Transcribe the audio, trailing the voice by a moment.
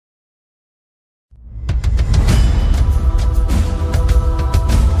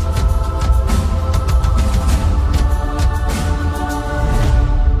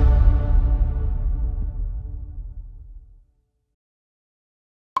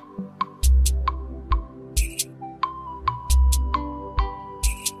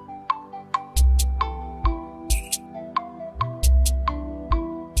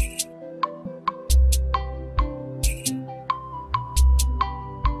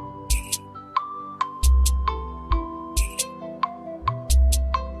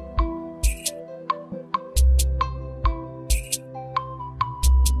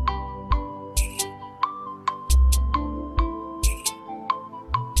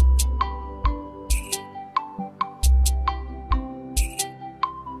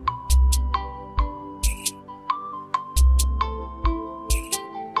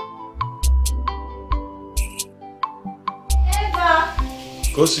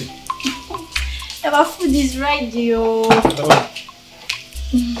Go see. Our food is ready, yo.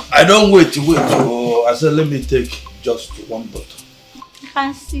 I don't wait. Oh, I said let me take just one bottle. You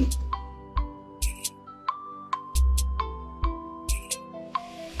can see.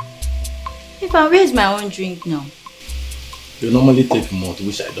 If where's my own drink now? You normally take malt,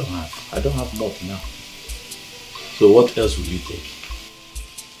 which I don't have. I don't have malt now. So what else will you take?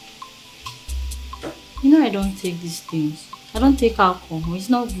 You know I don't take these things. I don't take alcohol. It's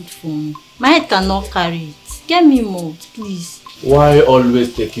not good for me. My head cannot carry it. Get me malt, please. Why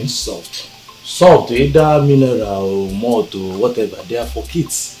always taking salt? Salt, either mineral or malt or whatever, they are for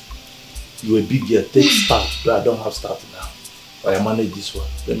kids. You a big girl, take start. But I don't have start now. I manage this one.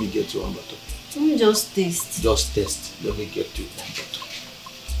 Let me get you one bottle. Let me just taste. Just taste. Let me get you one bottle.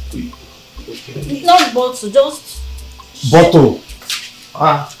 Okay. It's not bottle, just... Bottle.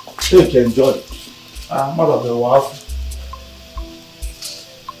 Ah, take enjoy. Ah, mother the wife.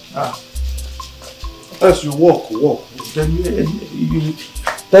 Ah. First you walk. Then you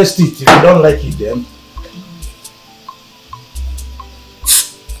test it. If you don't like it, then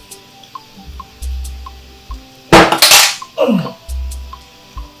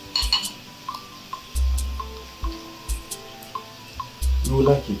you will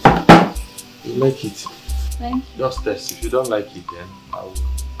like it. You like it. Thank you. Just test. If you don't like it, then I will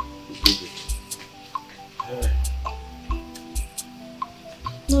give it.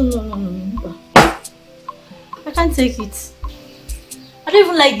 No. I can't take it. I don't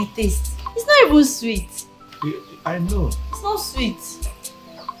even like the taste. It's not even sweet. I know. It's not sweet.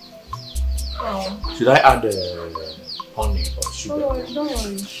 Oh. Should I add honey or sugar? Don't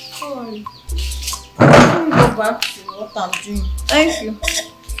worry. Let me go back to what I'm doing. Thank you.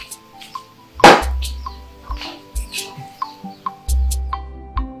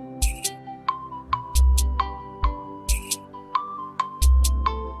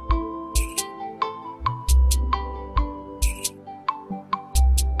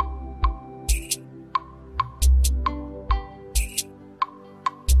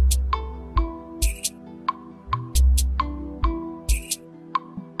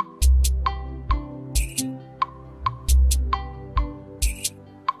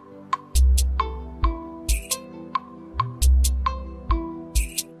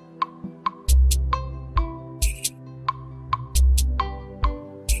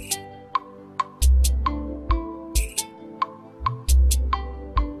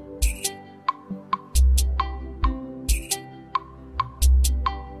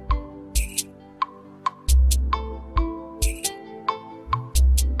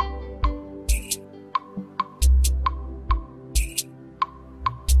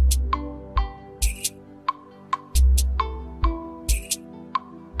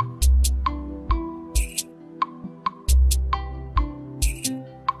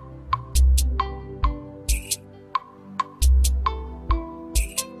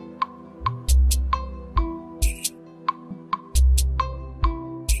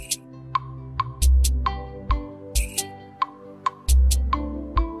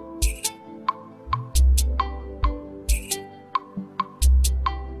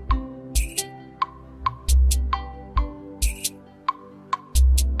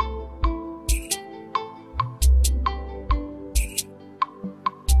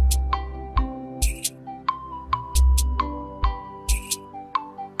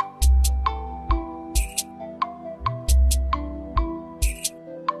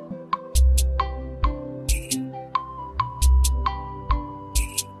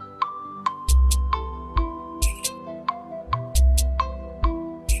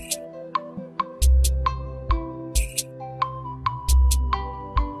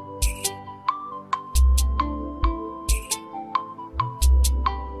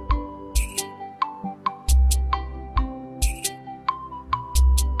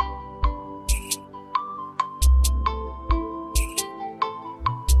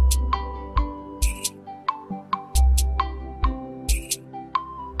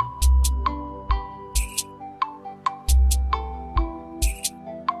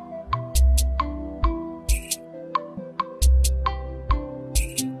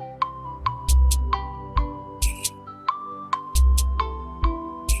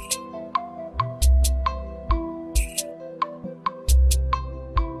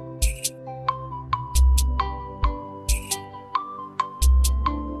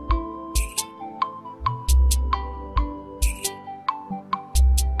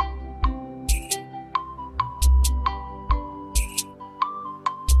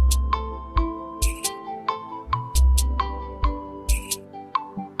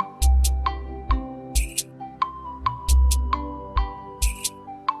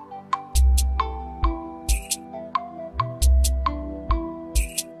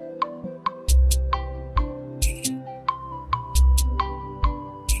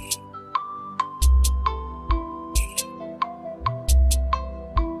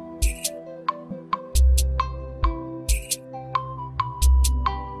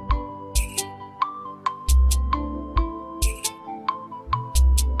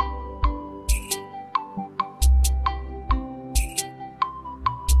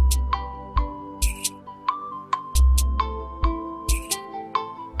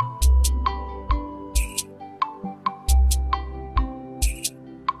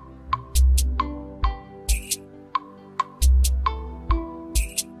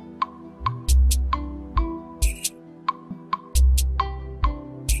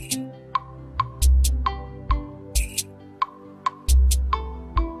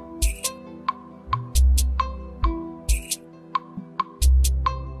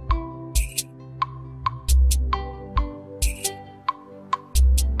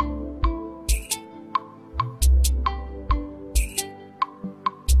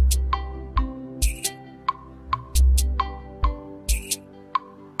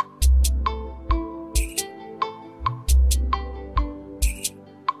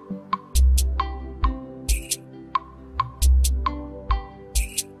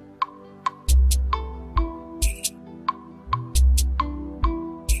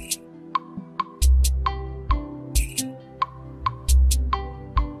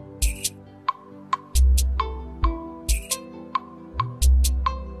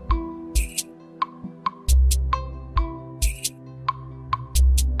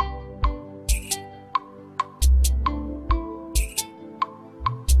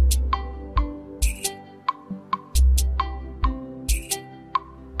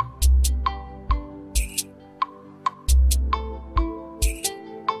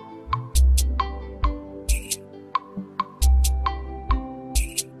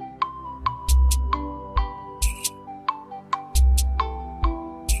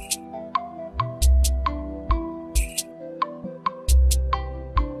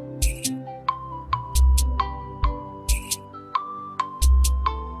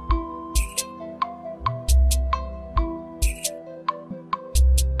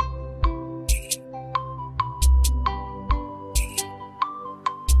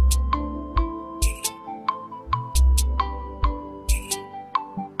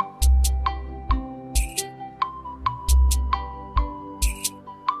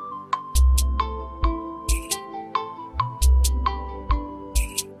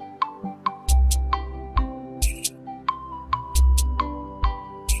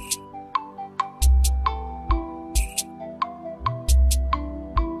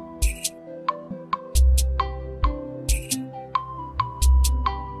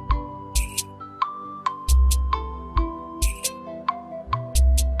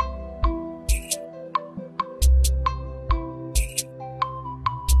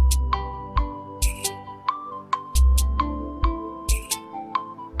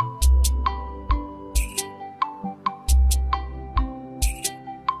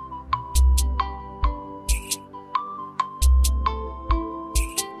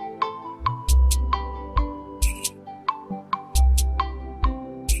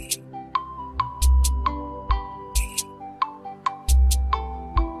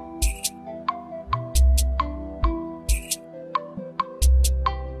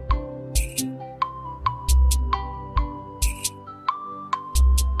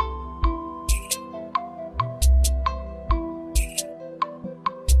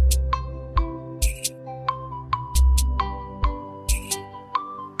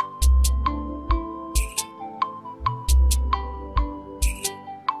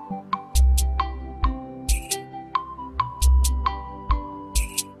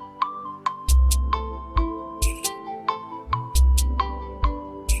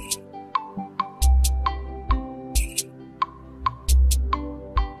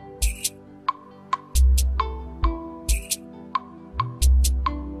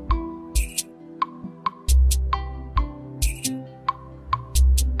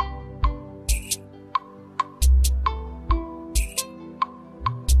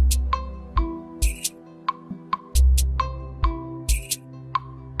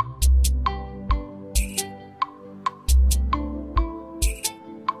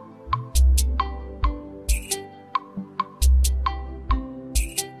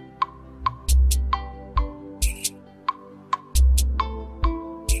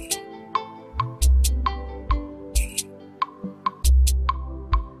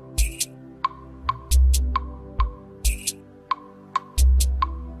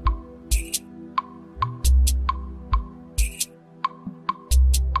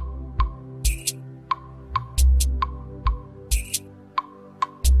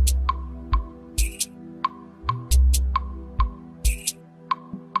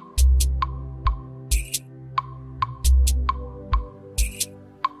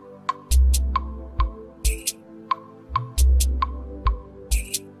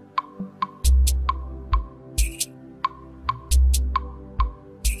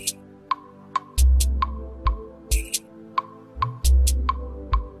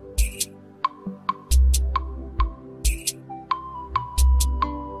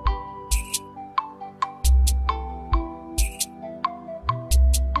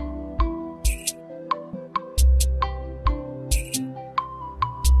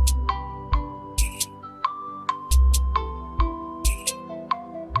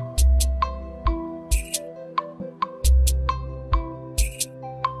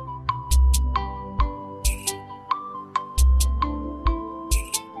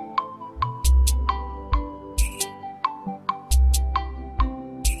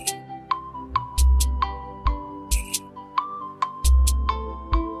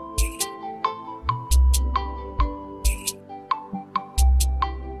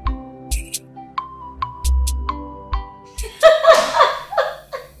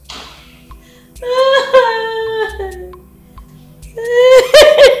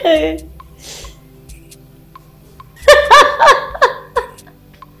 Eva,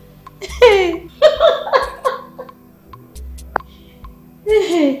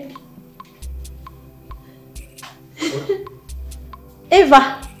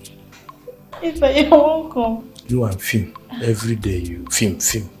 you're welcome. You and film. Every day you film.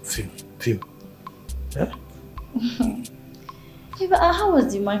 Yeah? Eva, how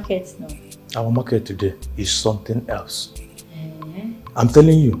was the market now? Our market today is something else. I'm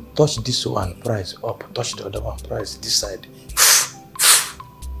telling you, touch this one, price up. Touch the other one, price this side.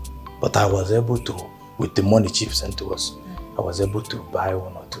 But I was able to, with the money Chief sent to us, I was able to buy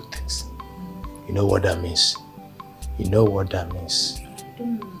one or two things. You know what that means? You know what that means?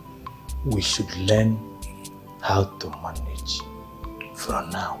 We should learn how to manage from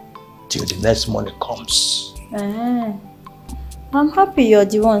now till the next money comes. I'm happy you're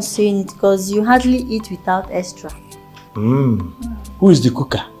the one saying it because you hardly eat without extra. Who is the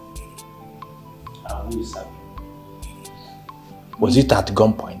cooker? Who is that? Was it at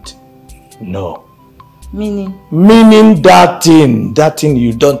gunpoint? No. Meaning? Meaning that thing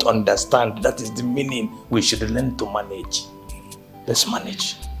you don't understand. That is the meaning. We should learn to manage. Let's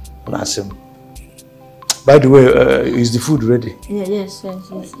manage. By the way, is the food ready? Yeah, yes,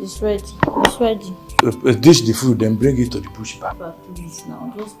 it's ready. It's ready. Dish the food, then bring it to the bush back. Papa, please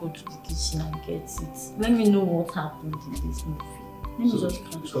now, just go to the kitchen and get it. Let me know what happened in this movie. Let me just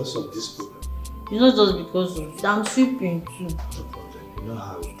catch because of this problem. It's not just because of it. I'm sweeping too. No problem. You know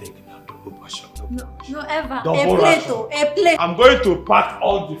how we take now. Double portion. No, ever. Double a plate, ration. a plate. I'm going to pack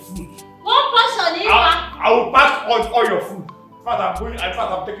all the food. One portion, Eva. I will pack all your food. In fact,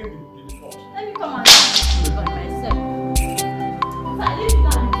 I'm taking the pot. Let me come and do it by myself. If I leave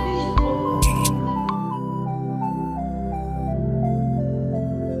it and finish it.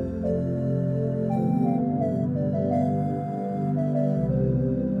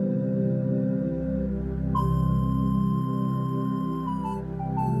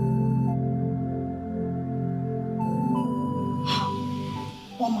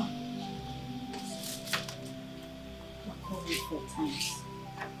 Mama. I called you 4 times.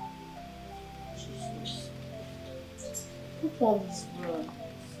 Jesus. Who called this girl?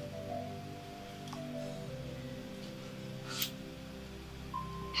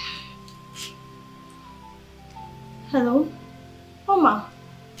 Hello? Mama.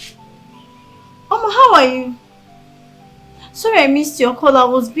 Mama, how are you? Sorry I missed your call. I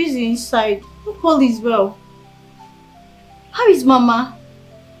was busy inside. Hope all is well. How is Mama?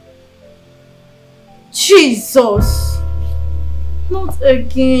 Jesus! Not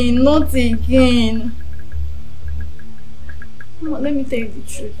again, not again. Mama, let me tell you the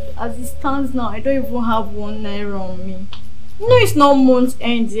truth. As it stands now, I don't even have 1 naira on me. You know it's not month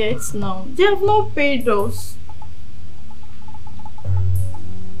end yet now. They have not paid us.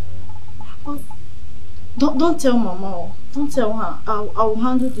 But don't tell Mama. Don't tell her. I will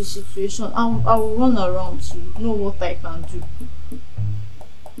handle the situation. I will run around to know what I can do.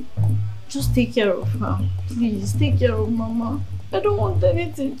 Just take care of her. Please, take care of Mama. I don't want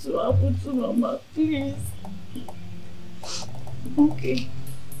anything to happen to Mama. Please. Okay.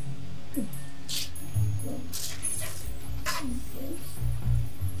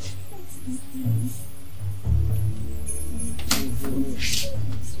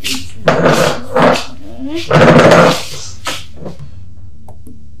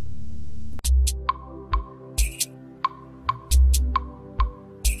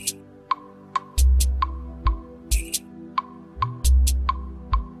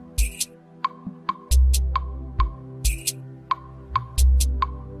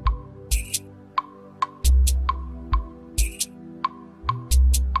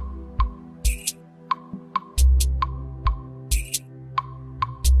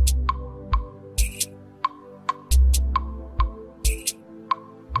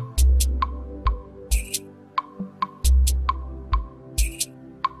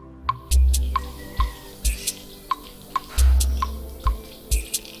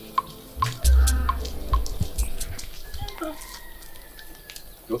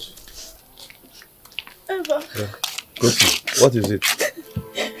 What is it?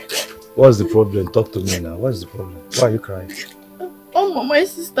 What's the problem? Talk to me now. What's the problem? Why are you crying? Oh, my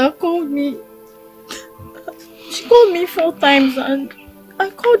sister called me. She called me 4 times and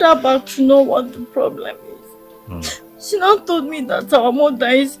I called her back to know what the problem is. She now told me that our mother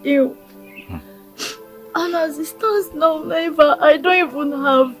is ill. And as it stands now, never, I don't even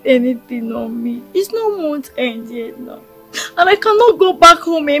have anything on me. It's not month end yet now. And I cannot go back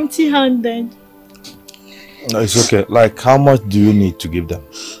home empty-handed. No, it's okay. Like, how much do you need to give them?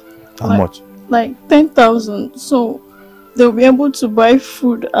 How much? Like 10,000. So they'll be able to buy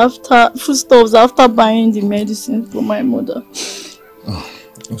foodstuffs after buying the medicine for my mother.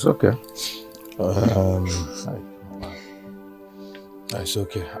 It's okay. It's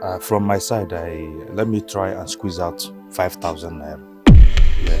okay. From my side, let me try and squeeze out 5,000 naira.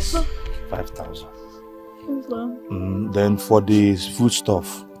 Yes, 5,000. Then for the food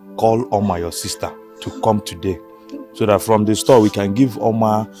stuff, call Oma, your sister, to come today. So that from the store we can give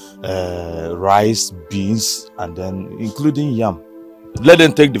Oma rice, beans, and then including yam. Let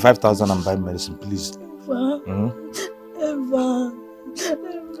them take the 5,000 and buy medicine, please. Eva, Eva,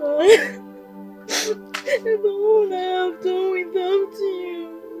 what would I have done without you?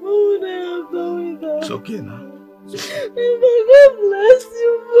 What would I have done without you? It's okay now. Eva, God bless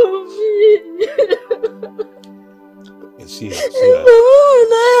you for me. See, what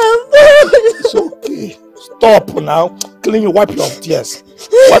would I have done? It's okay. Stop now. Clean your, wipe your tears.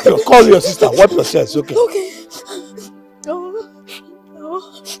 Call your sister. Wipe your tears. Okay. Okay.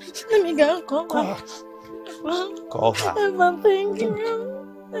 Let me go. Call her. Call her. Eva, thank you.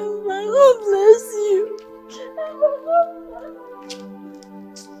 Eva, God bless you. Eva, God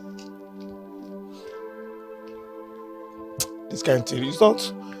bless you. This kind of thing is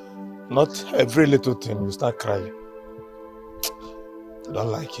not every little thing you start crying. I don't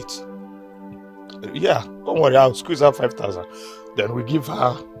like it. Yeah, don't worry, I'll squeeze out 5,000. Then we give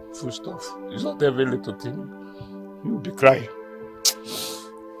her food stuff. It's not every little thing. You'll be crying.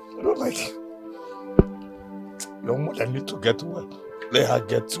 I don't like it. Your mother need to get well. Let her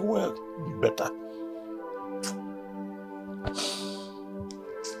get well. Be better.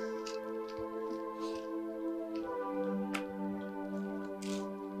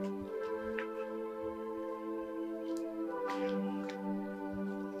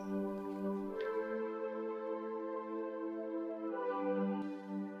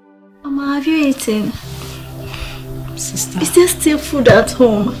 Mama, have you eaten? Sister. Is there still food at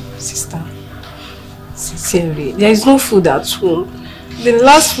home? Sister. Sincerely, there is no food at home. The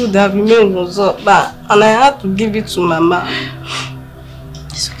last food that remained was up, and I had to give it to Mama.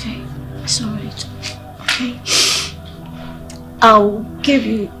 It's okay. It's alright. Okay. I'll give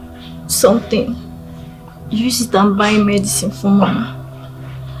you something. Use it and buy medicine for Mama.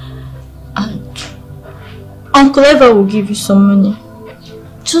 And Uncle Eva will give you some money.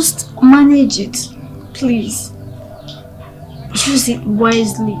 Just manage it, please. Use it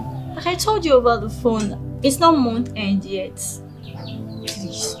wisely. Like I told you over the phone, it's not month end yet.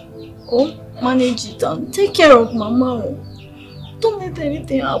 Please, manage it and take care of Mama. Don't let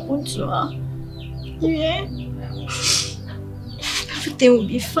anything happen to her. Yeah? Everything will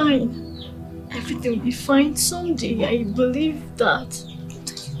be fine. Everything will be fine someday. I believe that.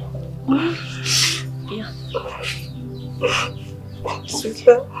 Yeah. It's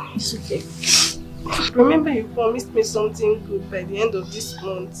okay. It's okay. Remember, you promised me something good by the end of this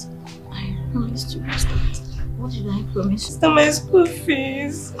month. I promised you that. What did I promise you? It's my school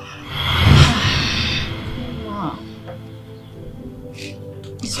fees. Wow.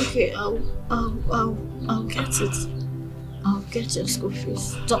 It's okay. I'll get it. I'll get your school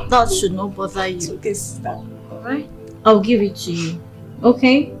fees. That should not bother you. It's okay, sister. Alright? I'll give it to you.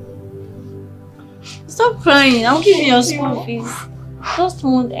 Okay? Stop crying. I'll give you your school fees. Just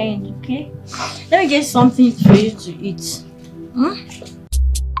won't end, okay? Let me get something for you to eat.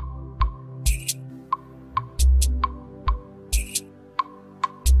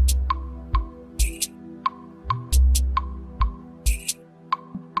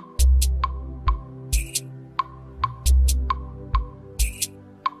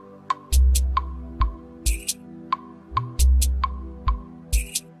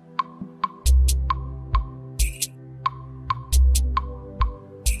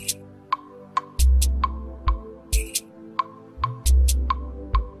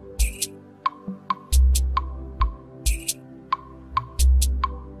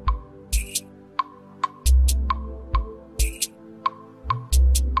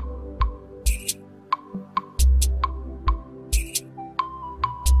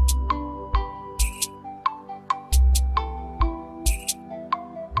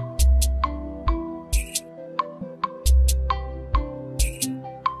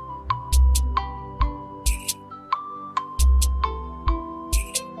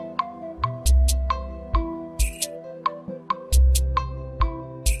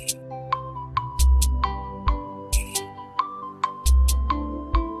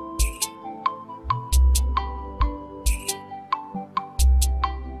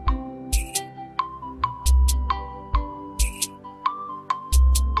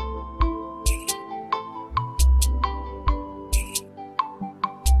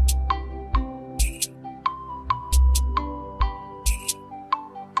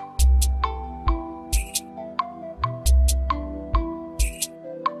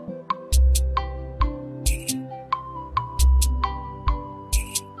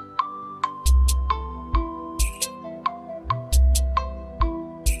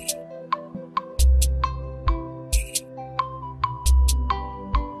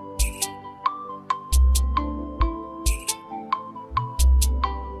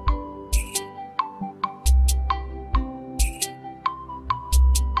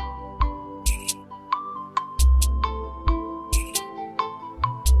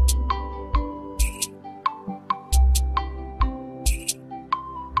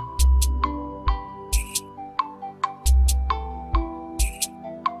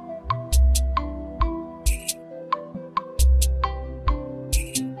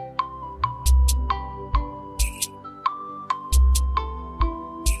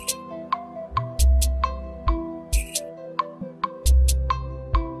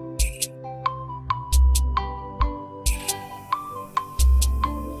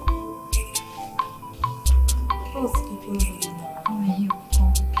 Mama, you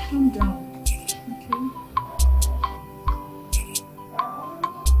calm down. Okay?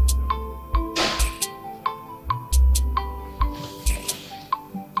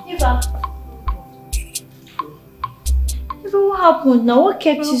 Eva, what happened now? What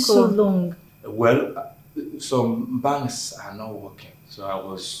kept you so long? Well, some banks are not working, so I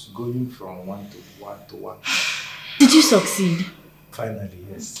was going from one to one. Did you succeed? Finally,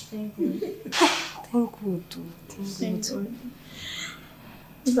 yes. Thank you. Thank God. Thank God.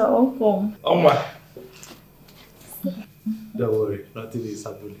 You're welcome. Oh my. Don't worry, nothing is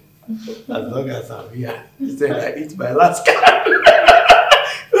happening. As long as I'm here, he said I eat my last card.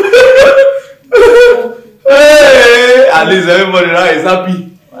 Hey, at least everybody now is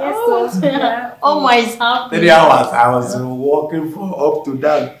happy. Yes, oh my, is happy. 3 hours, I was walking from up to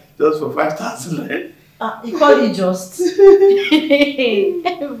down just for 5,000. You call it just.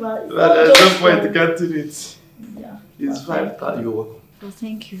 But there's no point to counting it. Yeah. It's 5,000. You're welcome. Well,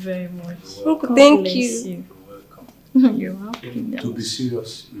 thank you very much. Thank you. You're welcome. You're welcome. To be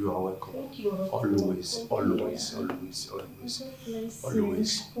serious, you are welcome. Always, always, always, always,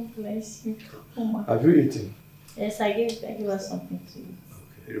 always. God bless you. Oh my. Have you eaten? Yes, I gave her something to eat.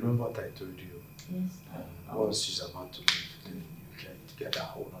 Okay. Remember what I told you? Yes. Once she's about to leave, then you can get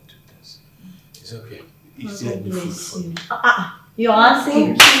her one or two things. It's okay. Is there any food for me? You're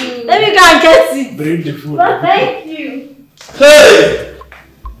asking. Let me go and get it. Bring the food. But thank you. Hey!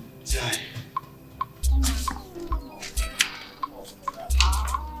 Jai.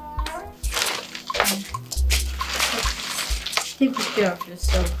 Take good care of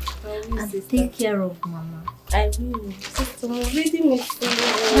yourself. And take care of Mama. I will. Sister, I'm already missing you.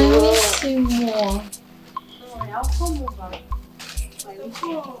 I miss you more. Don't worry, I'll come over.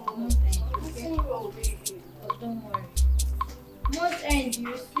 Don't worry. Month end,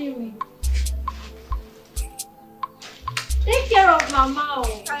 you see me. Take care of Mama.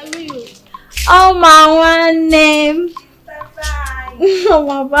 I will. Oh, my one name. Bye-bye.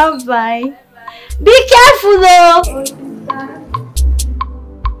 Mama, bye-bye. Be careful though.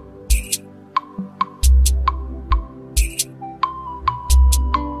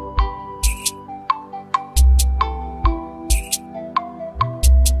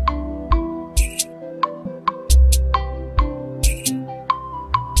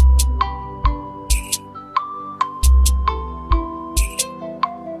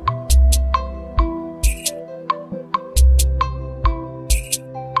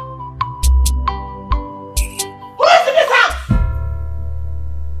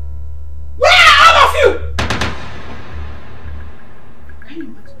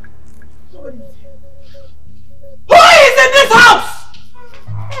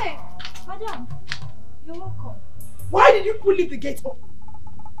 Leave the gate open.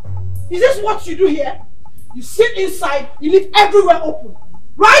 Is this what you do here? You sit inside, you leave everywhere open.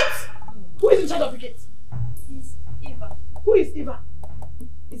 Right? Who is in charge of the gate? It's Eva. Who is Eva?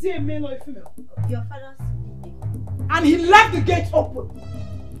 Is he a male or a female? Your father's speaking. And he left the gate open.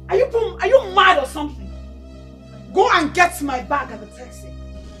 Are you mad or something? Go and get my bag and the taxi.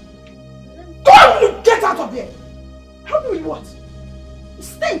 Go and get out of here. Help me with what? You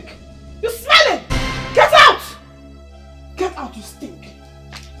stink. You smell it. Get out. Get out, you stink.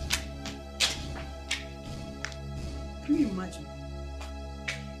 Can you imagine?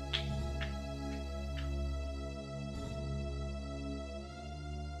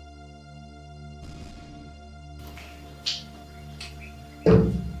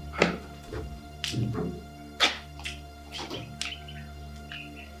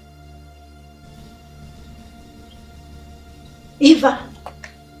 Eva.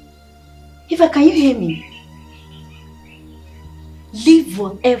 Eva, can you hear me? Leave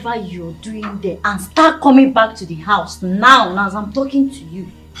whatever you're doing there and start coming back to the house now as I'm talking to you.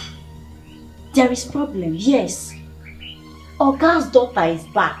 There is problem, yes. Oga's daughter is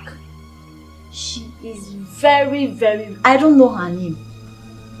back. She is very, I don't know her name.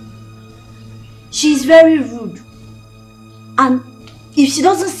 She is very rude. And if she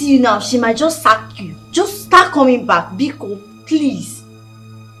doesn't see you now, she might just sack you. Just start coming back, Biko, please.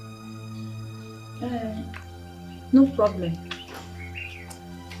 No problem.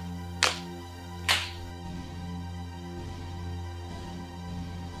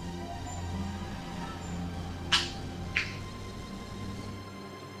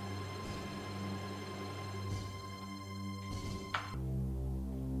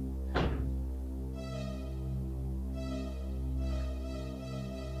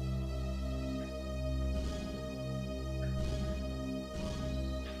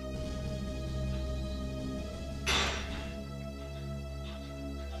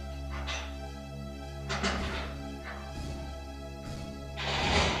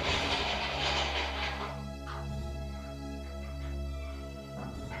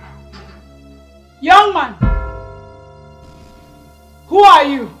 Young man, who are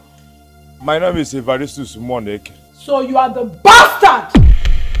you? My name is Evaristus Moneke. So you are the bastard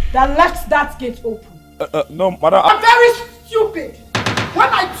that left that gate open. No, madam. I'm very stupid. When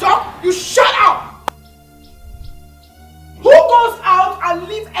I talk, you shut up. Who goes out and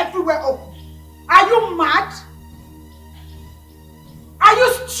leaves everywhere open? Are you mad? Are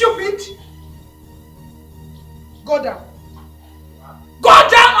you stupid? Go down. Go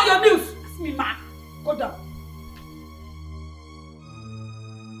down on your knees. Ask me, man. Go down.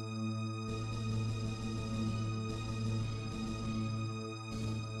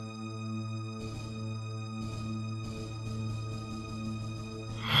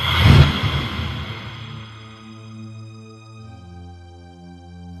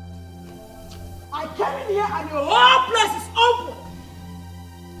 I came in here and your whole place is open.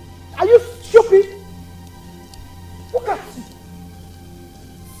 Are you stupid? Look at you.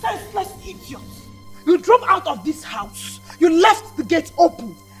 Senseless idiot. You drove out of this house. You left the gate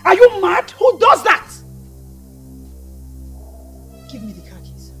open. Are you mad? Who does that? Give me the car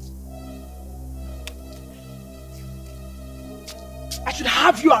keys. I should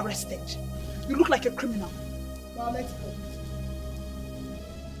have you arrested. You look like a criminal. Now let's go.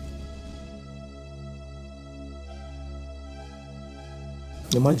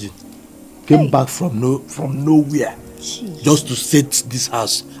 Imagine, came back from nowhere. Jeez. Just to set this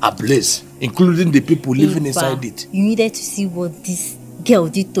house ablaze, including the people living inside it. You needed to see what this girl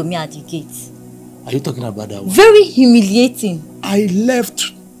did to me at the gate. Are you talking about that one? Very humiliating. I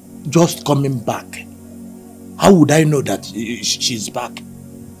left just coming back. How would I know that she's back?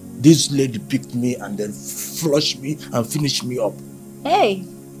 This lady picked me and then flushed me and finished me up. Hey!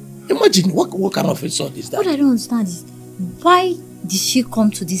 Imagine, what kind of insult is that? What I don't understand is, why did she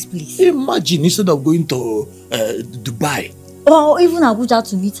come to this place? Imagine, instead of going to Dubai. Or even Abuja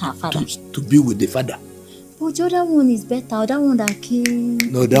to meet her father. To be with the father. But the other one is better, that one that came...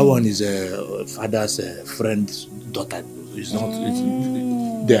 No, that one is father's friend's daughter. It's not...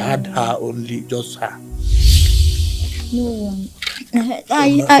 they had her only, just her. No one.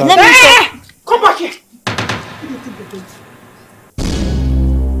 Let me talk. Come back here!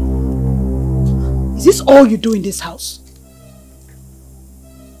 Is this all you do in this house?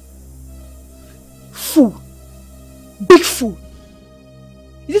 Fool. Big fool.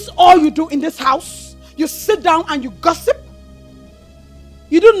 Is this all you do in this house? You sit down and you gossip?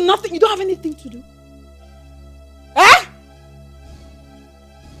 You do nothing, you don't have anything to do. Eh?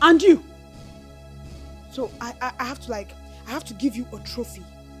 And you? So I have to give you a trophy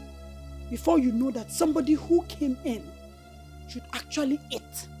before you know that somebody who came in should actually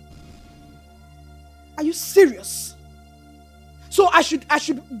eat. Are you serious? So I should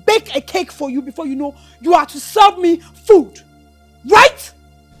bake a cake for you before you know you are to serve me food. Right?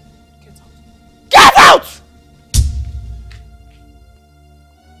 Get out. Get out!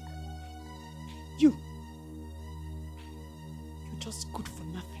 You're just good for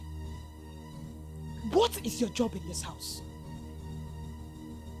nothing. What is your job in this house?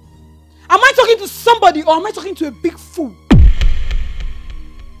 Am I talking to somebody or am I talking to a big fool?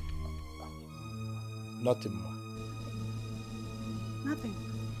 Nothing more. Nothing.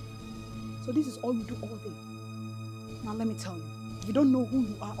 So this is all you do all day. Now let me tell you, if you don't know who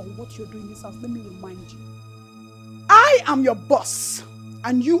you are or what you're doing in this house, let me remind you. I am your boss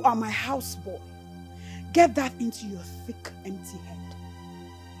and you are my houseboy. Get that into your thick, empty head.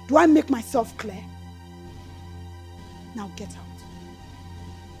 Do I make myself clear? Now get out.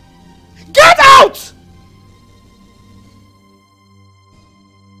 Get out!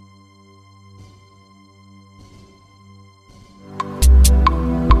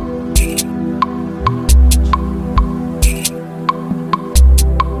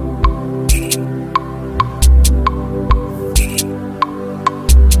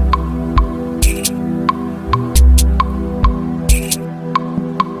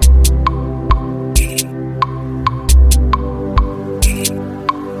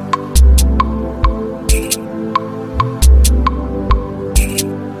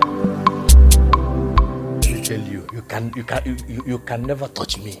 You can never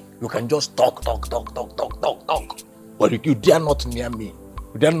touch me. You can just talk. But you dare not near me.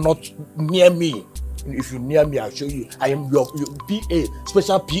 You dare not near me. If you near me, I'll show you. I am your PA,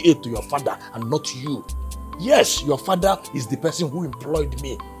 special PA to your father and not you. Yes, your father is the person who employed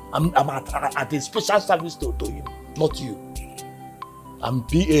me. I'm at a special service to him, not you. I'm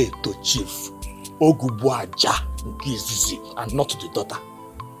PA to Chief Ogubuaja Nkizizi and not the daughter.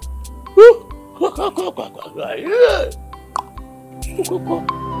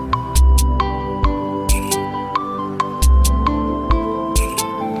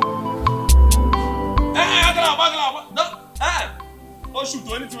 Bagla. No. Don't shoot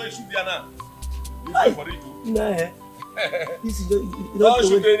to anything. Shoot there now. You pay for it too. Nah. This is don't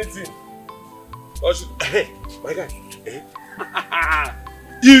shoot anything. Don't shoot. Hey, my guy.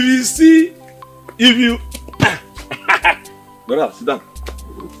 If you brother, sit down.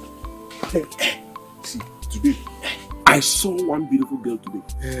 See, today I saw one beautiful girl today.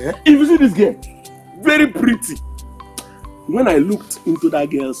 If you see this girl, very pretty. When I looked into that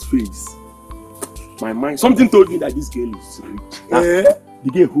girl's face, my mind, something told me that this girl is rich. The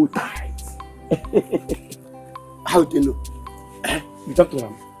girl hold tight. How do you know? You talk to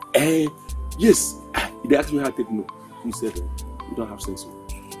him? Yes. They asked me how I take no. He said, you don't have sense.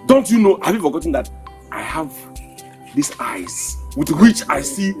 Don't you know, have you forgotten that I have these eyes with which I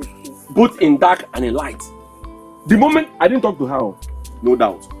see both in dark and in light? The moment I didn't talk to her, no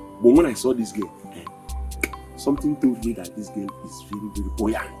doubt. But when I saw this girl, something told me that this girl is very, very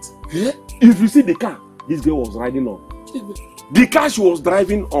buoyant. If you see the car this girl was riding on, the car she was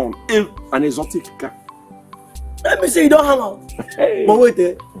driving on, an exotic car. Let me say you don't hang out. But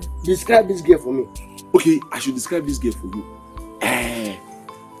wait, describe this girl for me. Okay, I should describe this girl for you.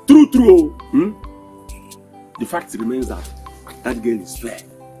 True. The fact remains that girl is fair.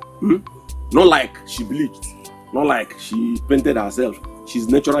 Not like she bleached, not like she painted herself. She's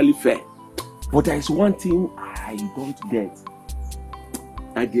naturally fair. But there is one thing I don't get.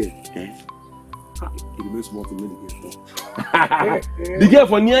 That girl, it remains small to make the girl tall. The girl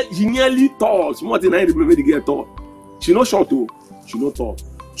she nearly tall. Small thing I remember the girl tall. She not short though. She not tall.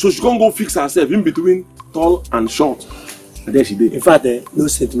 So she can't go fix herself in between tall and short. And then she did. In fact, no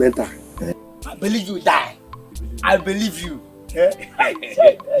sentimental. I believe you die. I believe you.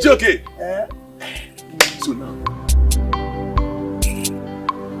 It's okay. So now.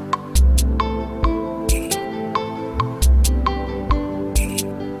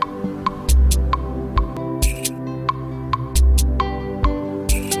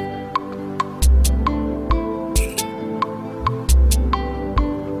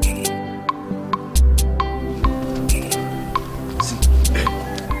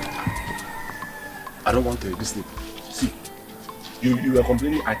 I don't want this thing. See, you were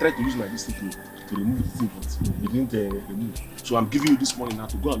complaining. I tried to use my this thing to remove the thing, but you didn't remove. So I'm giving you this money now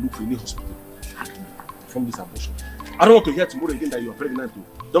to go and look for any hospital from this abortion. I don't want to hear tomorrow again that you are pregnant too.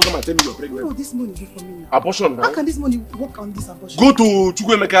 Don't come and tell me you are pregnant. No, this money is for me now. Abortion now? How can this money work on this abortion? Go to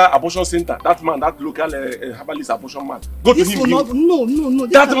Chukwemeka Abortion Center. That man, that local herbalist abortion man. Go this to him. No.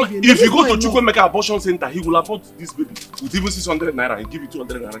 That man, if you go to Chukwemeka Abortion Center, he will abort this baby with even 600 naira and give you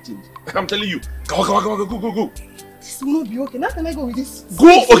 200 naira change. I'm telling you. Go. This will not be okay. Now can I go with this? Go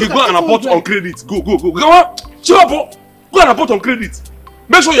and abort on credit. Go. Come on. Go and abort on credit.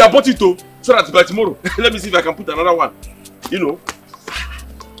 Make sure you abort it too, so that by tomorrow, let me see if I can put another one. You know.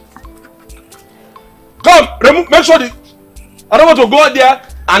 Come, make sure I don't want to go out there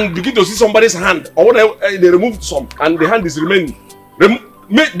and begin to see somebody's hand or whatever they removed some and the hand is remaining.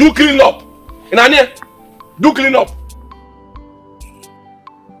 Do clean up. In Anya, do clean up.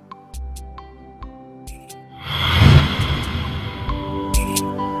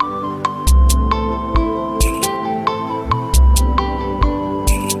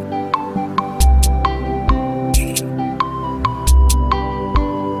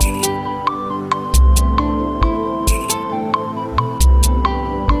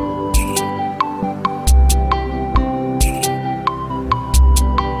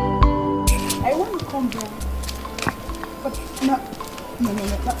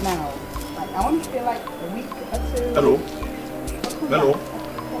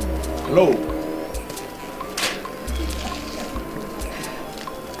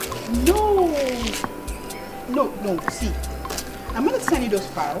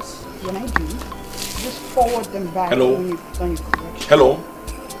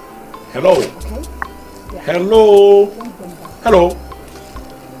 Hello. Okay. Yeah. Hello.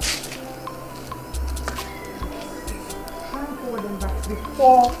 Forward them back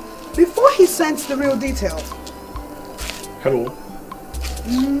before he sends the real details. Hello.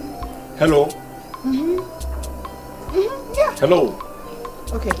 Hello. Yeah. Hello.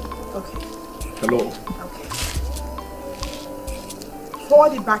 Okay. Hello. Okay.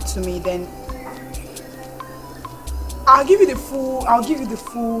 Forward it back to me, then I'll give you the full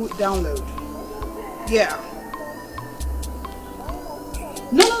download. Yeah.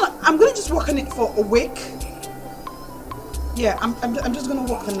 No. I'm gonna just work on it for a week. Yeah, I'm just gonna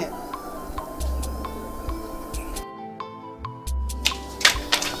work on it.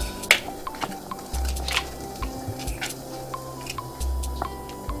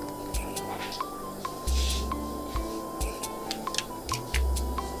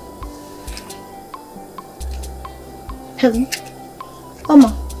 Hello?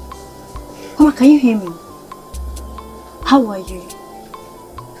 Oma. Oma, can you hear me? How are you?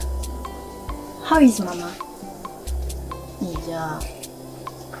 How is Mama? Yeah.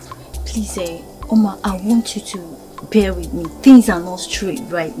 Please, Oma, I want you to bear with me. Things are not straight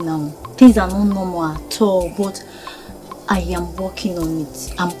right now. Things are not normal at all, but I am working on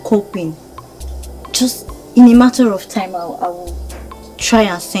it. I'm coping. Just in a matter of time, I will try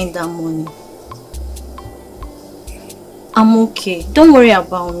and send that money. I'm okay. Don't worry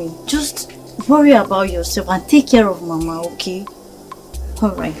about me. Just worry about yourself and take care of Mama, okay?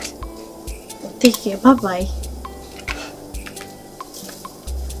 Alright. Take care. Bye-bye.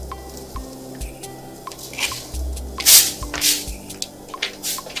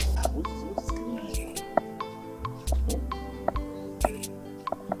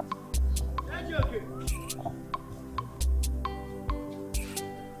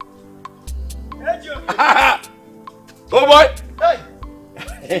 Oh boy!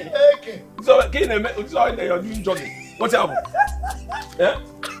 Hey! So, you're doing jogging. What's happened? Yeah?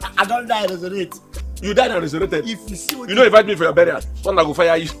 I don't die and resurrect. You died and resurrected? If you see what you know, invite me for your burial. One I go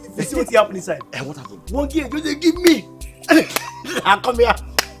fire you. If you see what happened inside. What happened? One year, they give me. I come here.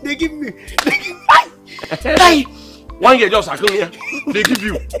 They give me. They give me. Hey! 1 year just I come here. They give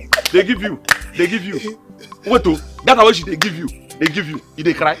you. They give you. They give you. What to? That's how much they give you. They give you. You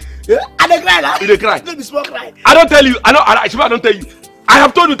they cry? Yeah, I don't cry now. You they cry? Don't be small cry. I don't tell you. I don't tell you. I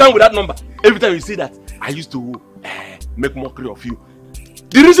have told you time with that number. Every time you say that, I used to make mockery of you.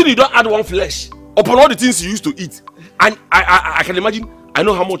 The reason you don't add one flesh upon all the things you used to eat, and I can imagine, I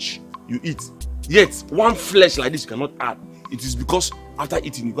know how much you eat. Yet one flesh like this you cannot add. It is because after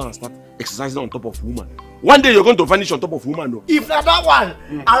eating you go and start exercising on top of woman. One day you're going to vanish on top of woman. No? If not that one,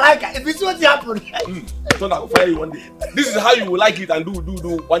 I like it. If it's what happened, so I will fire you one day. This is how you will like it and do.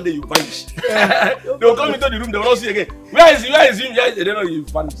 One day you vanish. They will come into the room. They will not see again. Where is he? Where is him? They don't know you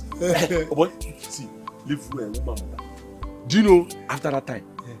vanish. Oh boy, see, live well. Do you know? After that time,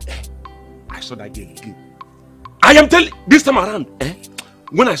 I saw that girl again. I am telling this time around.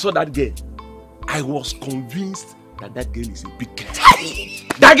 When I saw that girl, I was convinced that girl is a big girl.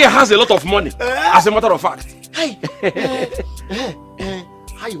 That girl has a lot of money. As a matter of fact. Hey,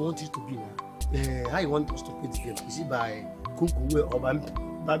 how you want it to be now? How you want us to play this game? Is it by Kuku or by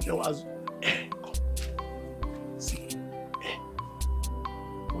Pewazu? See,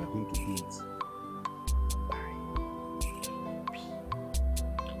 we're going to do it by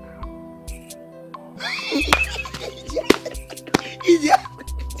Idiot.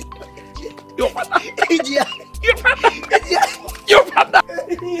 your father. Idiot. Your father. Your father.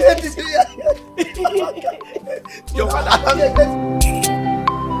 Your father.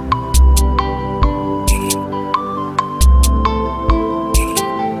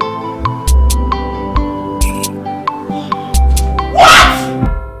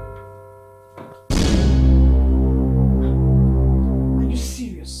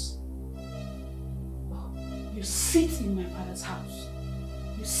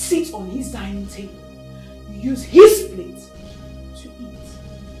 On his dining table, you use his plate to eat.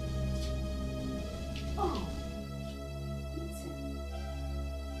 Oh,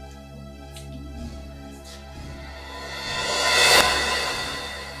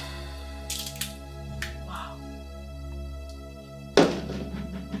 wow.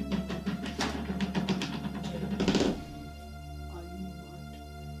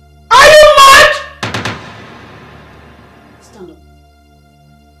 Are you mad? Stand up.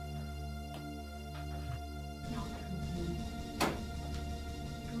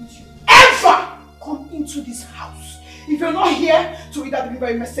 Into this house. If you're not here to either deliver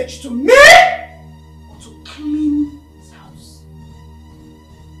a message to me or to clean this house,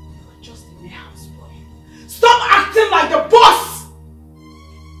 you're just a mere houseboy. Stop acting like the boss!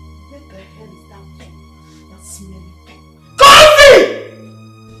 Where the hell is that thing? That smelly thing? Coffee!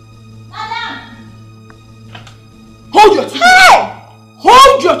 Madam! Hold your 2 ears.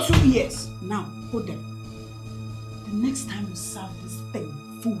 Hold your 2 ears. Now, hold them. The next time you serve this thing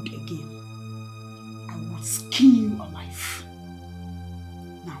food again, skin you alive.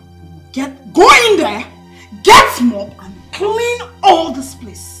 Now, go in there, get mop and clean all this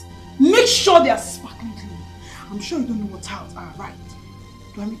place. Make sure they are sparkling clean. I'm sure you don't know what tiles are, right?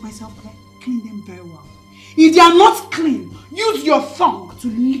 Do I make myself clear? Clean them very well. If they are not clean, use your thumb to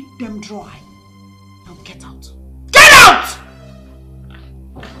lick them dry. Now get out. Get out!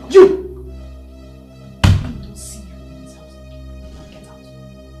 You! I don't see you in this house again. Now get out.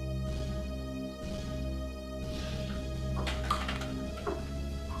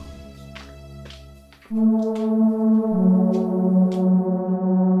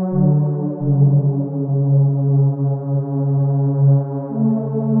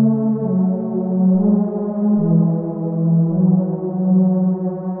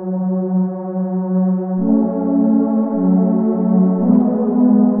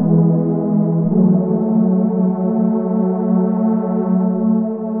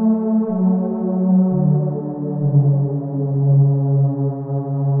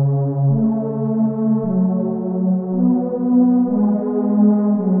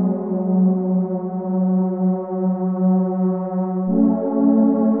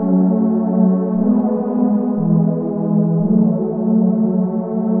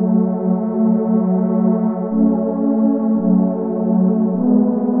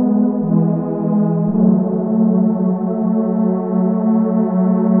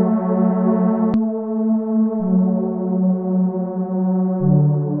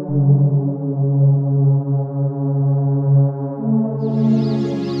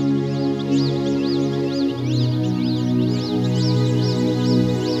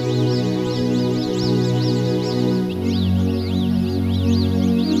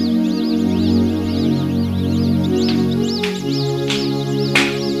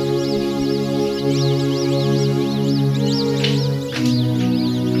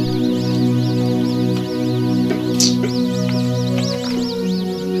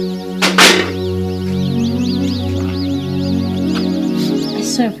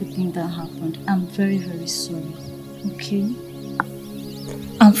 after everything that happened, I'm very, very sorry. Okay?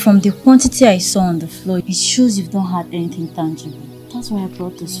 And from the quantity I saw on the floor, it shows you've not had anything tangible. That's why I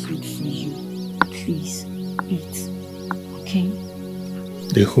brought this food for you. Please, eat. Okay?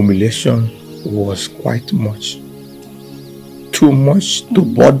 The humiliation was quite much. Too much to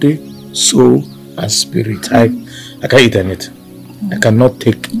body, soul, and spirit. I can't eat anything. I cannot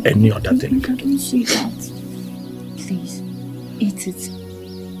take any other thing. Don't say that. Please, eat it.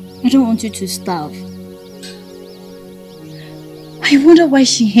 I don't want you to starve. I wonder why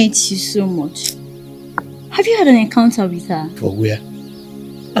she hates you so much. Have you had an encounter with her? For where?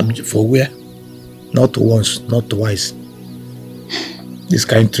 For where? Not once, not twice. This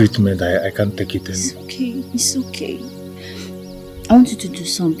kind of treatment, I can't take it anymore. It's okay. I want you to do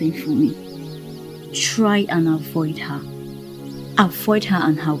something for me. Try and avoid her. Avoid her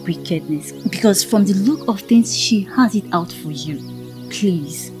and her wickedness. Because from the look of things, she has it out for you.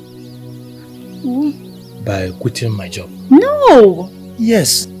 Please. By quitting my job? No!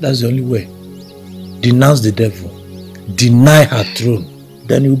 Yes, that's the only way. Denounce the devil. Deny her throne.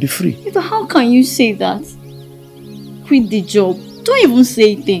 Then you'll be free. But how can you say that? Quit the job. Don't even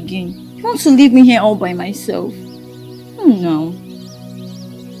say it again. You want to leave me here all by myself? No.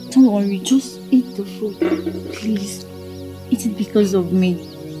 Don't worry, just eat the food. Please. Eat it because of me.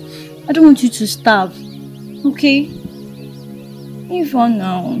 I don't want you to starve. Okay? Even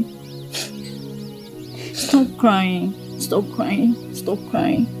now. Stop crying. Stop crying. Stop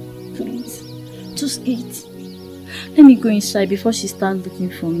crying. Please. Just eat. Let me go inside before she starts looking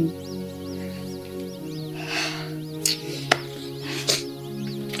for me.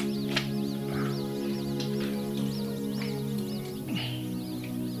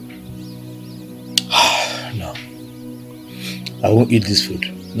 No. I won't eat this food.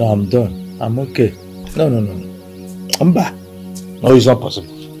 No, I'm done. I'm okay. No. I'm back. No, it's not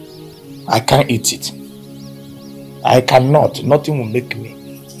possible. I can't eat it. I cannot. Nothing will make me.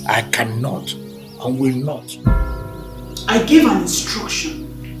 I cannot. I will not. I gave an instruction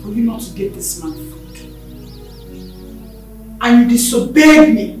for you not to get this man food. And you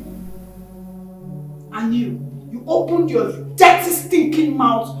disobeyed me. And you opened your dirty, stinking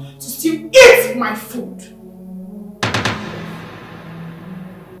mouth to still eat my food.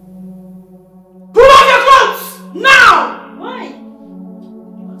 Pull off your clothes! Now! Why?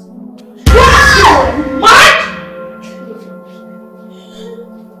 Mike!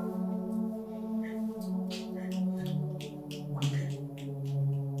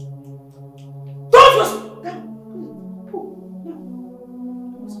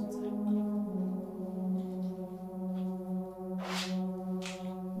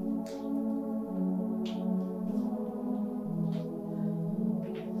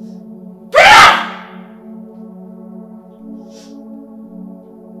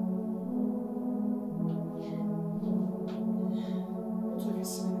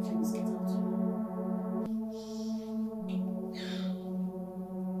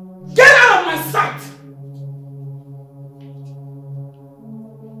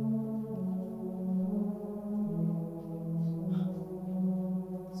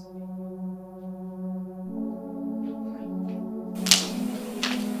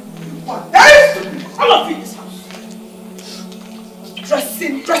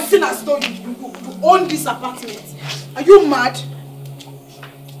 Dressing as though you own this apartment. Are you mad?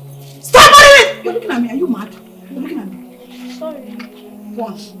 Stop it! You're looking at me. Are you mad? You're looking at me. Sorry.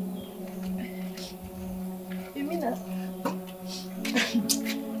 One. You mean that?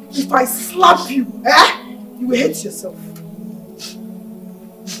 If I slap you, you will hate yourself.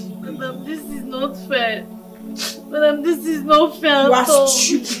 Madam, this is not fair. Madam, this is not fair. You are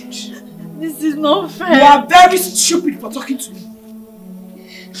stupid. This is not fair. You are very stupid for talking to me.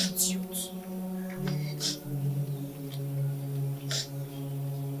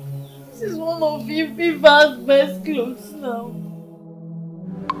 This is one of Viva's best clothes now.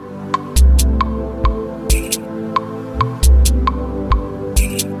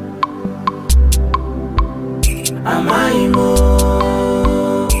 Amaimo.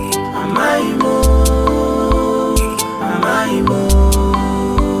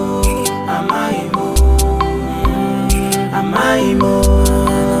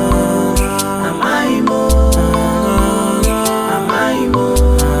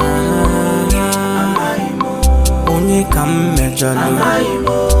 Onye kam mejalo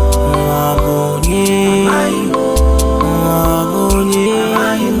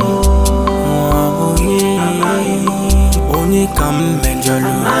onye kam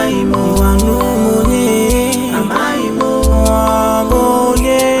mejalo wanu monye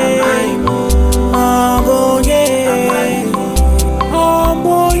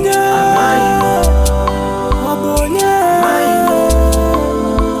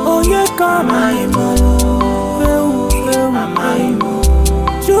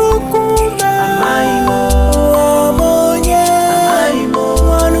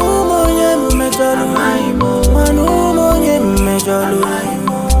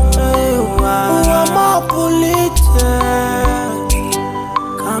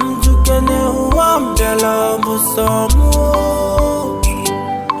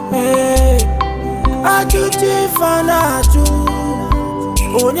Uchifanatu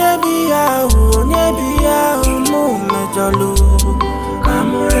Onye biya mu mejolu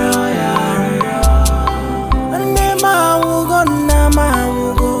Kamura ya Nne mawugo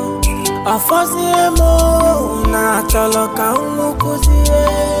Afosie mo Na chaloka umukuzie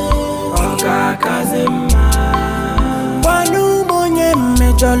Oga kazima Kwanu monye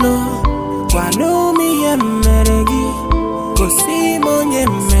mejolu Kwanu miye meregi Kosi monye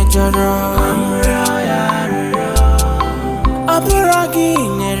mejoro Kamura ya Aburagi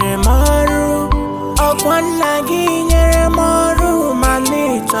nyere maru Okwana gi nyere maru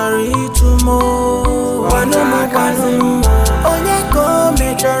Mani chari tumo Wanu kazima Onye ko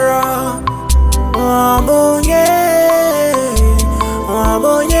mejoro Wabonye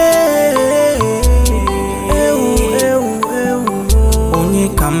Onye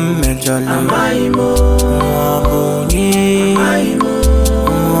kam mejolo Amaimo Wabonye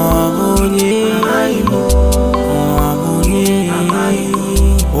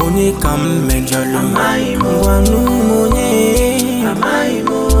Onye kam mejolo Wanu monye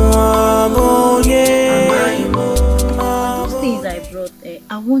Those things I brought,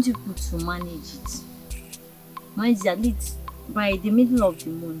 I want you people to manage it. Manage it at least by the middle of the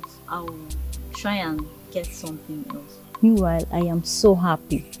month. I'll try and get something else. Meanwhile, I am so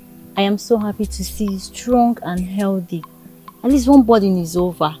happy. I am so happy to see you strong and healthy. At least one burden is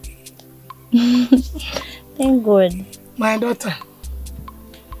over. Thank God. My daughter,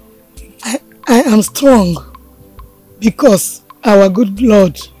 I am strong because our good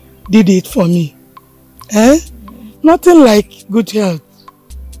Lord did it for me. Nothing like good health.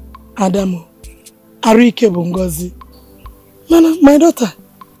 Adamo, Arike Bungozi. My daughter,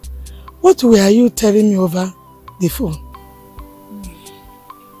 what were you telling me over the phone?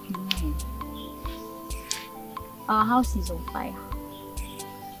 Our house is on fire.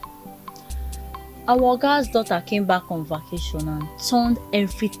 Our girl's daughter came back on vacation and turned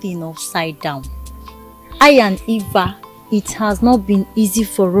everything upside down. I and Eva, it has not been easy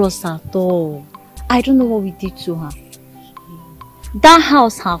for us at all. I don't know what we did to her. That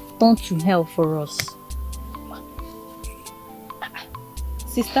house have turned to hell for us.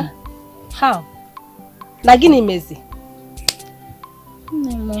 Sister, how? Nagini Mezi.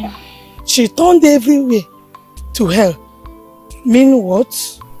 No. She turned everywhere to hell. Mean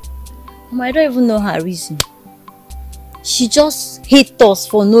what? I don't even know her reason. She just hates us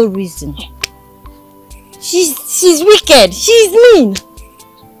for no reason. She's wicked. She's mean.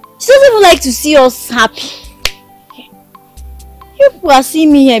 She doesn't even like to see us happy. You people are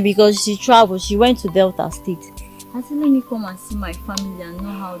seeing me here because she traveled. She went to Delta State. I said, let me come and see my family and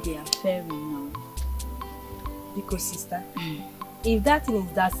know how they are faring now. Because sister, if that thing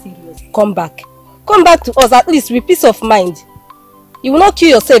is that serious, come back. Come back to us at least with peace of mind. You will not kill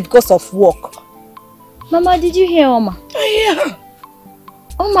yourself because of work. Mama, did you hear Oma? Yeah.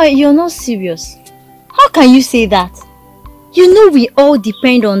 Oma, you're not serious. How can you say that? You know we all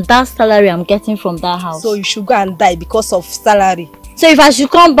depend on that salary I'm getting from that house. So you should go and die because of salary. So if I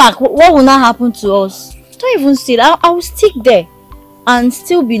should come back, what will not happen to us? Don't even say that. I will stick there and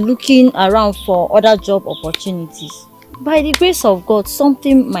still be looking around for other job opportunities. By the grace of God,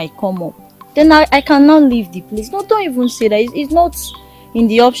 something might come up. Then I cannot leave the place. No, don't even say that. It's not in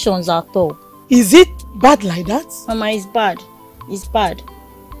the options at all. Is it bad like that? Mama, it's bad. It's bad.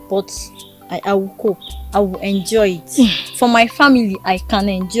 But I will cope. I will enjoy it. For my family, I can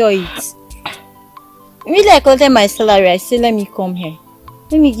enjoy it. Really, I collected my salary. I say, let me come here.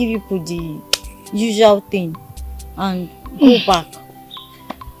 Let me give you the usual thing and go back.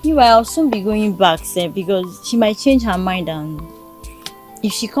 Meanwhile, I'll soon be going back, sir, because she might change her mind, and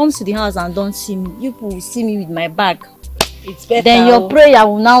if she comes to the house and don't see me, you will see me with my bag. It's better. Then your prayer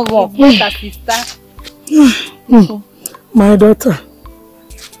will now work. It's better, sister. My daughter.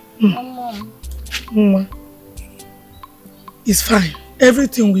 Mom. It's fine.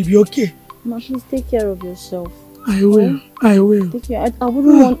 Everything will be okay. Mama, please take care of yourself. I will. I will. Take care. I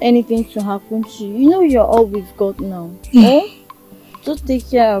wouldn't want anything to happen to you. You know you're all we've got now. Oh? Just take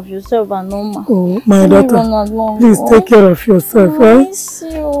care of yourself and Norma. Oh, my daughter. Please take care of yourself, right?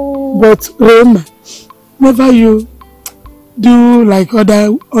 But Roma, never you do like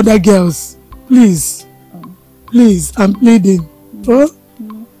other girls. Please. Please, I'm pleading. Oh?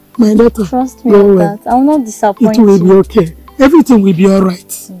 My daughter. Trust me on that. I will not disappoint you. It will be okay. Everything will be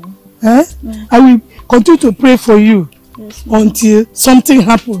alright. I will continue to pray for you until something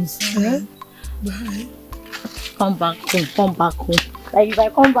happens. Bye. Come back home. Come back home. Like if I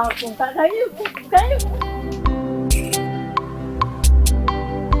come back home, can you?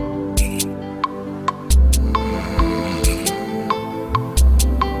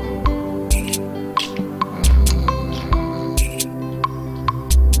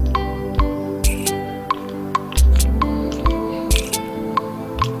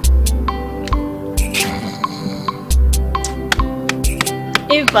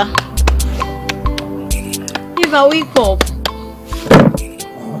 Eva. Eva, wake up.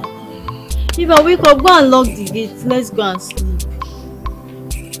 Eva, wake up. Go and lock the gate. Let's go and sleep.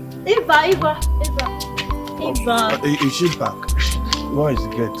 Eva. Is she back? Where is the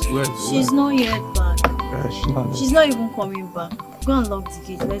gate? She's not yet back. She's not even coming back. Go and lock the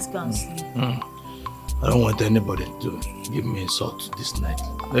gate. Let's go and sleep. I don't want anybody to give me insult this night.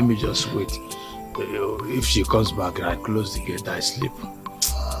 Let me just wait. If she comes back and I close the gate, I sleep.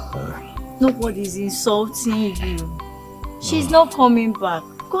 Nobody's insulting you. She's not coming back.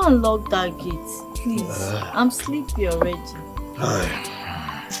 Go and lock that gate, please. I'm sleepy already.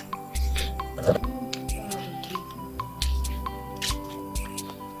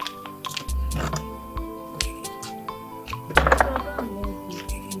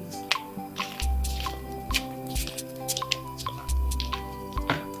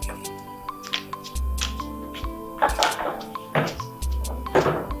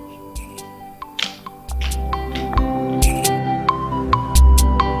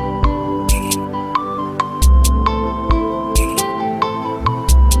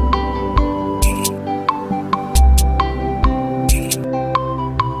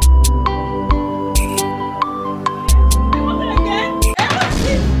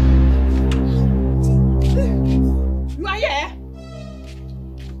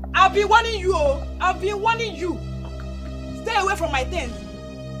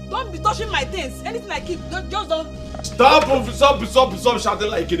 Stop shouting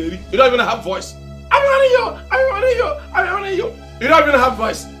like Kennedy. You don't even have voice. I'm warning you. You don't even have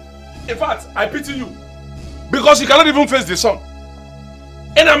voice. In fact, I pity you. Because you cannot even face the sun.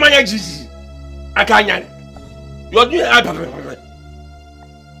 And I'm I can't. You're doing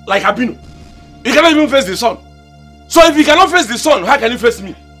like Abino. You cannot even face the sun. So if you cannot face the sun, how can you face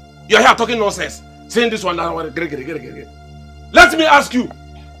me? You're here talking nonsense. Saying this one, that one. Let me ask you.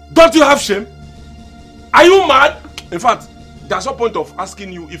 Don't you have shame? Are you mad? In fact, there's no point of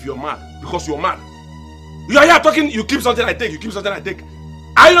asking you if you're mad, because you're mad. You are here talking, you keep something I take,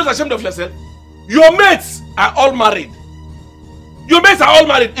 Are you not ashamed of yourself? Your mates are all married.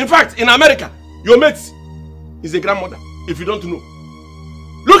 In fact, in America, your mate is a grandmother, if you don't know.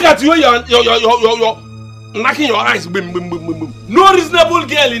 Look at you, you're knocking your eyes. No reasonable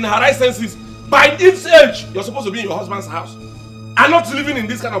girl in her right senses, by its age, you're supposed to be in your husband's house and not living in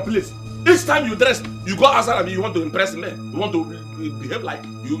this kind of place. Each time you dress, you go outside and you want to impress men. You want to behave like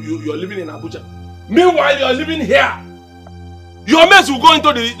you're living in Abuja. Meanwhile, you're living here. Your mates will go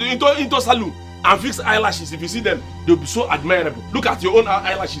into salon and fix eyelashes. If you see them, they'll be so admirable. Look at your own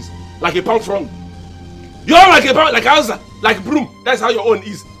eyelashes, like a palm frond. You're like a palm, like a like broom. That's how your own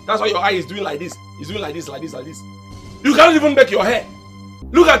is. That's why your eye is doing like this. It's doing like this. You can't even make your hair.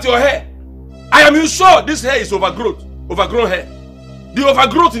 Look at your hair. I am sure this hair is overgrown hair. The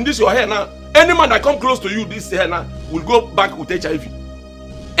overgrowth in this your hair now. Any man that comes close to you, this hair now, will go back with HIV.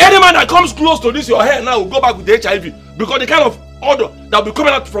 Any man that comes close to this your hair now will go back with HIV. Because the kind of odor that will be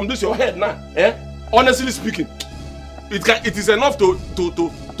coming out from this your head now, honestly speaking, it is enough to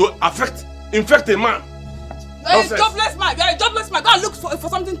infect a man. You're a jobless man. Go and look for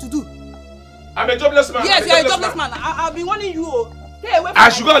something to do. I'm a jobless man. Yes, you're a jobless man. I've been warning you. Stay away from I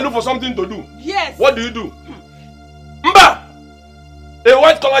should go and look for something to do. Yes. What do you do? Mba! A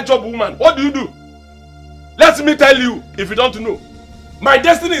white-collar job woman, what do you do? Let me tell you, if you don't know. My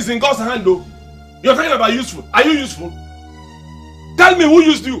destiny is in God's hand, though. You're talking about useful. Are you useful? Tell me who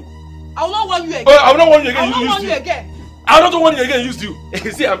used you. I will not want you again. Oh, I will not want you again. I will not want you again. I will not want you again. Used you.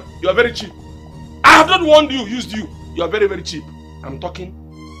 See, you are very cheap. I have not warned you. Used you. You are very, very cheap. I'm talking,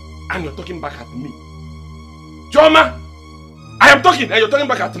 and you're talking back at me. Joma, I am talking, and you're talking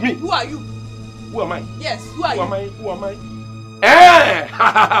back at me. Who are you? Who am I? Yes. Who are you? Who am I? Eh!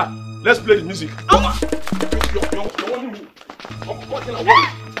 Let's play the music. You're warning me. What can I want?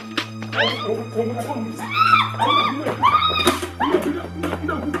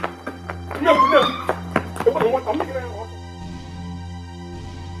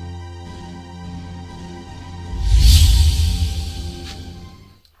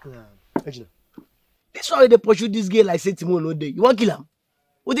 This why they pursue this girl like say Timon no day. You want kill her?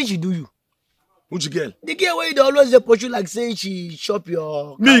 What did she do you? Which girl? The girl where you always pursue like say she shop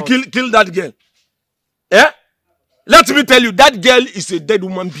your me kill that girl. Eh? Let me tell you, that girl is a dead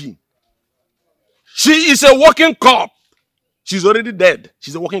woman being. She is a walking corpse. She's already dead.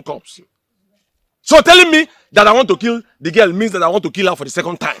 She's a walking corpse. So telling me that I want to kill the girl means that I want to kill her for the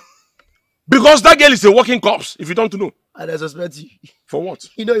second time. Because that girl is a walking corpse, if you don't know. And I suspect you. For what?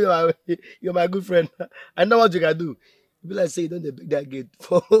 You know you're my good friend. I know what you can do. Be like say you don't break that gate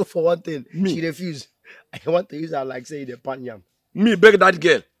for one thing. Me. She refused. I want to use her like say the pan yam. me beg that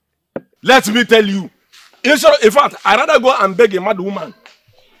girl. Let me tell you. In fact, I'd rather go and beg a mad woman.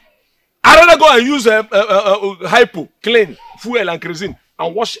 I'd rather go and use hypo, clean, fuel and kerosene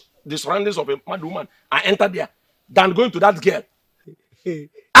and wash the surroundings of a mad woman and enter there than going to that girl. I'd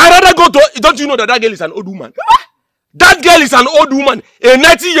rather go to, don't you know that girl is an old woman? That girl is an old woman, a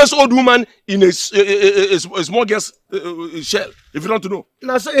 90 years old woman in a small girl's shell. If you don't know.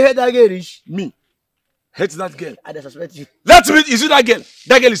 Now, so you hate that girl, Ish? Me. Hate that girl. I suspect you. Let me, is it that girl?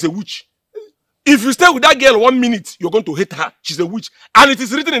 That girl is a witch. If you stay with that girl 1 minute, you're going to hate her. She's a witch. And it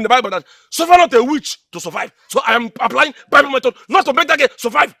is written in the Bible that suffer not a witch to survive. So I am applying Bible method not to make that girl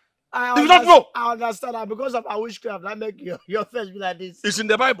survive. If you don't know. I understand that because of our witchcraft, that make your face be like this. It's in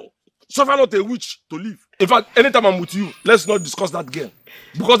the Bible. Suffer not a witch to live. In fact, anytime I'm with you, let's not discuss that girl.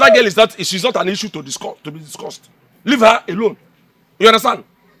 Because that girl is not, she's not an issue to discuss, to be discussed. Leave her alone. You understand?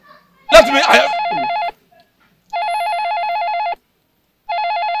 Let me,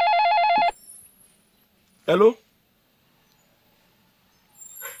 Hello?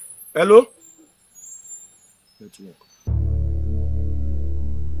 Hello? Let's walk.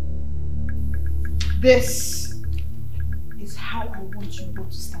 This is how I want you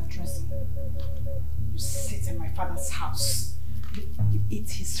both to start dressing. You sit in my father's house. You eat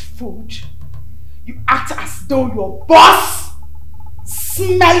his food. You act as though you're boss.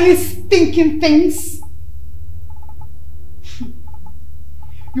 Smelly, stinking things.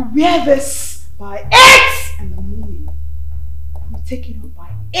 You wear this by 8 in the morning. You take it up by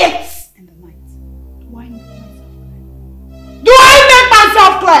 8 in the night. Do I make myself clear? Do I make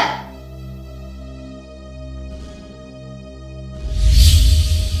myself clear?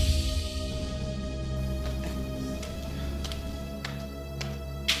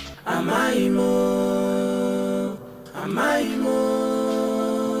 Amaimo, Amaimo,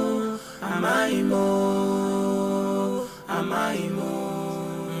 Amaimo, Amaimo,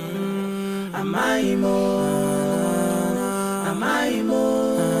 Amaimo, Amaimo,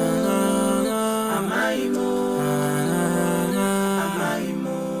 Amaimo,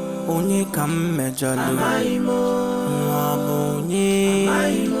 Amaimo, Onye kam mejalo, Amaimo, Wabonye,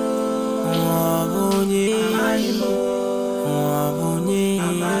 Amaimo, Wabonye, Amaimo, Wabonye,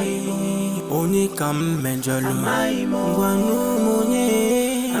 Amaimo, Onye kam mejalo, Amaimo, Wanumonye,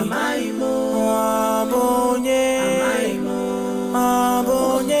 Amaimo, Wabonye, Amaimo,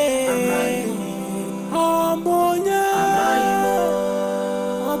 Wabonye, Wabonye,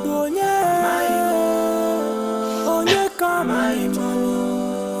 Wabonye, Onye kam mejalo,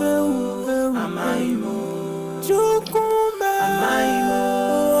 Amaimo, Chukume, Amaimo,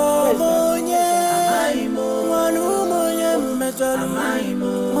 Wabonye, Amaimo, Wanumonye mejalo,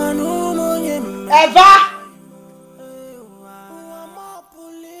 Amaimo, Wanumonye. Eva!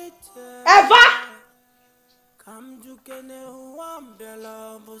 Eva!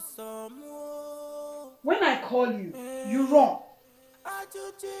 When I call you, you run.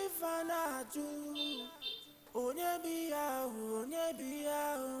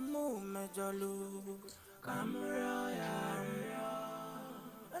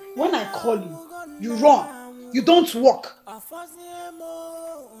 When I call you, you run. You don't walk.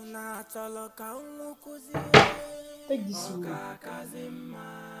 Take this away.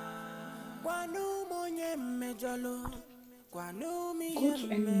 Go to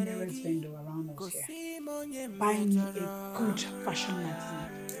any nearest vendor around us here. Buy me a good fashion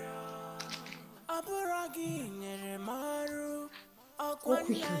magazine. Go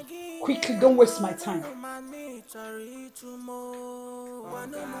quickly. Quickly, don't waste my time. Come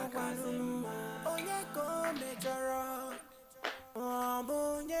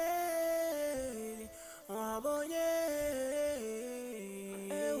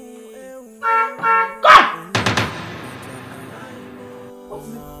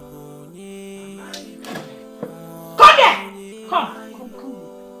here!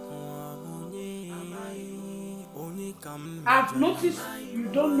 Come. I've noticed you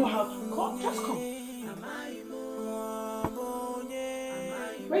don't know how to come. Just come.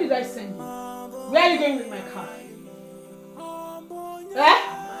 Where did I send you? Where are you going with my car? Eh?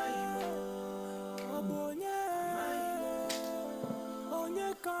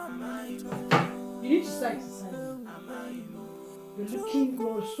 You need to start exercising. You're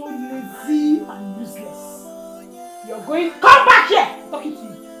so lazy and useless. You're going. Come back here! I'm talking to you.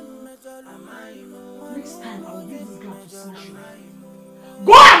 Next time I will use this girl to smash you.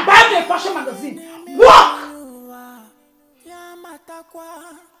 Go and buy me a fashion magazine. Walk!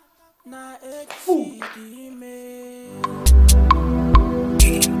 Fool!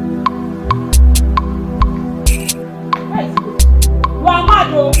 You are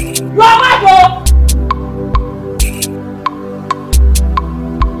mad, oh! You are mad, oh!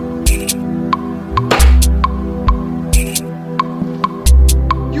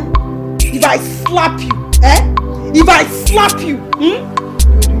 slap you, if I slap you,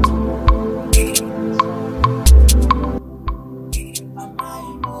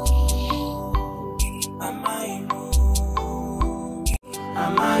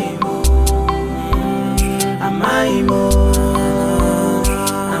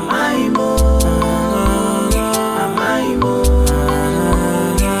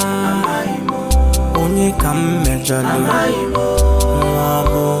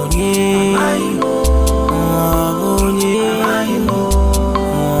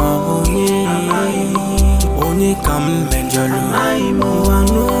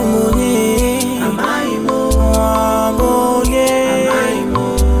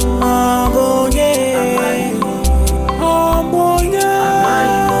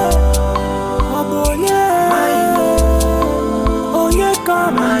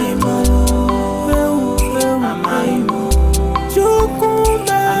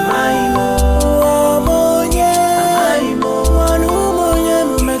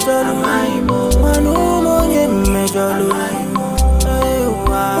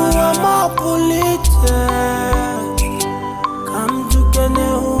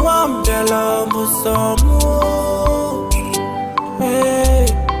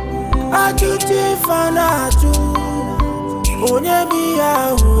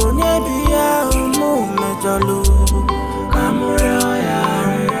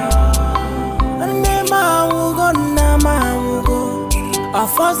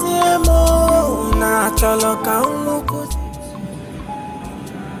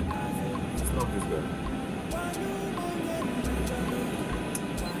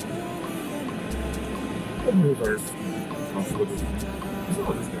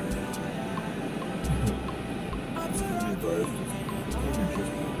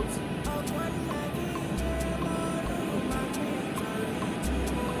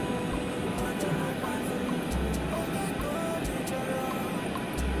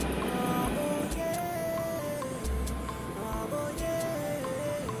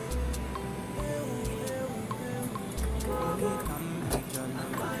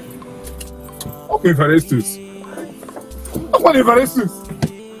 Evarestus. Come on, Evarestus.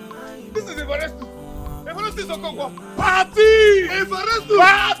 This is Evarestus. Evarestus Okonkwo. Party! Evarestus!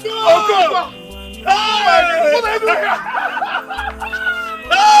 Party! Okonkwo! Hey! What are you doing here?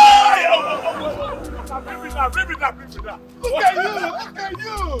 Hey! Bring me that. Look at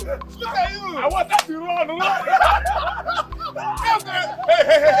you! I want that to run.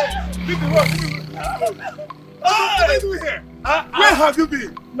 Hey! Leave the road. What are you doing here? Where have you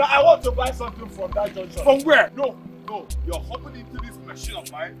been? No, I want to buy something from that junction. From where? No. You're hopping into this machine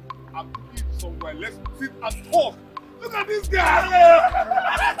of mine. I'm putting it somewhere. Let's sit and talk. Look at this guy.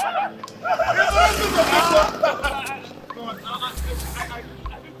 No, I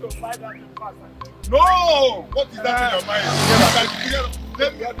need to buy that thing fast. No! What is that in your mind?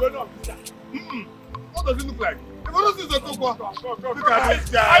 What does it look like? Look at this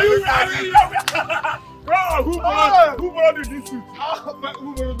guy. Are you ready? Bro, who borrowed you this suit?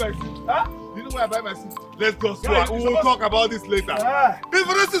 Who borrowed my suit? Huh? You know where I buy my suit? Let's go. We'll talk about this later.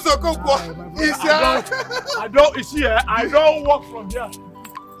 This is Okonkwo. I don't work from here.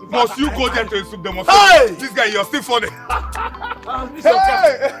 Must you go there to insult them? Hey! This guy, you're still funny.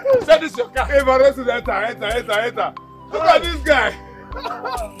 Say this your car. Enter. Look at this guy.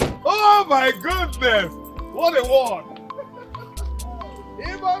 Oh my goodness. What a one.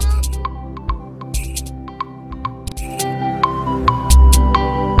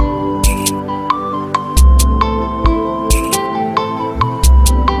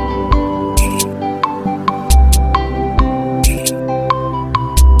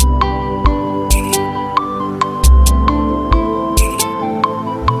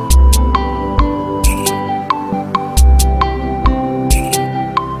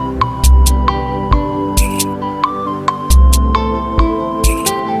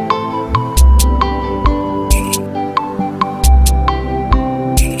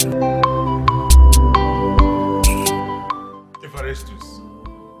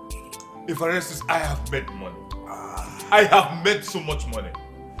 Evarestus, I have made money. I have made so much money.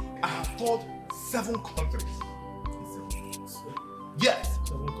 I have toured 7 countries. Yes.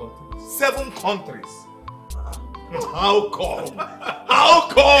 7 countries. How come? How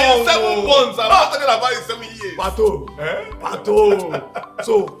come? In 7 months. I'm not talking about in 7 years. Pato.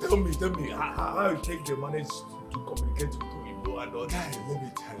 So tell me, how you take the manage to communicate with people and all that? Guys, let me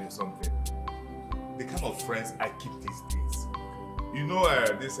tell you something. The kind of friends I keep these days. You know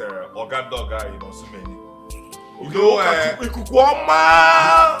this Ogando guy in Osumeni. You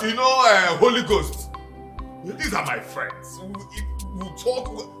know Holy Ghost. These are my friends. We talk.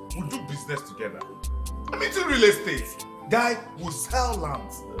 We'll do business together. I'm into real estate. Guy, we'll sell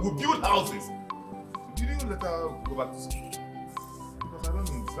lands. We'll build houses. Did you let her go back to school? Because I don't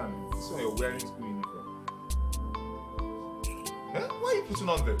understand. This is why you're wearing school uniform. Huh? Why are you putting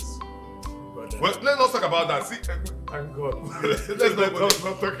on this? Well, let's not talk about that. See, thank God. let's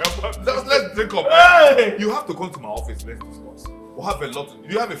not talk about that. Let's drink up. Hey! You have to come to my office. Let's discuss. We'll have a lot. Do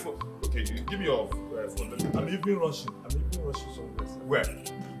you have a phone? Okay, give me your phone. I'm even rushing somewhere. Where?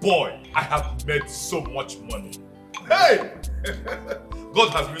 Boy, I have made so much money. Hey! God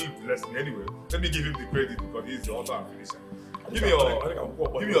has really blessed me. Anyway, let me give him the credit because he's the author and finisher. Give me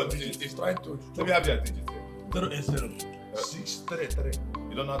your digits. He's trying to. Let me have your digits. 080 633.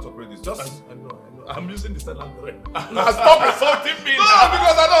 You don't know how to operate this. Just I know. I'm using the silent red. Stop insulting me. No,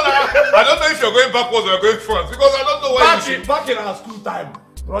 because I don't know if you're going backwards or you're going front. Because I don't know why. Back in our school time,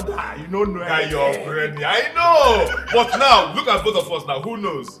 brother, you don't know. You're brainy. I know. But now, look at both of us now. Who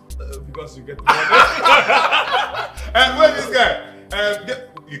knows? Because you get the money. And where this guy?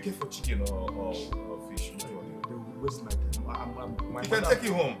 You care for chicken or fish? They will waste my time. You can take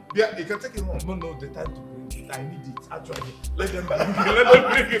it home. Yeah, you can take it home. No, the time to bring it. I need it. Actually, let them bring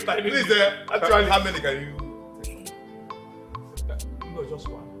it. I need it. Actually, how many can you take home? No, just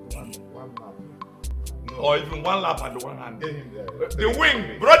one lap. No. Or even one lap and one hand. The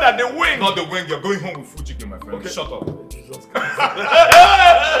wing, brother, the wing. Not the wing. You're going home with full chicken, my friend. Okay. Shut up. Jesus Christ.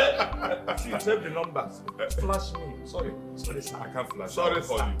 See, save the numbers. Flash me. Sorry, sir. I can't flash. Sorry,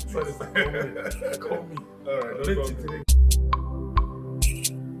 sir. Sorry, sir. Call me. All right, don't call me.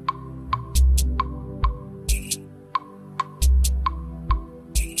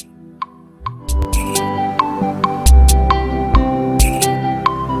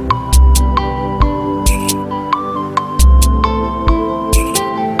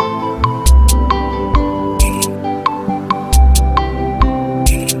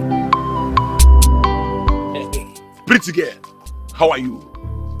 Pretty girl, how are you?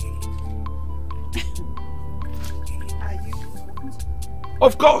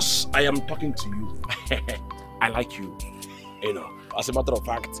 Of course, I am talking to you. I like you. You know, as a matter of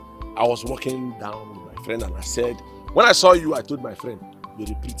fact, I was walking down with my friend and I said, when I saw you, I told my friend,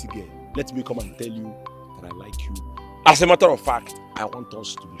 you're a pretty girl. Let me come and tell you that I like you. As a matter of fact, I want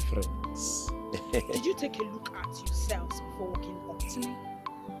us to be friends. Did you take a look at yourselves before walking up to me?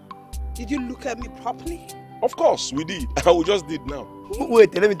 Did you look at me properly? Of course, we did. We just did now.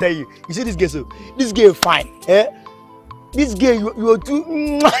 Wait, let me tell you. You see this girl, so this girl fine. Eh? This girl, you are too.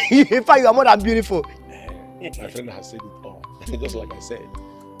 In fact, you are more than beautiful. My friend has said it all. Just like I said.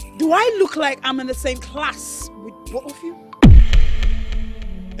 Do I look like I'm in the same class with both of you?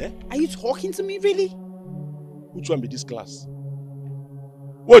 Eh? Are you talking to me, really? Which one be this class?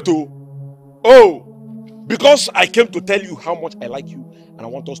 What? Oh, because I came to tell you how much I like you and I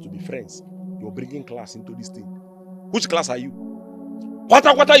want us to be friends. You're bringing class into this thing. Which class are you? What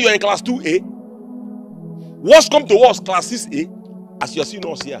you are in class 2A? Worst come to worst, class 6A. As you are seeing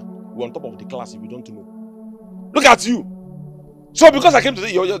us here, we're on top of the class if you don't know. Look at you. So because I came to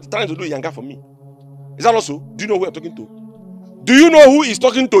say you're trying to do yanga for me. Is that also? Do you know who you're talking to? Do you know who is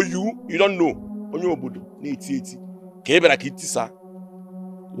talking to you? You don't know. You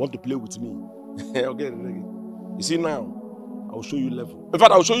want to play with me? Okay. You see now, I will show you level. In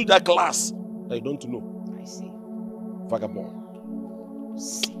fact, I will show you that class that you don't know. I see. Vagabond.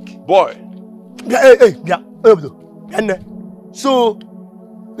 Sick. Boy. Hey. So,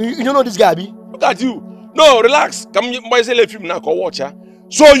 you don't know this guy, Abi? Look at you. No, relax. Come boy say film now, go watch her.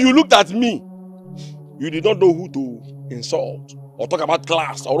 So you looked at me. You did not know who to insult or talk about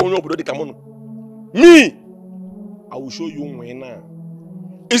class or don't know come on. Me. I will show you when now.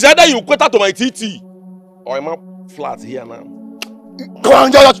 It's either you quit out to my TT or I'm up flat here now. Come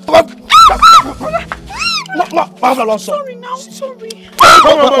on, just sorry now, sorry.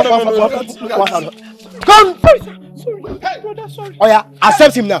 Come. Sorry, brother, sorry. Oh yeah,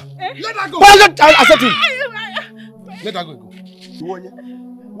 accept him now. Let her go. Accept him. Let her go. Who are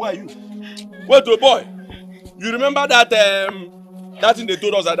you? Wait, oh boy. You remember that that thing they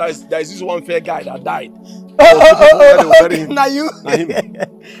told us that there is this one fair guy that died. Now you. Now him.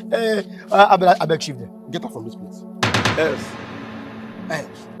 I beg chief there. Get out from this place. Yes. Hey.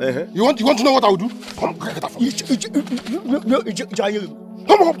 You want to know what I will do? Come, get out from this place. Come.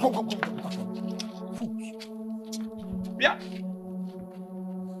 Yeah.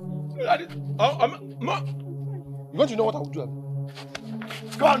 You want to know what I will do?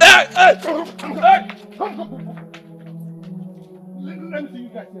 Come on. Hey. Come. Let me see you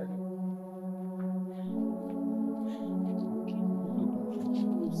guys here.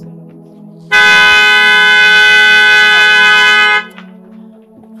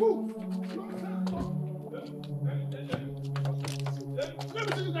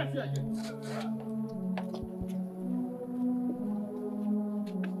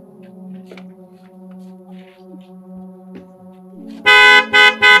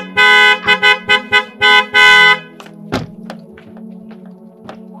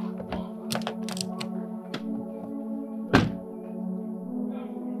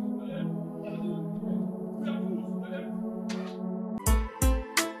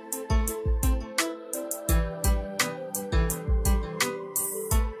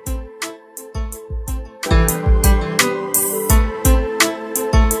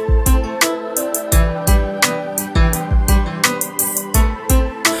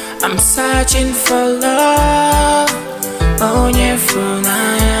 searching for love. Oh, yeah,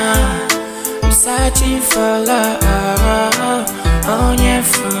 I'm searching for love. Oh, yeah,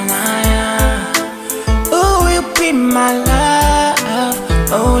 who will be my love?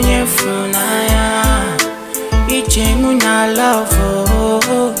 Oh, yeah, Ichemuna love.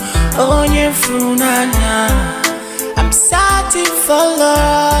 Oh, yeah, I'm searching for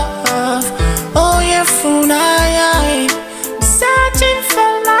love. Oh, yeah, I'm searching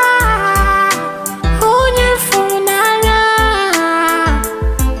for love. Oh, yeah,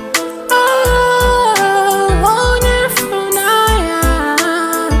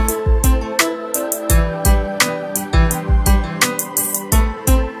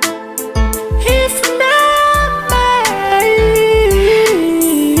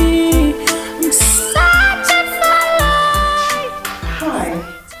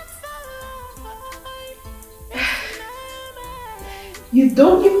 You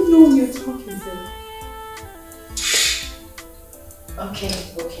don't even know who you're talking to.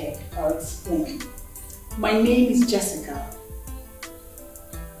 Okay, I'll explain. My name is Jessica.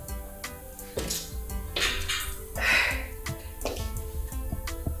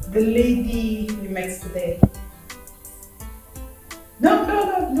 The lady we met today. No.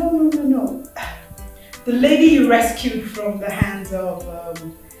 The lady you rescued from the hands of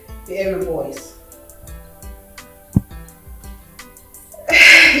the area boys.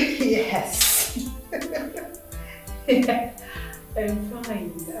 Yes. Yeah. I'm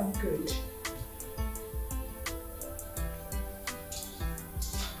fine. I'm good.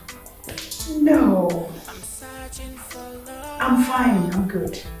 No. I'm fine. I'm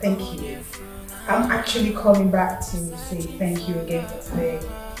good. Thank you. I'm actually calling back to say thank you again for today.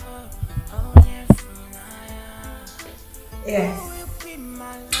 Yes.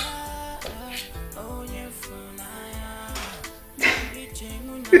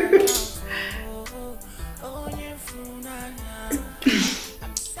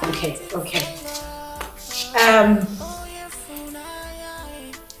 Okay.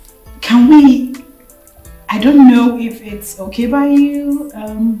 Can we? I don't know if it's okay by you.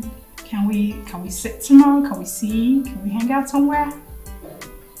 Can we sit tomorrow? Can we see? Can we hang out somewhere?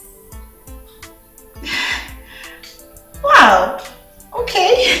 Wow.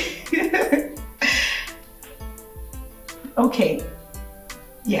 Okay. Okay.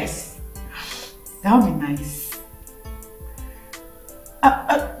 Yes. That would be nice.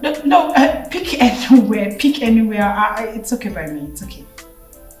 No, pick anywhere. Pick anywhere. It's okay by me. It's okay.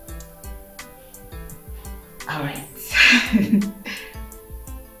 All right.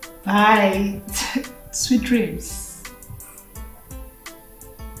 Bye. Sweet dreams.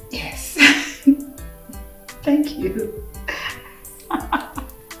 Yes. Thank you.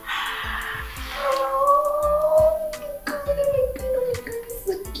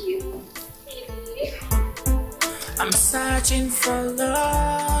 I'm searching for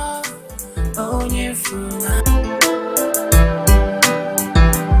love. Oh, yeah,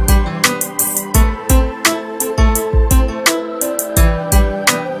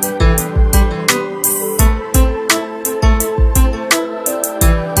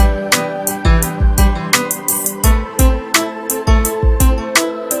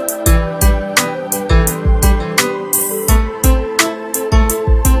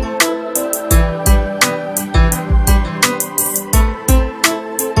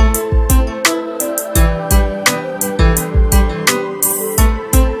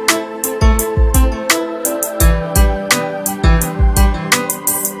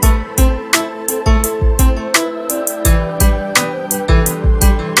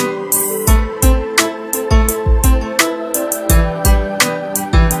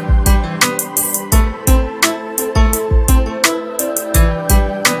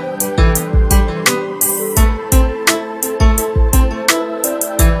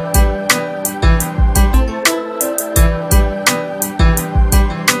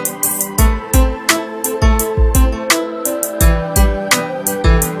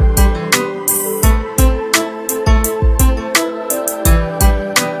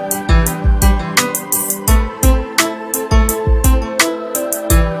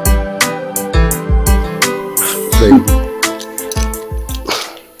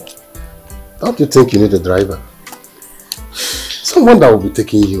 Don't you think you need a driver? Someone that will be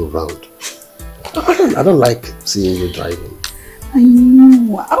taking you around. I don't like seeing you driving. I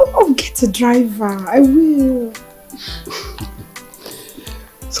know. I'll get a driver. I will.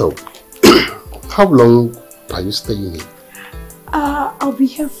 So, how long are you staying here? I'll be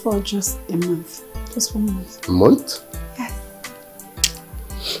here for just a month. Just 1 month. A month? Yes.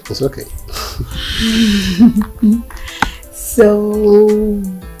 It's okay. So,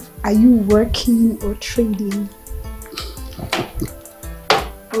 Are you working or trading?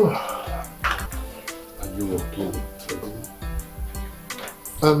 Are you working?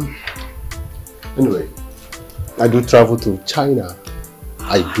 Anyway, I do travel to China.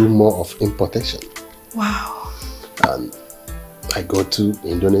 I do more of importation. Wow. And I go to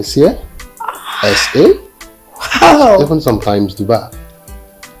Indonesia, SA, wow. Even sometimes Dubai.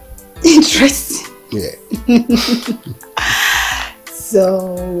 Interesting. Yeah.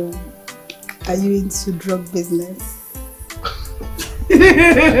 So, are you into drug business?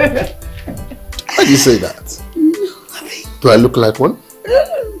 Why do you say that? Nothing. Do I look like one?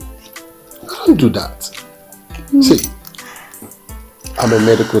 I don't do that. See, I'm a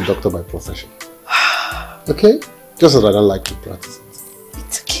medical doctor by profession. Okay? Just that I don't like to practice it.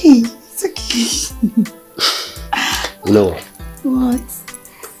 It's okay. It's okay. You know what? What?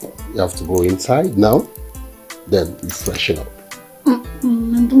 You have to go inside now, then you freshen up. I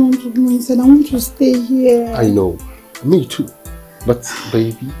don't want to go inside. I want to stay here. I know. Me too. But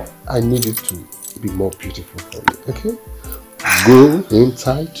baby, I need you to be more beautiful for me, okay? Go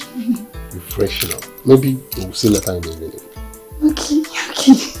inside, you freshen up. Maybe we'll see later in the evening. Okay,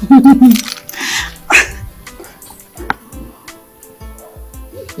 okay.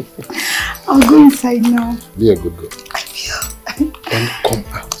 I'll go inside now. Be a good girl. I will. And come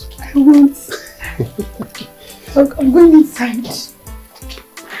out. I won't. Look, I'm going inside.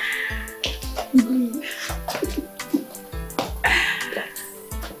 I'm going.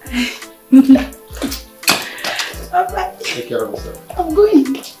 Bye-bye. Take care of yourself. I'm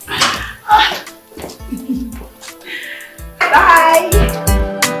going. Bye.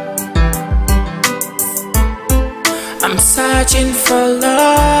 I'm searching for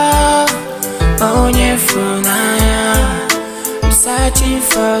love, oh yeah, I'm searching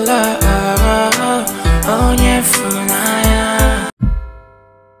for love, oh yeah,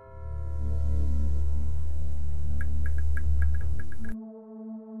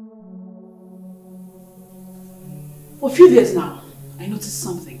 For a few days now, I noticed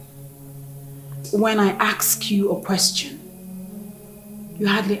something. When I ask you a question, you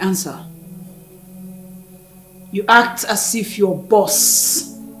hardly answer. You act as if you're boss.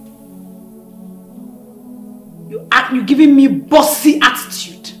 You're giving me bossy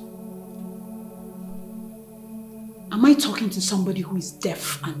attitude. Am I talking to somebody who is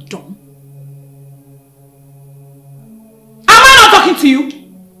deaf and dumb? Am I not talking to you?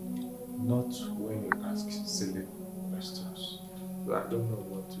 Not when you ask silly questions. I don't know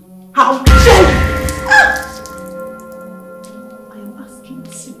what to. How dare you! I am asking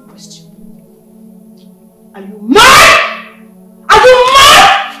a simple question. Are you mad? Are you mad?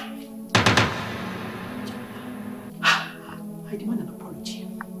 I demand an apology.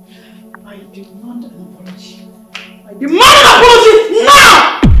 I demand an apology. I demand an apology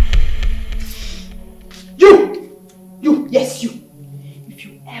now! Yes you. If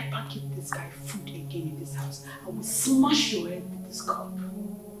you ever give this guy food again in this house, I will smash your head with this cup.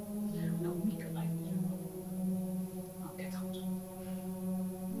 And I will make your life miserable. Now get out.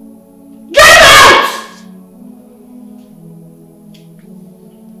 Get out!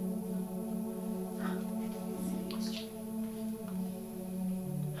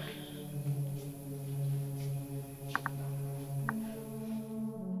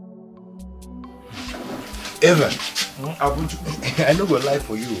 Evan, I no go lie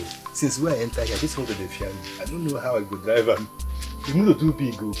for you. Since when I enter here, this one to the field. I don't know how I go drive him. You need to do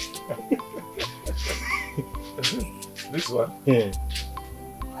big go. This one? Yeah.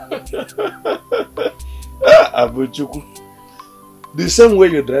 Abuchuku. The same way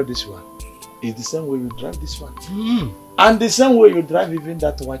you drive this one is the same way you drive this one. And the same way you drive even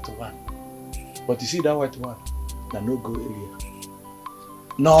that white one. But you see that white one, that no go area.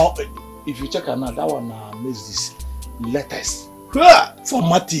 Now, if you check her now, that one makes this letters.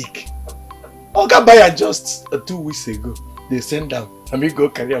 Formatic. Oga buy her just 2 weeks ago. They send down. And me go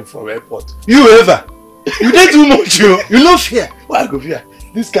carry him from airport. You ever? You did too much, you no fear. Why I go fear?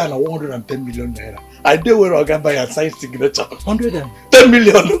 This kind of 110 million naira. I did where Oga buy her sign signature. 110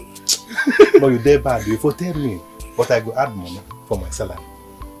 million. But you did bad. You for tell me. But I go add money for my salary.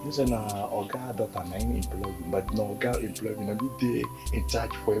 Listen, Oga daughter 9 employee, but no Oga employee, I be there in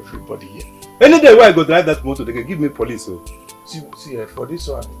charge for everybody here. Any day where I go drive that motor, they can give me police. So. See, for this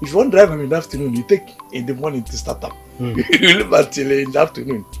one, if you want to drive them in the afternoon, you take in the morning to start up. You leave until in the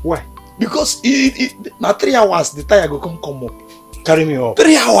afternoon. Why? Because now 3 hours, the tire go come up. Carry me up.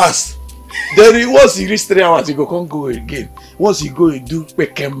 3 hours. Then once you reach 3 hours, you go come go again. Once you go and do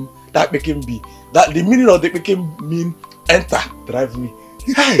pekem, that pekem be. That the meaning of the pekem mean enter, drive me.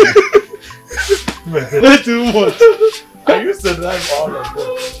 Not too much. I used to drive all of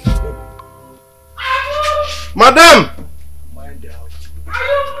them. Madam! Mind the house. Are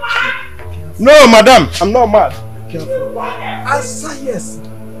you mad? No, madam, I'm not mad. Careful. Answer yes.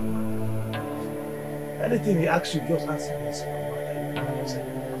 Anything he asks you, just answer yes.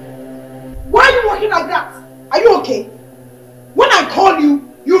 Why are you walking like that? Are you okay? When I call you,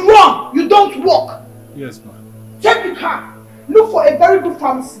 you run. You don't walk. Yes, ma'am. Take the car. Look for a very good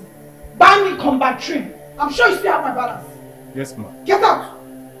pharmacy. Buy me Combatrin. I'm sure you still have my balance. Yes, ma'am. Get out.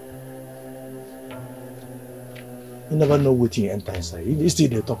 You never know what you enter inside. You still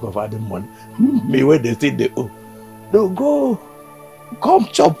they talk of adding money. Me where they say they owe. They'll go come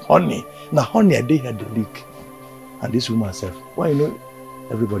chop honey. Now honey they had the leak. And this woman herself. Why you know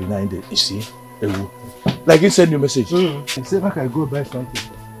everybody now in there, you see? Like he send you a message. He said make I go buy something.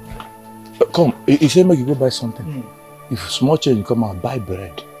 Come, he said make you go buy something. If small change come and buy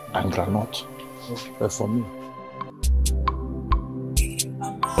bread and granite. Okay. For me.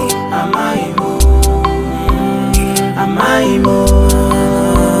 Amaimo.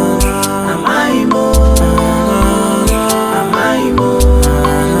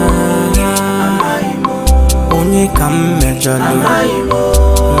 Onye kam mejọlụ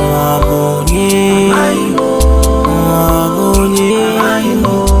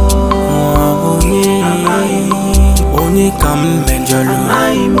onye kam mejọlụ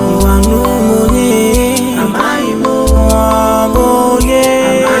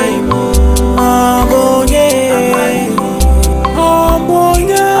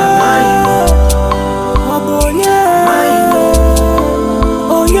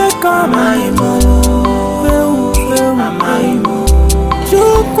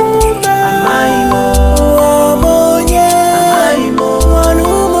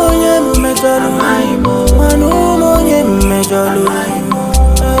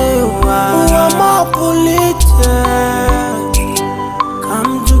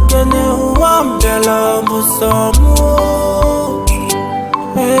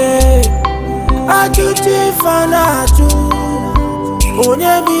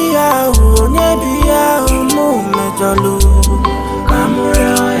onye biya mu mejolu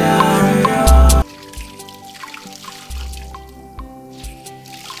kamura ya.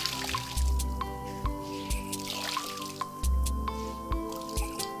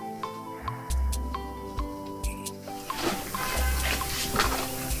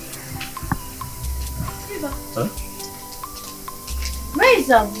 Huh? Where is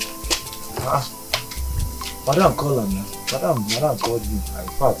Madam called him now. Madam called him. In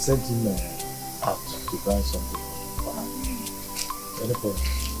fact, sent him out to buy something. Any problem?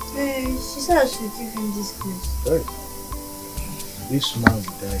 She said I should give him this clothes. Hey. This man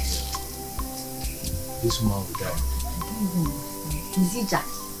will die here. This man will die. Is he Jack?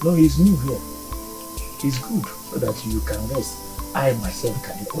 No, he's new here. He's good so that you can rest. I myself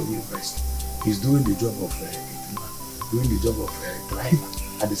can equally rest. He's doing the job of doing the job of driver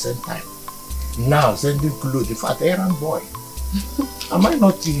at the same time. Now sending clothes, in fact, errand boy. Am I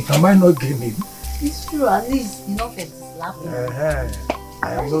not gaming? It's true, at least you know that it's laughing.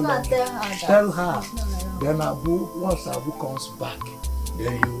 I am not. Tell her. Then Abu, once Abu comes back,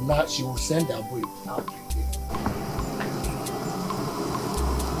 then she will send Abu out.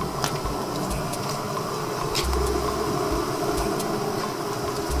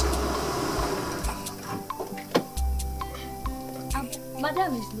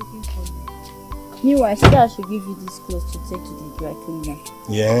 Madam is looking for you. Meanwhile, I said I should give you this clothes to take to the dry cleaner.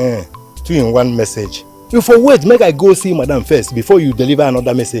 Yeah, 2-in-1 message. You for wait, make I go see Madam first before you deliver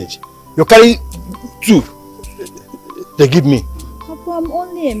another message. You carry 2. They give me. Papa, I'm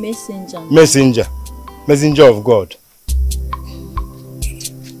only a messenger. Messenger of God.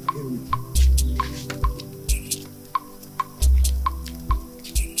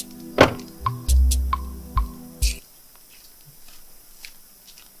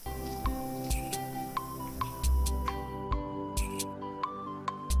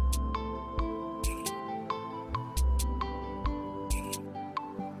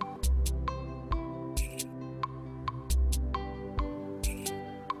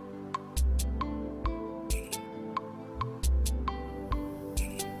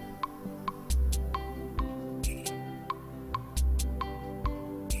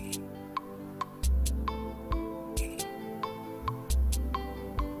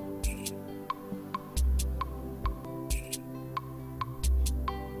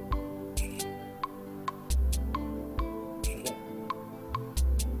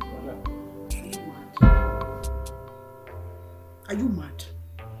 Are you mad?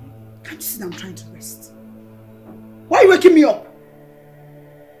 Can't you see that I'm trying to rest? Why are you waking me up?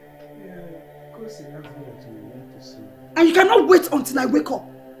 Because he has me to see. And you cannot wait until I wake up.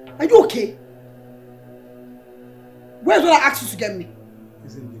 Are you okay? Where's what I asked you to get me?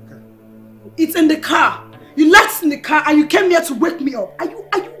 It's in the car. It's in the car. You left it in the car and you came here to wake me up. Are you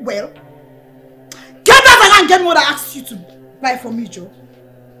well? Get out and get me what I asked you to buy for me, Joe.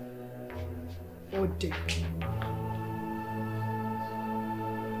 Oh, dear.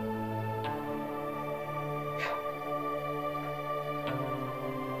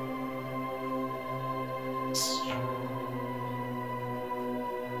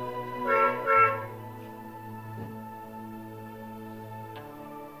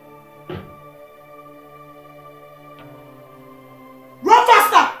 Run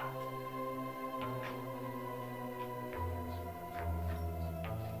faster!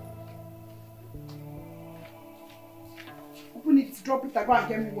 Open it, drop it, I go and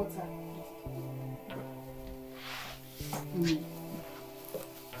get me water.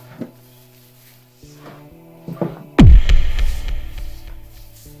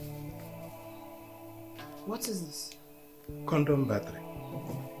 What is this? Condom battery.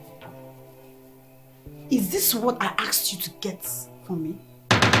 Is this what I asked you to get for me?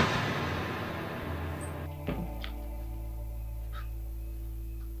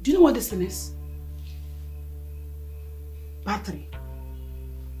 Do you know what this thing is? Battery.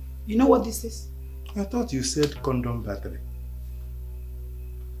 You know what this is? I thought you said condom battery.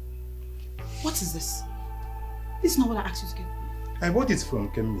 What is this? This is not what I asked you to get. I bought it from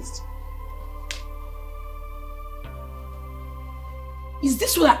chemist. Is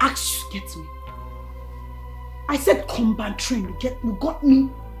this what I asked you to get me? I said combat train. You got me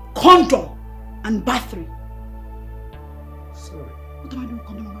condom and battery. Sorry. What am I doing with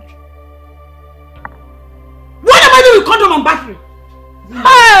condom and battery? What am I doing with condom and battery?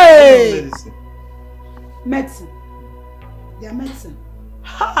 Hey! Medicine. Medicine. They are medicine.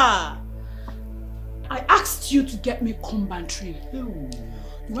 Ha! I asked you to get me combat train. You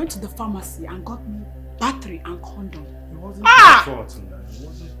went to the pharmacy and got me battery and condom. It wasn't my fault. It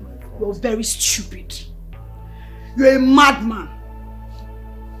wasn't my fault. You're very stupid. You're a madman.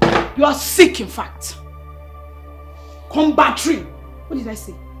 You are sick, in fact. Combat train. What did I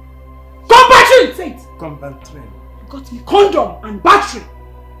say? Combat train! Say it. Combat train. You got me condom and battery.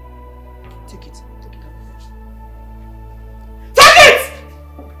 Take it. Take it out. Take it!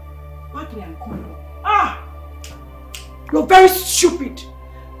 Battery and condom. Ah! You're very stupid.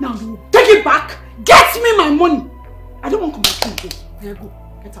 Now you take it back. Get me my money. I don't want combat train again. There you go.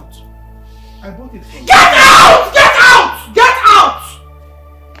 Get out. I bought it. Get out! Get out! Get out!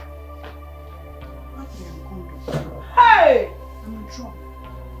 Battery and condom. Hey! I'm in trouble.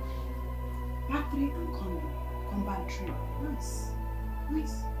 Battery and condom. Combat train. Nice.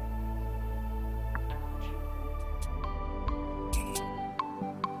 Nice.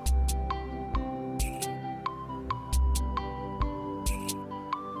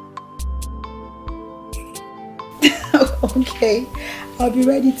 Okay, I'll be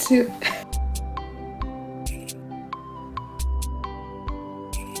ready to.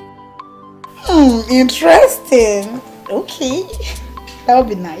 Interesting. Okay, that would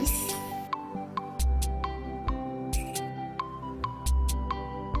be nice.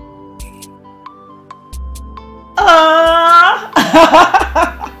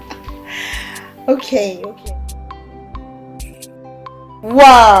 Okay, okay.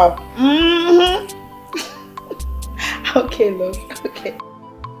 Wow. Okay, love. Okay.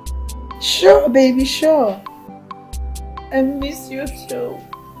 Sure, baby, sure. I miss you too.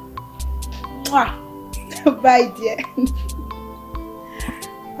 Mwah. Bye, dear.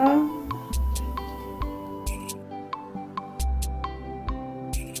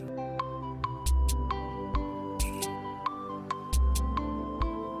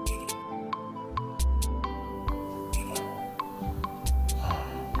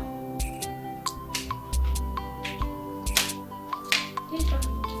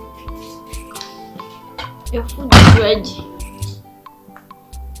 Your food is ready.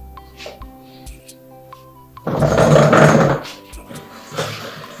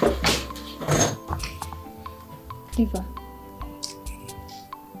 Eva,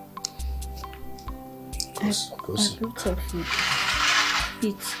 I brought your food.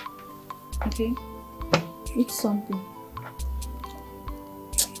 Eat. Okay? Eat something.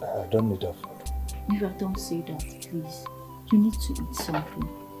 I don't need that food. Eva, don't say that, please. You need to eat something.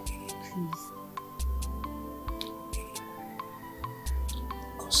 Please.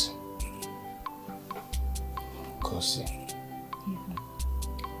 Kosi,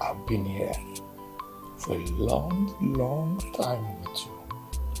 I've been here for a long time with you.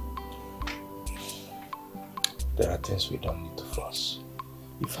 There are things we don't need to force.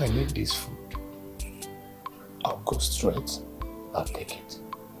 If I need this food, I'll go straight, I'll take it.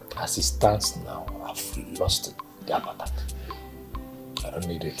 As it stands now, I've lost it. they are battered. I don't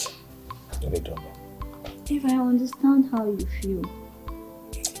need it. You need to know. If I understand how you feel,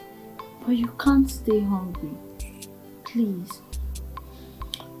 but you can't stay hungry. Please.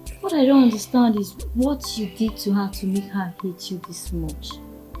 What I don't understand is what you did to her to make her hate you this much.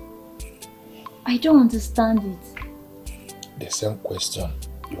 I don't understand it. The same question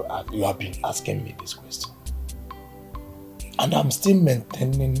you have been asking me this question. And I'm still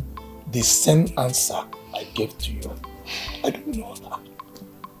maintaining the same answer I gave to you. I don't know that.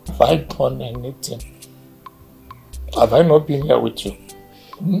 Have I done anything? Have I not been here with you?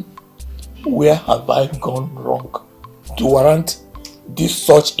 Where have I gone wrong to warrant this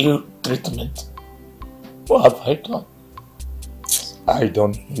such ill treatment? What have I done? I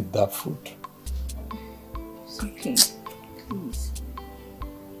don't need that food. It's okay. Please.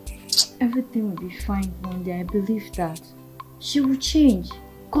 Everything will be fine one day. I believe that. She will change.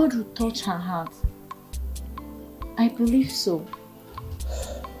 God will touch her heart. I believe so.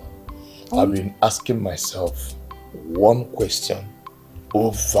 I've been asking myself one question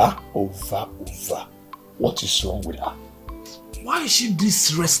over. What is wrong with her? Why is she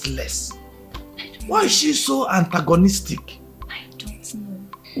this restless? Why is she so antagonistic? I don't know.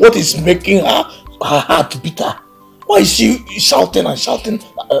 What is making her heart bitter? Why is she shouting and shouting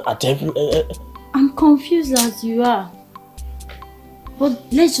at every... I'm confused as you are. But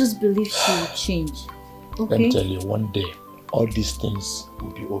let's just believe she will change. Okay? Let me tell you, one day, all these things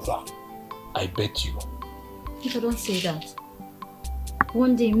will be over. I bet you. If I don't say that,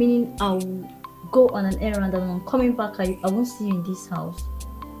 one day, meaning I will go on an errand and when I'm coming back, I won't see you in this house.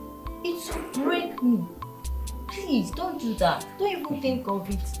 It will break me. Please, don't do that. Don't even think of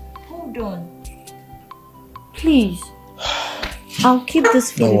it. Hold on. Please. I'll keep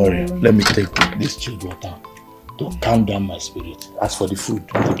this food. Don't worry. Let me take this chilled water to calm down my spirit. As for the food,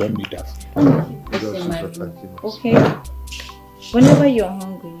 you don't need that. Okay. Whenever you're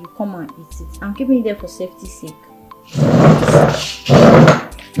hungry, you come and eat it. I'm keeping it there for safety's sake.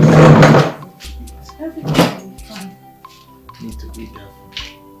 Everything will be fine. Need to eat that food.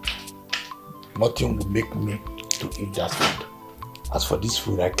 Nothing will make me to eat that food. As for this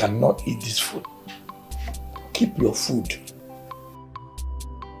food, I cannot eat this food. Keep your food.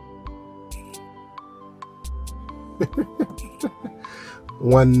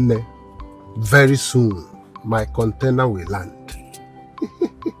 One day, very soon, my container will land.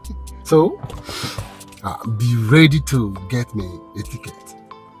 So, be ready to get me a ticket.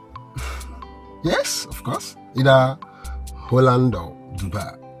 Yes, of course. Either Holland or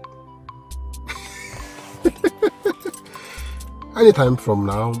Dubai. Anytime from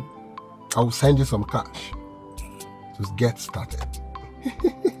now, I will send you some cash to get started.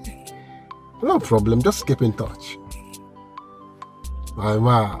 No problem, just keep in touch. My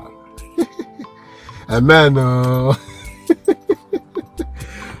man. Amen.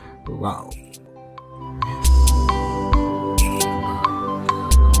 Wow.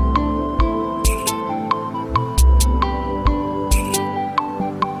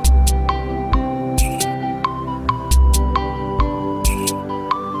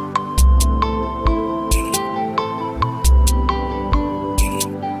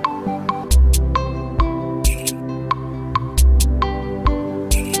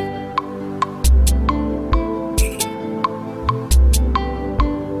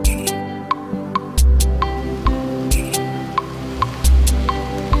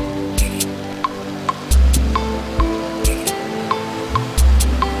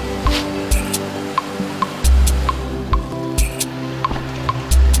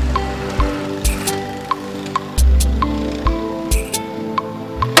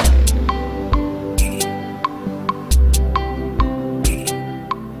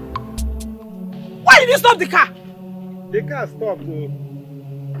 Stop the car! The car stopped.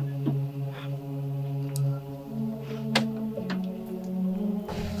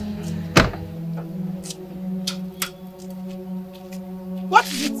 What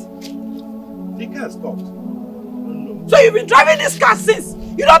is it? The car stopped. So you've been driving this car since?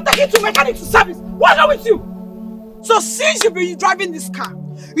 You don't take it to mechanic to service? What's wrong with you? So since you've been driving this car,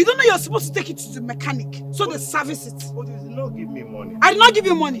 you don't know you're supposed to take it to the mechanic so they service it. But you did not give me money. I did not give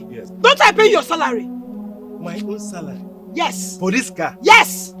you money? Yes. Don't I pay you your salary? My own salary? Yes. For this car?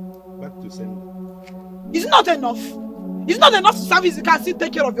 Yes. Back to sender. Is it not enough? Is it not enough to service the car and still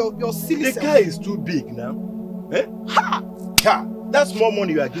take care of your silly self? The car is too big now. Eh? Ha! Car. That's more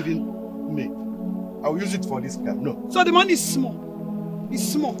money you are giving me. I will use it for this car. No. So the money is small. It's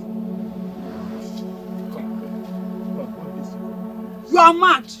small. You are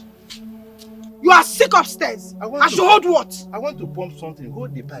mad. You are sick upstairs. I should hold what? I want to pump something.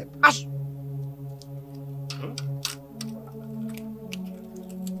 Hold the pipe.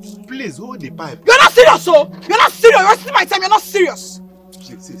 please hold the pipe. You're not serious, so you're not serious. You're wasting my time. You're not serious.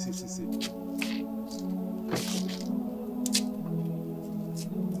 See.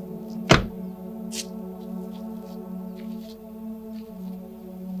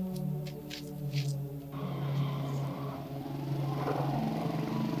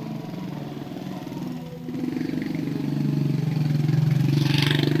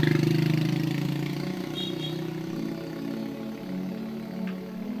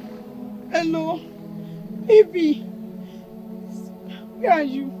 Hello, baby. Where are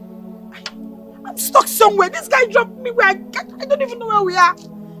you? I'm stuck somewhere. This guy dropped me where I don't even know where we are.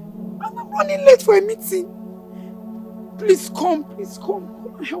 And I'm running late for a meeting. Please come.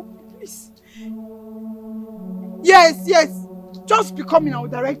 Come and help me, please. Yes. Just be coming. I will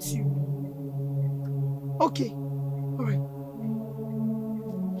direct you. Okay. Alright.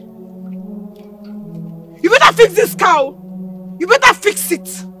 You better fix this car. You better fix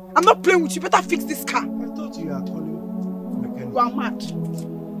it. I'm not playing with you. You better fix this car. I thought you are calling mechanic. You are mad.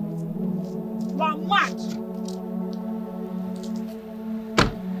 You are mad.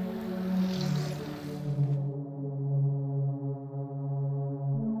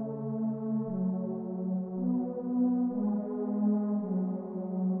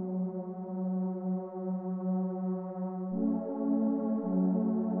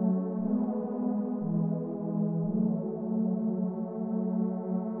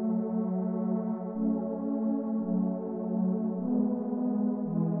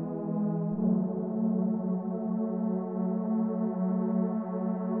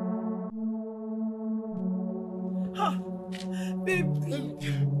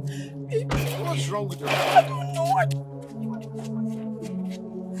 What's wrong with your bag? I don't know what.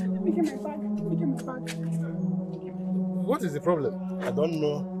 Let me get my bag. What is the problem? I don't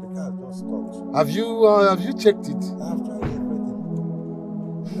know. The car just stopped. Have you checked it? I have tried everything.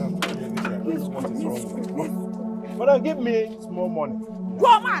 I don't know what is wrong with it. But give me small money. You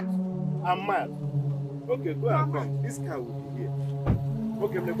are mad. I'm mad. Okay, go and come. This car will be here.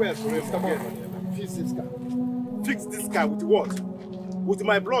 Okay, where's fix this car. Fix this car with what? With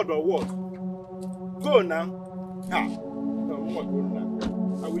my blood or what? Go now. No, I won't go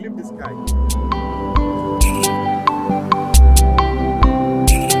now. I will leave this guy.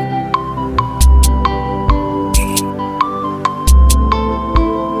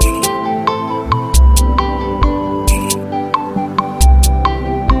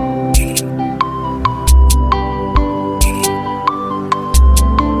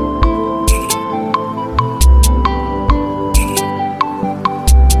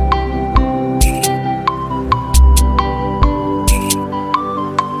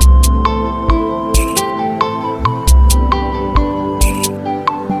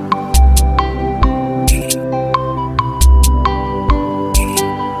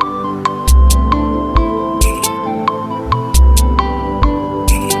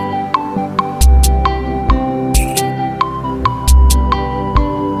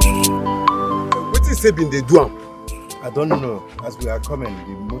 Been they do am? I don't know. As we are coming,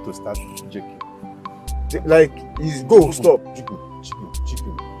 the motor starts jerking. Like, he's go, stop. Chicken.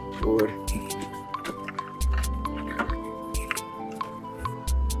 Don't worry.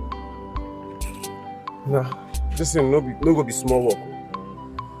 Nah, this thing no go be small work.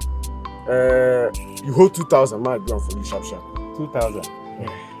 You hold 2,000, man, do am for you sharp. 2,000.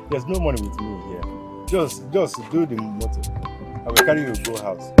 There's no money with me here. Just do the motor. I will carry you to go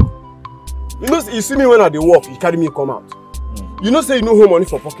house. You know, you see me when I dey work, you carry me come out. You know, say you no hold money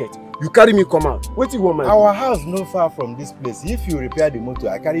for pocket, you carry me come out. What you want, my? Our house no far from this place. If you repair the motor,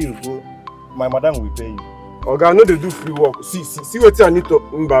 I carry you go. My madam will pay you. Oga, no dey do free work. See what I need to.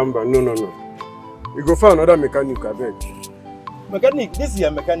 No. We go find another mechanic, I beg. Mechanic, this is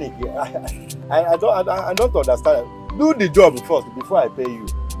a mechanic. I don't understand. Do the job first before I pay you.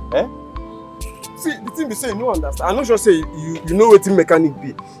 Eh? See, the thing be say you no understand. I'm not sure say you know what mechanic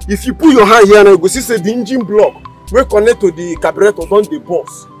be. If you put your hand here now, you go see say the engine block wey connect to the carburetor don dey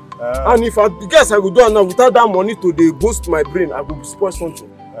burst. And if I guess I go do it now without that money to dey boost my brain, I go spoil something.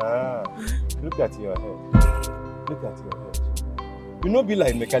 Look at your head. You no be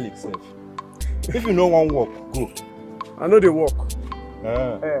like mechanic sef. If you no wan work, go. I know dey work.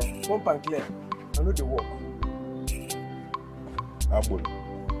 Pump and clear. I know dey work. Abol.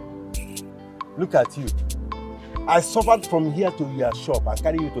 Look at you. I suffered from here to your shop. I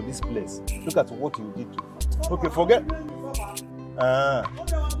carry you to this place. Look at what you did to. Okay, forget.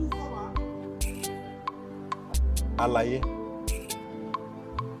 Alaye.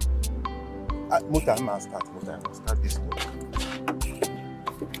 Motor, I must start this one.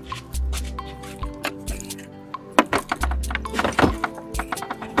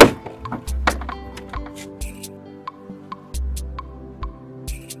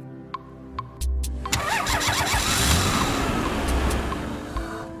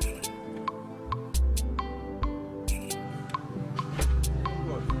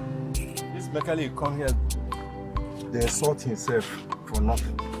 Mekali come here, they insult himself for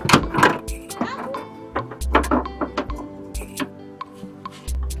nothing.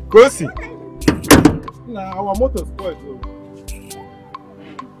 Go see. Nah, our motor spoiled.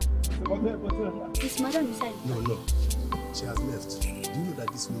 Is madam inside? No. She has left. Do you know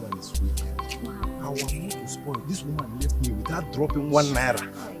that this woman is weak? Wow. Our motor spoiled. This woman left me without dropping 1 naira.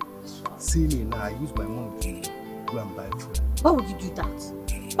 See me now, I use my money to go and buy fuel. Why would you do that?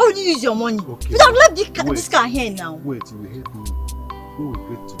 Why would you use your money? Okay. You have left this car here now. Wait, you will help me. Go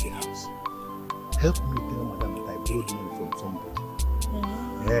with it to the house. Help me tell madam that I borrowed money from somebody.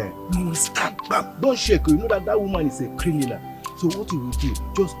 Yeah. You will stand back. Don't shake. You know that woman is a criminal. So what you will do,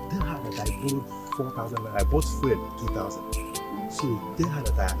 just tell her that I borrowed 4,000 and I bought fuel 2,000. So tell her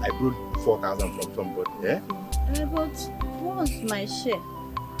that I borrowed 4,000 from somebody. Yeah? But what's my share?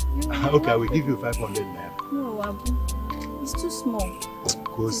 Okay, I will give you 500 naira. No, Abu. It's too small.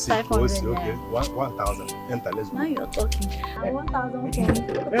 Go see, okay. 1,000. Enter, let's go. Now you're talking. 1,000 for me.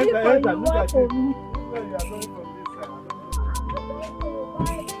 Enter, look at you.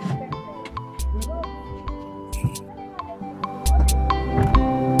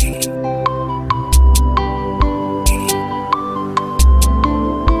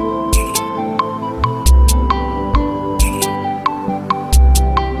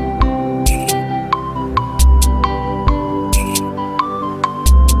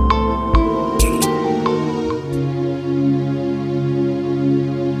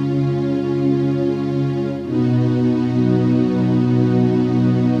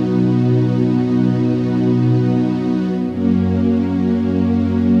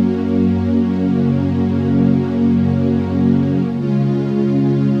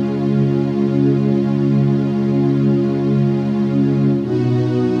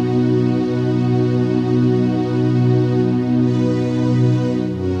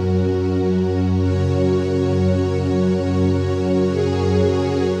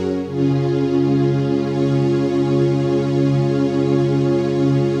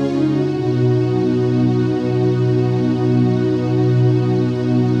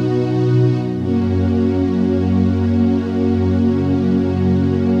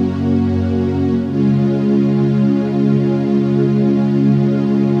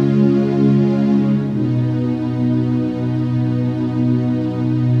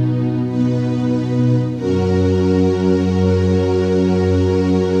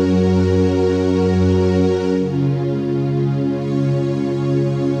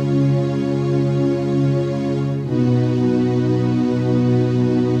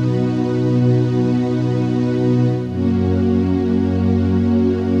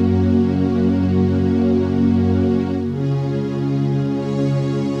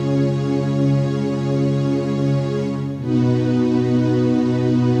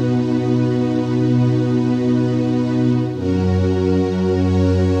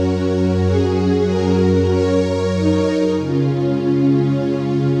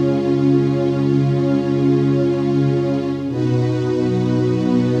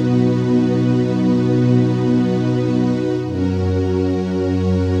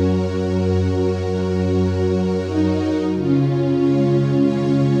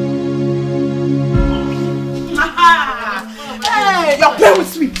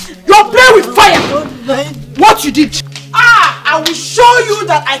 What you did? I will show you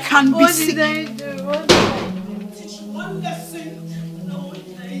that I can be sick. Teach one lesson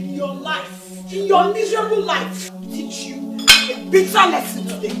in your life, in your miserable life. Teach you a bitter lesson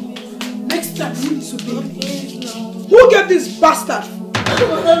today. Next time you disobey me. Who gave this bastard food?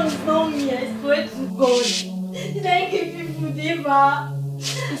 It's not me, I swear to God. Did I give you food, Eva?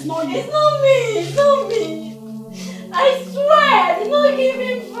 It's not you. It's not me, it's not me. I swear, I did not give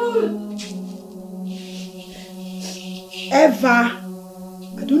him food. Eva,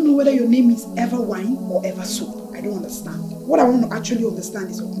 I don't know whether your name is Eva Wine or Eva Soap. I don't understand. What I want to actually understand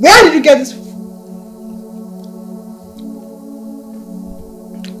is, where did you get this food?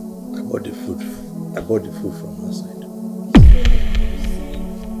 I bought the food from outside.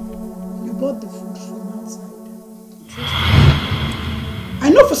 You bought the food from outside? I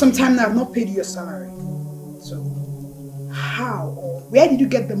know for some time now I've not paid you your salary. So, how or where did you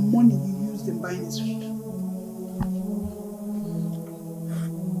get the money you used in buying this food?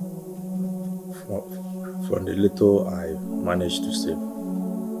 From the little I managed to save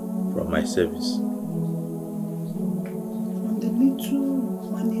from my service. From the little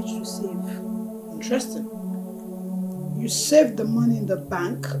you managed to save. Interesting. You saved the money in the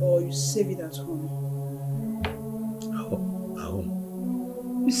bank or you save it at home? At home.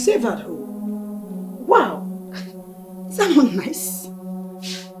 You save at home? Wow! Is that not nice?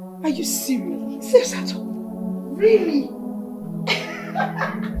 Are you serious? Serious at all? Really?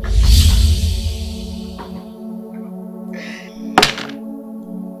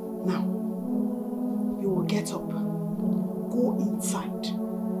 Now, you will get up, go inside,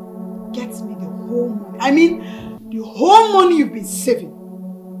 get me the whole money. I mean, the whole money you've been saving.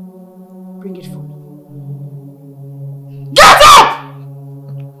 Bring it for me. Get up!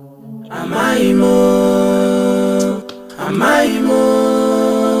 Amaimo, Amaimo,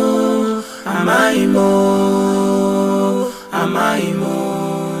 Amaimo, Amaimo,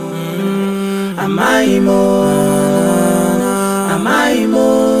 Amaimo, Amaimo,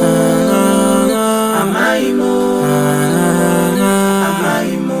 Amaimo,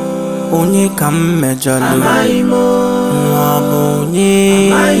 Amaimo. Onye kam mejalo. Amaimo, Wabonye,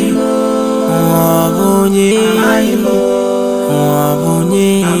 Amaimo, Wabonye,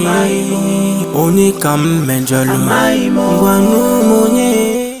 Amaimo. Only come menjalo Guanu monye.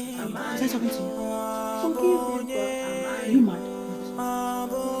 Is that talking to you? Are you mad?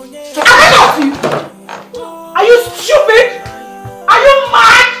 Are you stupid? Are you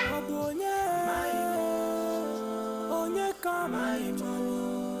mad?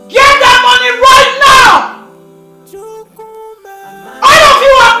 Get that money right now! All of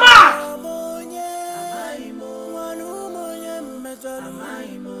you are mad!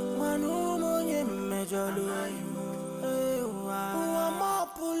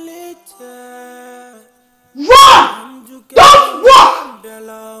 Run! Don't walk!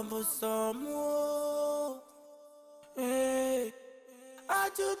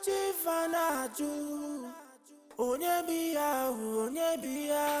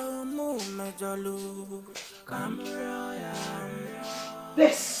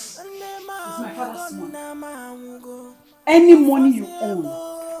 This is my father's money. Any money you own,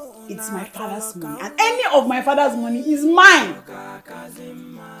 it's my father's money. And any of my father's money is mine.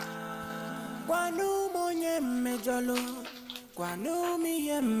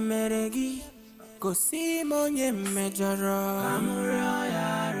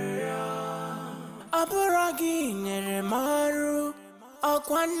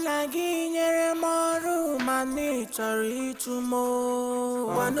 Okwanagi nyere maru mani chori chumo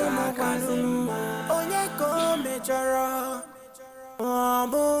wanu onye ko mejoro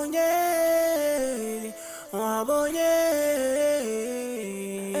wabonye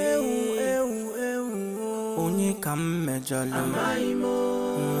onye kam mejalo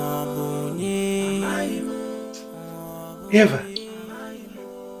wabonye. Eva.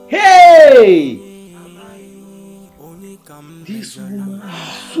 Hey! This woman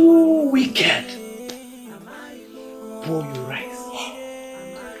is so wicked. Pour your rice.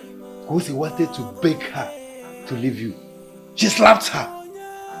 Because he wanted to beg her to leave you. She slapped her.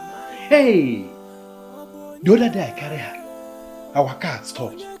 Hey! The other day I carried her. Our car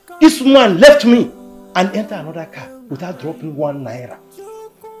stopped. This woman left me and entered another car without dropping 1 naira.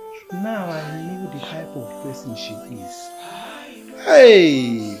 Now I knew the type of person she is.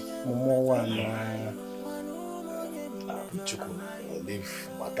 Hey! Momo Chuku, leave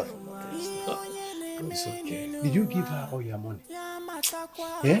matter for matter. It's okay. Did you give her all your money?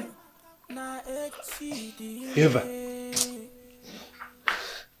 Yeah? Eva.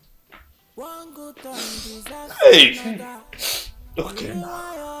 Hey! Okay.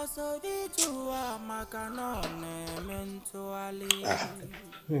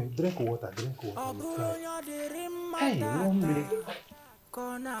 Drink water, drink water. Hey, one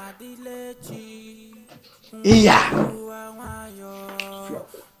yeah.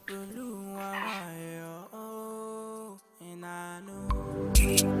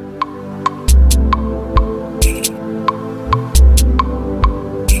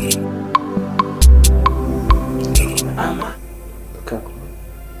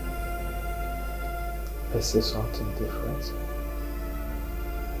 Let's say something different.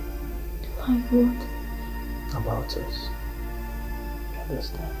 Like what? About us. You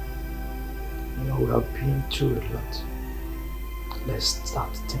understand? You know, we have been through a lot. Let's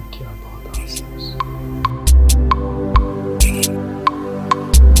start thinking about ourselves.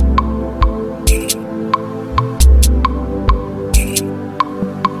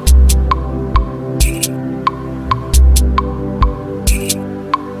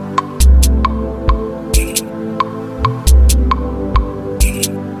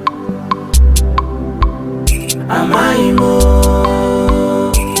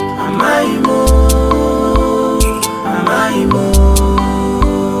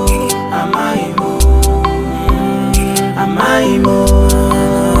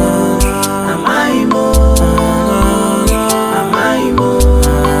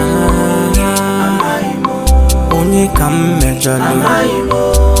 Onye kam mejalo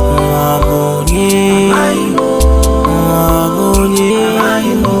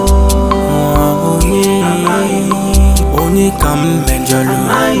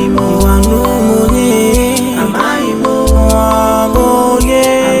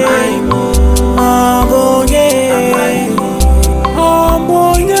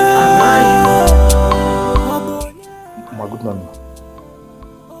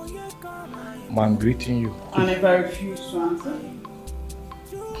man greeting you. And if I refuse to answer?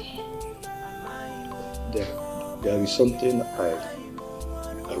 There is something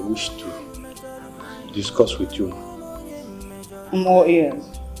I wish to discuss with you. I'm all ears.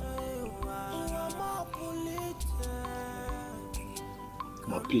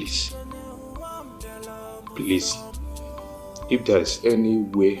 Ma, please, if there is any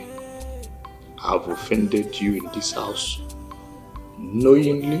way I've offended you in this house,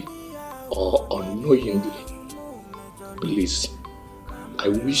 knowingly or unknowingly, please, I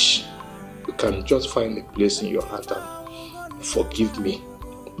wish you can just find a place in your heart and forgive me.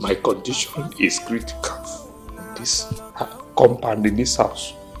 My condition is critical in this compound, in this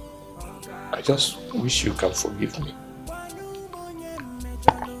house. I just wish you can forgive me.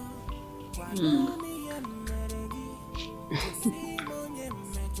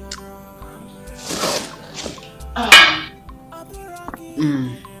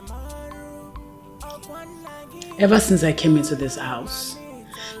 Ever since I came into this house,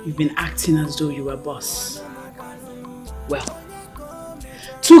 you've been acting as though you were boss. Well,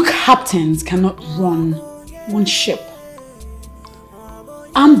 two captains cannot run one ship.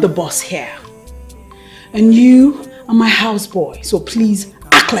 I'm the boss here, and you are my houseboy, so please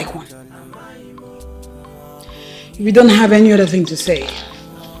act like one. If you don't have any other thing to say,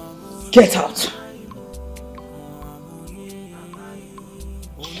 get out.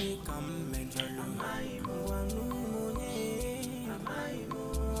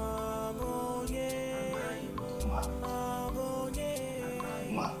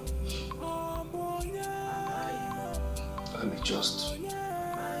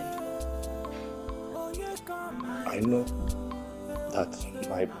 I know that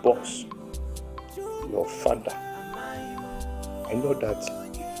my boss, your father, I know that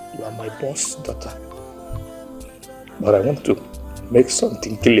you are my boss' daughter. But I want to make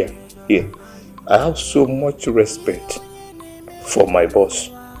something clear here. I have so much respect for my boss,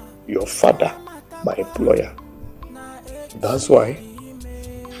 your father, my employer. That's why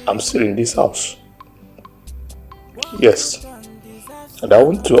I'm still in this house. Yes. And I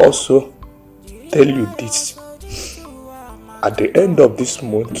want to also tell you this. At the end of this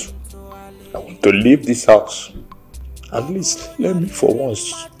month, I want to leave this house. At least let me for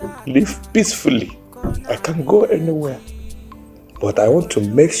once live peacefully. I can go anywhere. But I want to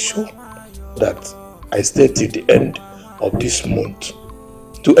make sure that I stay till the end of this month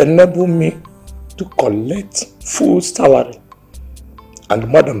to enable me to collect full salary. And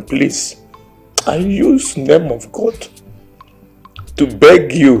madam, please, I use the name of God to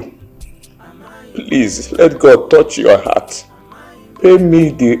beg you. Please, let God touch your heart. Pay me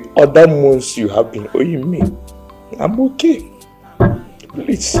the other months you have been owing me. I'm okay.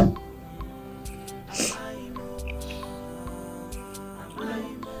 Please.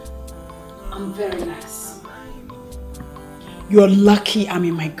 I'm very nice. You're lucky I'm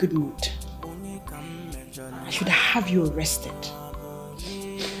in my good mood. I should have you arrested.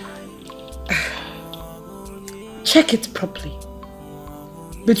 Check it properly.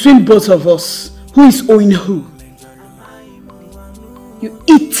 Between both of us, who is owing who? You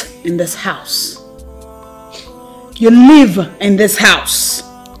eat in this house. You live in this house.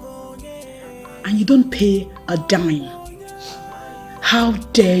 And you don't pay a dime. How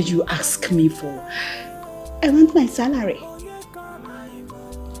dare you ask me for, I want my salary.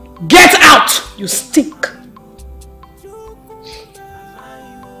 Get out, you stink.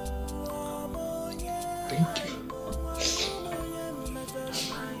 Thank you.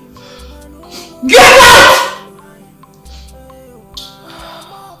 Get out!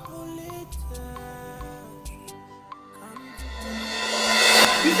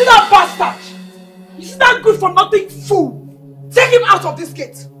 You see that bastard? You see that good for nothing fool? Take him out of this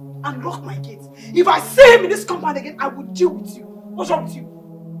gate and lock my gate. If I see him in this compound again, I will deal with you. What's wrong with you?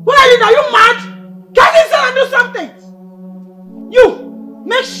 What are you now? Are you mad? Get inside and do something. You,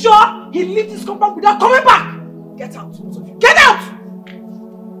 make sure he leaves this compound without coming back. Get out, both of you. Get out!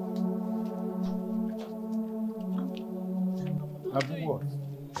 Abu what?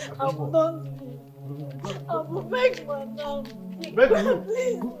 Abu, don't. Abu, beg madam. Beg who?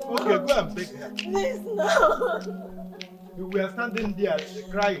 Please. Okay, go and beg her. Please, no. You were standing there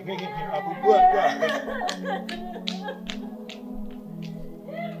crying. Abu, go and beg her.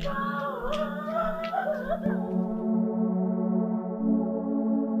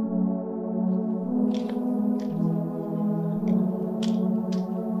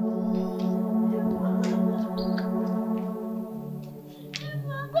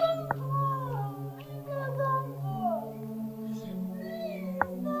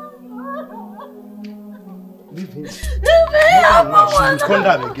 Please, him. Leave me alone. She will come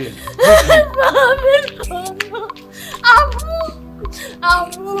down again.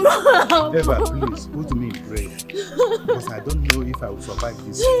 Eva, please, go to me in prayer. Because I don't know if I will survive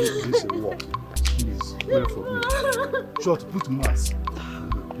this war. Please, pray for me. Short, put mask.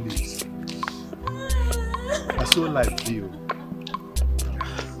 Please. I so like you.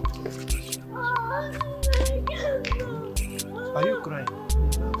 Are you crying?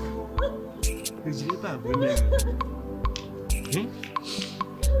 Is it that women?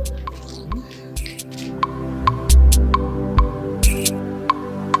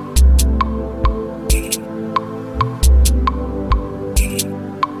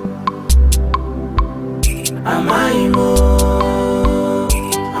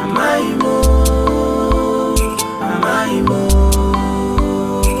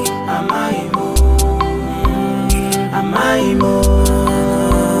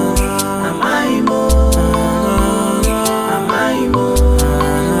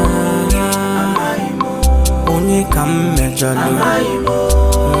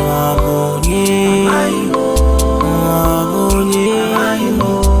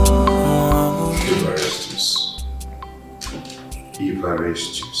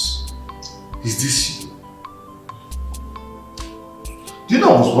 Evarestus, is this you? Do you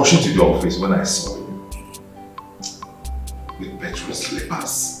know I was rushing to the office when I saw you? With petrol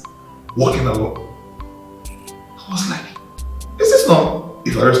slippers, walking along. I was like, is this not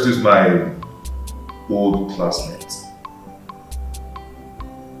Evarestus, my old classmate?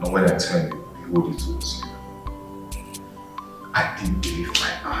 And when I turned it, behold, it was you. I didn't believe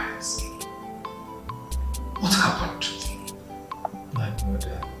my eyes. What happened? My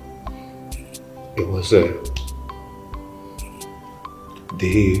brother, it was the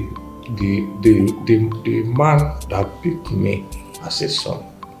man that picked me as his son.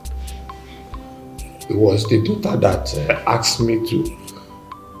 It was the daughter that asked me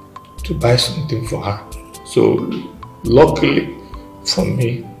to buy something for her. So luckily for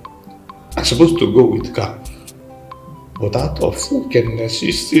me, I'm supposed to go with car, but out of wickedness,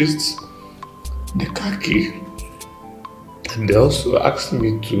 she seized the car key. And they also asked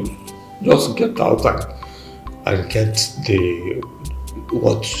me to just get out and get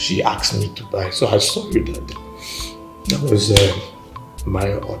what she asked me to buy. So I saw you that was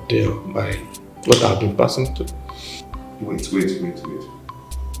my ordeal, what I've been passing through. Wait.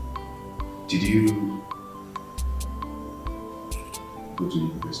 Did you go to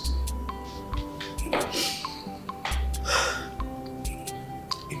university?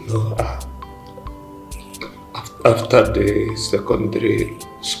 You know, after the secondary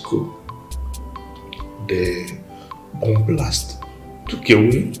school, the bomb blast took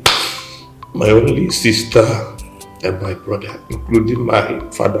away my only sister and my brother, including my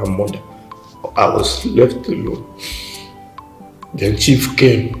father and mother. I was left alone. Then Chief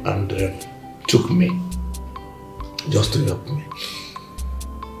came and took me just to help me.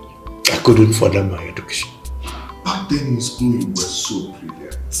 I couldn't further my education. Back then in school, you were so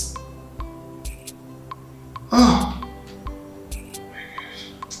brilliant.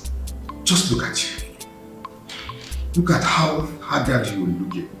 Just look at you. Look at how haggard you were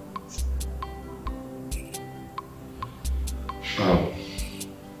looking.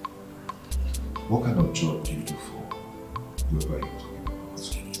 What kind of job do you do for whoever you're talking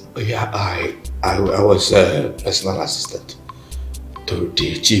about? Yeah, I was a personal assistant to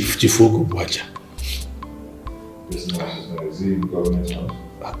the Chief Ogubwaja. Personal assistant? Is he in government house?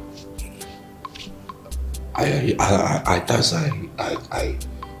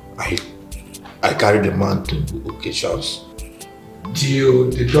 I carried the man to occasions.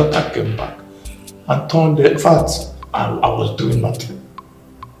 The daughter came back and told the fact I was doing nothing.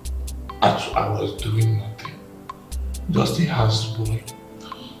 I was doing nothing. Just a houseboy.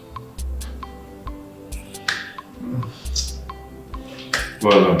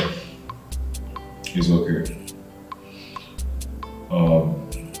 Well, it's okay.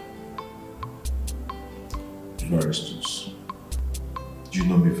 Evarestus, you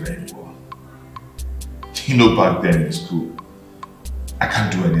know me very well. You know, back then in school, I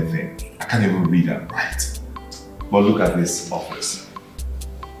can't do anything. I can't even read and write. But look at this office.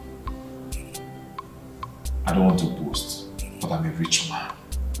 I don't want to boast, but I'm a rich man.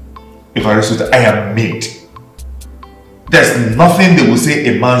 Evarestus, I am made. There's nothing they will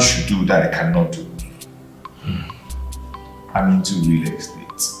say a man should do that I cannot do. I'm into real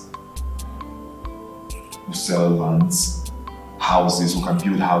estate. We sell lands, houses, we can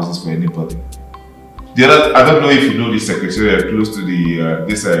build houses for anybody. The other, I don't know if you know the secretariat close to the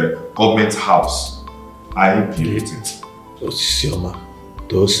this government house. I built it. Those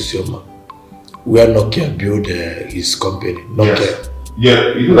where Nokia built his company. Nokia. Yes.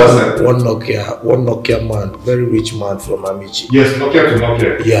 Yeah, you know that's one Nokia man, very rich man from Amici. Yes, Nokia to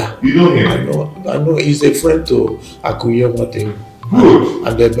Nokia. Yeah. You know him? I know. He's a friend to Akuye Martin. Good.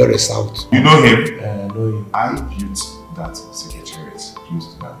 And they're very south. You know him? I know him. I built that secretariat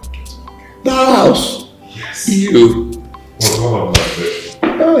close to that Nokia. The house? Yes. You. What's all of that?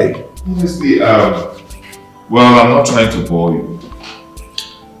 Hey. Honestly, well, I'm not trying to bore you.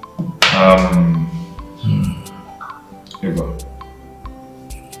 Eva,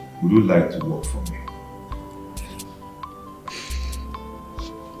 would you like to work for me?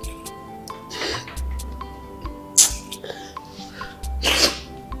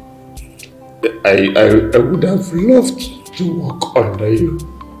 I would have loved to work under you,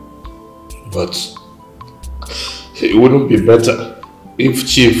 but it wouldn't be better if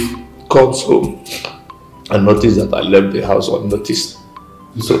Chief comes home and notices that I left the house unnoticed.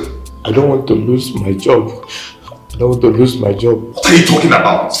 So I don't want to lose my job. I don't want to lose my job. What are you talking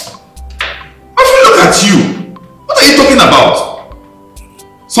about? I look at you. What are you talking about?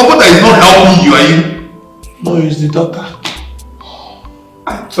 Someone that is not helping you, are you? No, it's the daughter.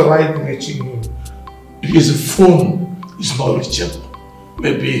 I tried reaching him. His phone is not reachable.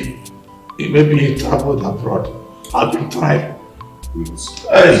 Maybe he traveled abroad. I've been trying. Wait.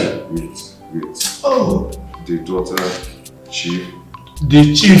 Hey. Wait. Oh. The daughter, Chief.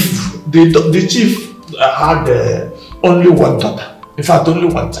 The chief had only one daughter. In fact, only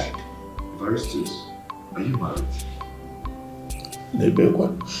one child. Varistus, are you married? The big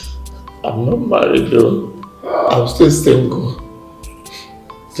one. I'm not married though. I'm still single.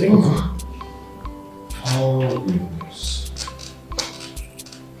 Single. Oh goodness.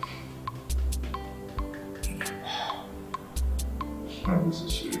 Oh, this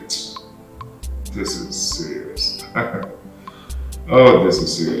is serious. This is serious. Oh, this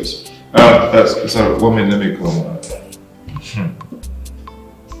is serious. Sorry, 1 minute, let me come.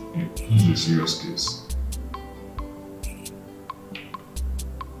 It's a serious case.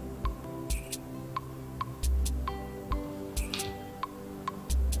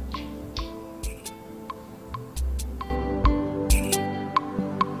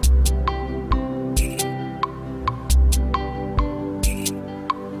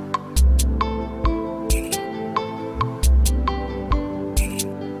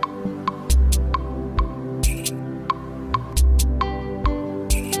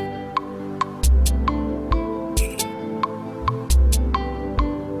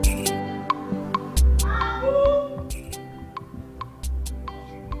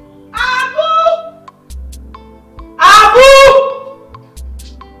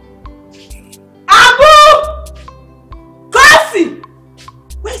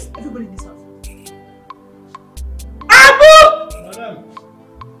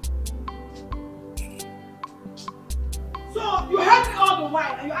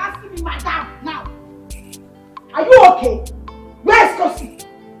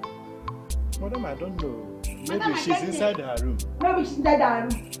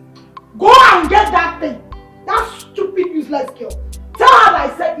 Go and get that thing. That stupid useless girl. Tell her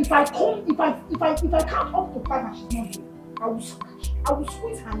that I said if I count up to 5 and she's not here, I will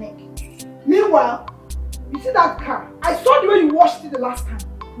squeeze her neck. Meanwhile, you see that car? I saw the way you washed it the last time.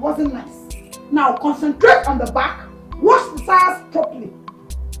 It wasn't nice. Now concentrate on the back. Wash the tires properly.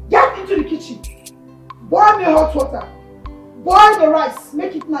 Get into the kitchen. Boil me hot water. Boil the rice.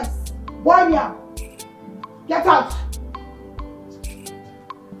 Make it nice. Boil me out. Get out.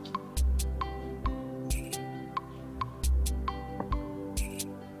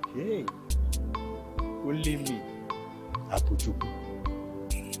 Hey, only me, Apuchuku.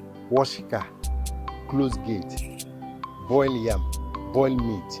 Wash car, close gate, boil yam, boil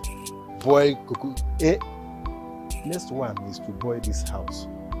meat, boil cuckoo. Eh? Next one is to boil this house.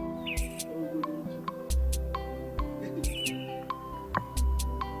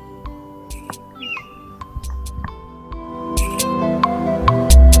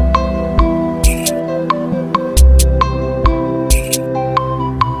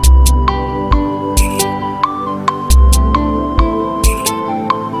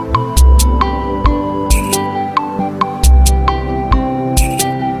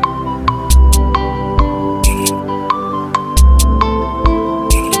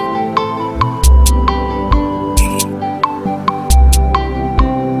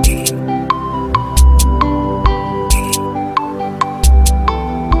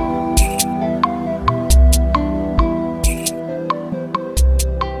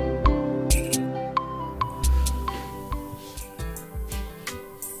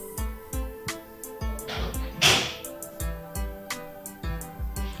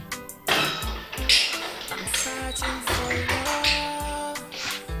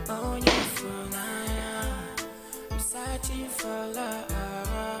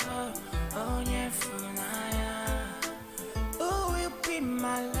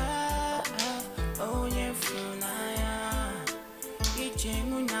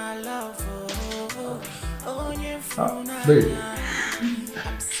 Baby. Hi.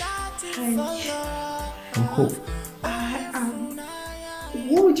 I'm cool.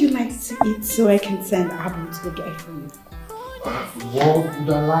 What would you like to eat so I can send Abu to go get it for you? What would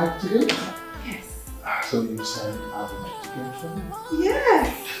I like to eat? Yes. So you send Abu to get it for me?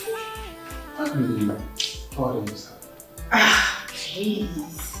 Yes. What do you order yourself?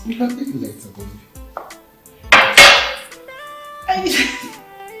 Jeez. You can eat later, baby.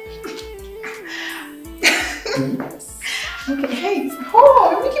 Okay, hey, hold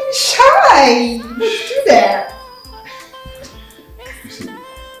on, you're making me shy. Let's do that. You see,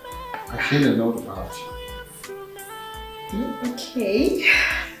 I feel a lot about you. Yeah. Okay.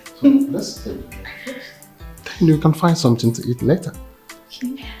 So let's take it first. Then you can find something to eat later.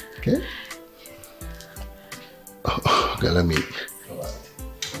 Okay. Okay? Oh, okay, let me.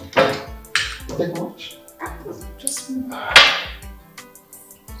 Take much? Just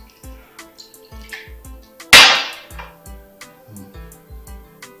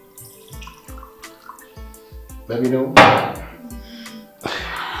let me know.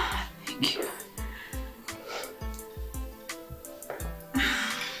 Thank you.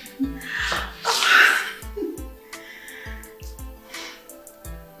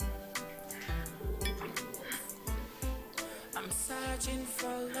 I'm searching for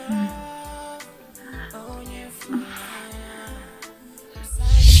love. Oh, yeah, for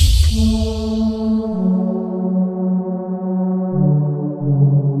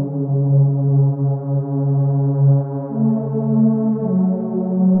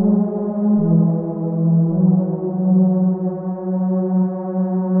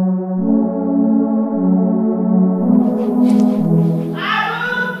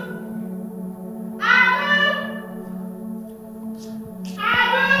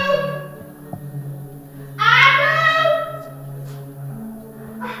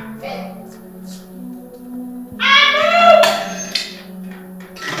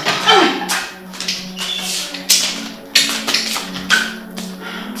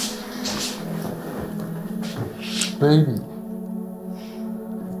Baby.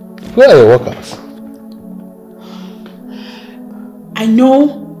 Where are your workers? I know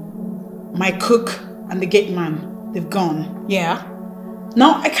my cook and the gate man. They've gone. Yeah.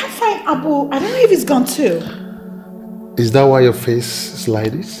 Now I can't find Abu. I don't know if he's gone too. Is that why your face is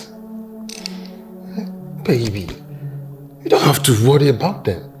like this? Baby, you don't have to worry about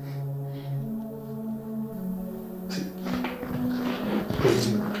them.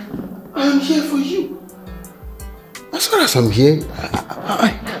 Baby, I'm here for you. As far as I'm here,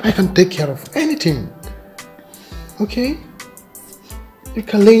 I can take care of anything. Okay? You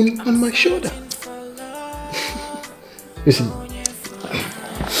can lean on my shoulder. You see,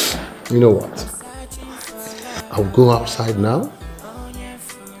 you know what? I'll go outside now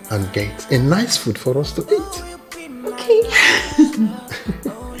and get a nice food for us to eat. Okay.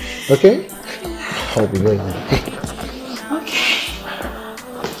 Okay? I'll be going now. Okay.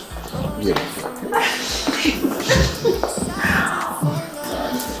 Yeah.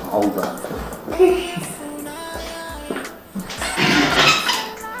 Hold on.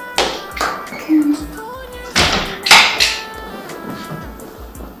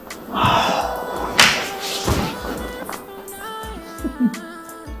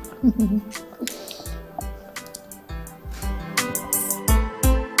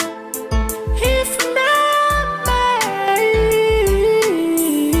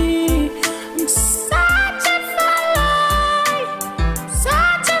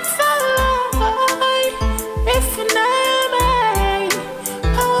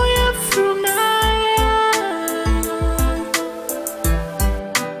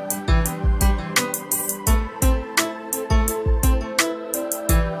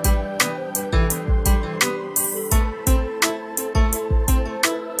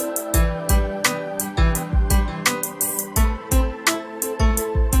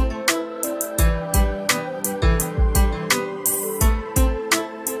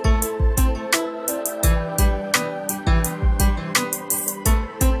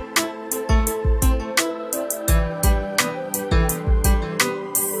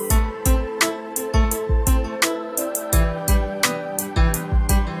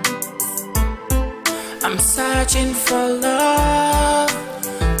 I'm searching for love.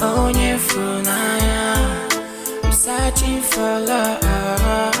 Oh, yeah, for now. I'm searching for love.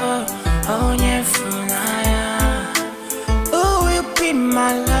 Oh, yeah, for now. Who will be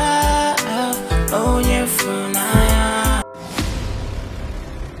my love? Oh, yeah, for now.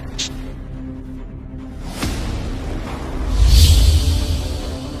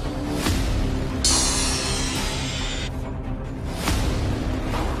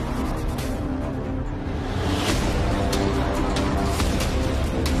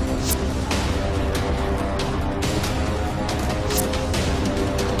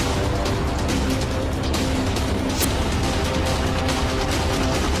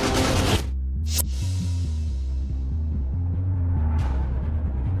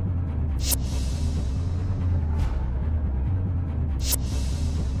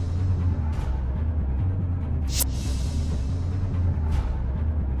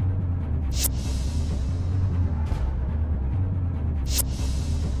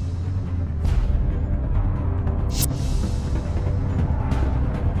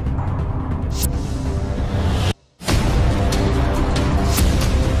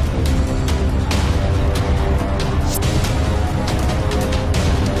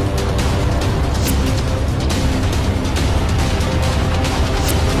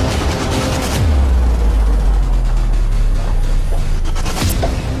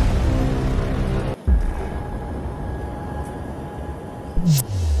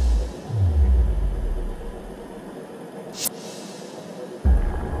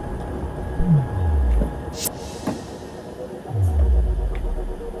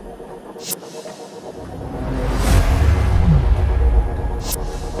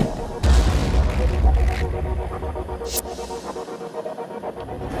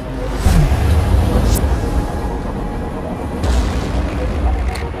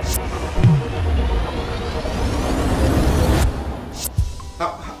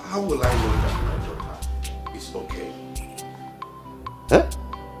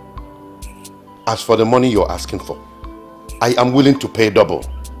 As for the money you're asking for, I am willing to pay double.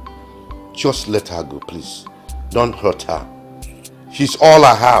 Just let her go, please. Don't hurt her. She's all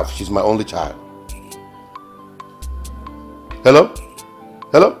I have. She's my only child. Hello?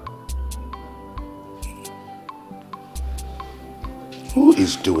 Hello? Who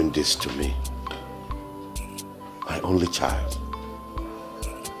is doing this to me? My only child.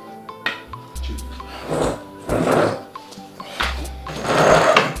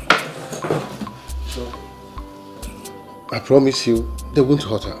 I promise you, they won't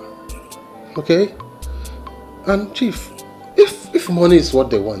hurt her. Okay? And Chief, if money is what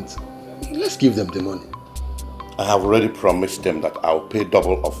they want, let's give them the money. I have already promised them that I'll pay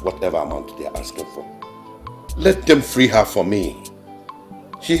double of whatever amount they're asking for. Let them free her for me.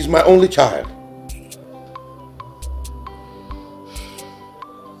 She's my only child.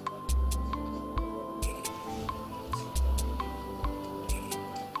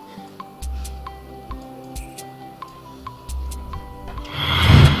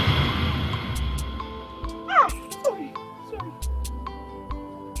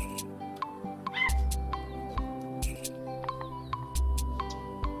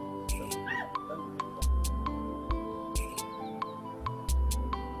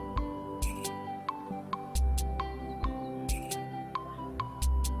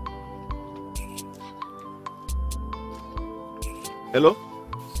 Hello?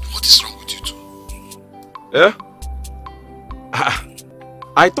 What is wrong with you two? Yeah?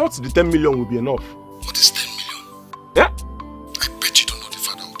 I thought the 10 million would be enough. What is 10 million? Yeah? I bet you don't know the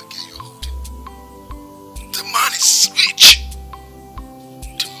father of the girl you're holding. The man is rich.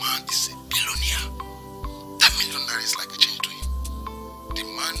 The man is a billionaire. That million naira is like a chain to him. The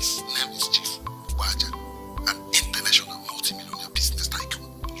man's name is Chief Waja, an international multi-millionaire business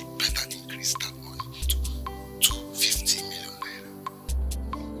tycoon. You better increase that money to 250 million naira.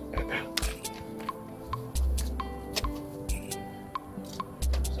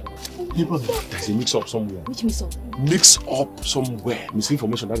 There's a mix-up somewhere. Which mix-up? Mix-up somewhere.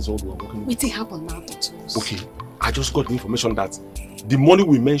 Misinformation, that is all we are working with. What happened now to us? Okay, I just got the information that the money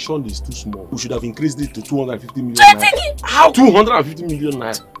we mentioned is too small. We should have increased it to 250 million naira. How? 250 million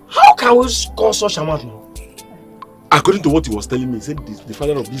naira. How can we score such amount now? According to what he was telling me, he said the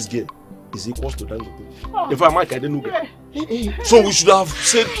father of this girl is equal to that. In fact, Mike, I didn't know. So we should have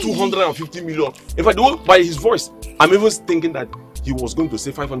said 250 million. In fact, by his voice, I'm even thinking that he was going to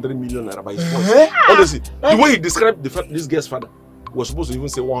say 500 million naira by his voice. Honestly, the way he described this girl's father was supposed to even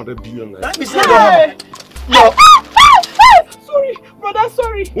say 100 billion naira. Let me say sorry, brother,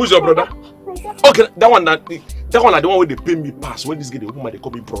 sorry. Who's your brother? Okay, that one are the one where they pay me pass. When this girl, the woman, they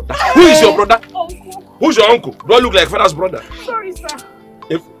call me brother. Who is your brother? Uncle. Who's your uncle? Do I look like father's brother? Sorry, sir.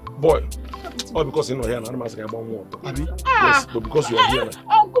 Boy. Oh, because you're not here, I'm asking about more. Yes, but because you are here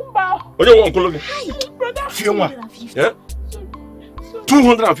now. Uncle Bao. Oh, you want uncle? Brother. Yeah?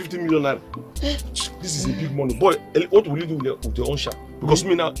 250 million naira. This is a big money. Boy, what will you do with your own share? Because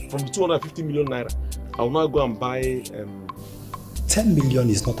me now, from the 250 million naira, I will now go and buy 10 million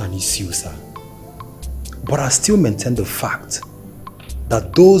is not an issue, sir. But I still maintain the fact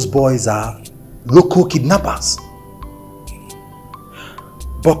that those boys are local kidnappers.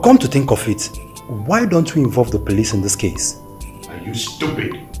 But come to think of it, why don't we involve the police in this case? Are you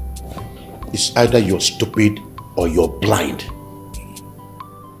stupid? It's either you're stupid or you're blind.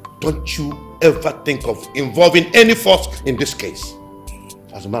 Don't you ever think of involving any force in this case.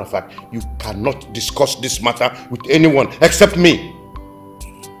 As a matter of fact, you cannot discuss this matter with anyone except me.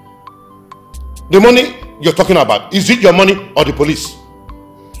 The money you're talking about, is it your money or the police?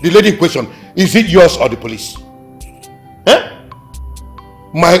 The lady in question, is it yours or the police? Eh?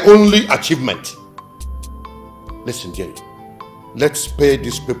 My only achievement. Listen, Jerry. Let's pay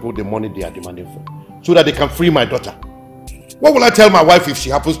these people the money they are demanding for, so that they can free my daughter. What will I tell my wife if she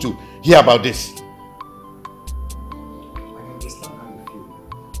happens to hear about this? I understand how you feel.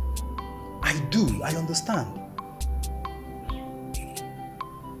 I do, I understand.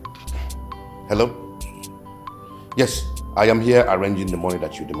 Hello? Yes, I am here arranging the money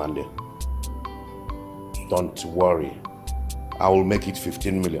that you demanded. Don't worry. I will make it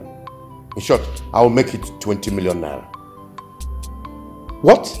 15 million. In short, I will make it 20 million naira.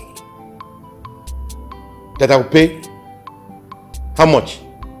 What? That I will pay? How much?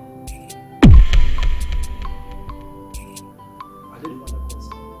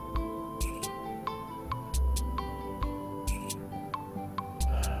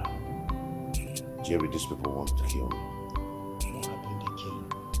 Jerry, these people want to kill me. What happened again?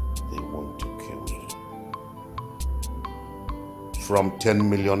 They want to kill me. From 10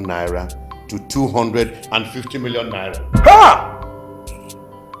 million naira to 250 million naira. Ha!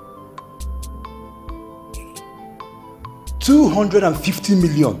 250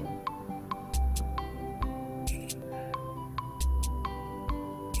 million.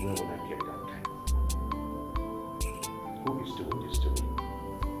 Where will I get that time? Who is doing this to me?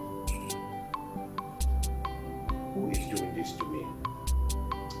 Who is doing this to me?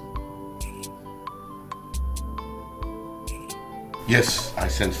 Yes, I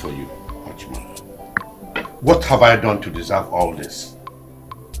sent for you, Watchman. What have I done to deserve all this?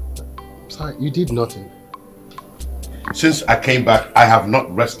 Sir, you did nothing. Since I came back, I have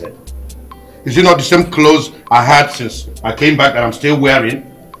not rested. Is it not the same clothes I had since I came back that I'm still wearing?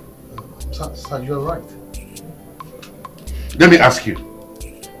 Sir, you're right. Let me ask you.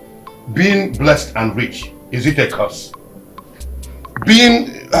 Being blessed and rich, is it a curse?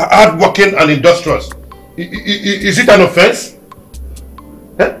 Being hardworking and industrious, is it an offense?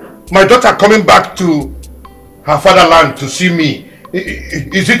 Eh? My daughter coming back to her fatherland to see me,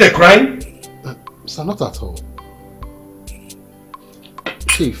 is it a crime? Sir, not at all.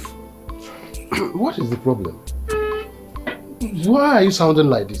 Chief, what is the problem? Why are you sounding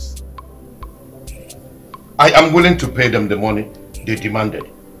like this? I am willing to pay them the money they demanded.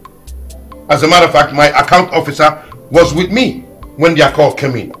 As a matter of fact, my account officer was with me when their call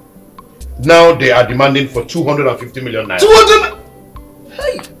came in. Now they are demanding for 250 million naira. 200?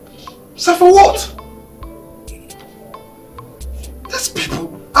 Hey! Sir, for what? These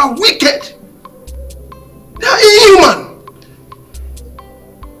people are wicked. They are inhuman.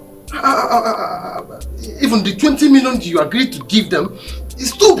 Even the 20 million you agreed to give them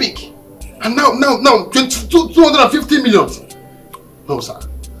is too big. And now 250 million. No, sir.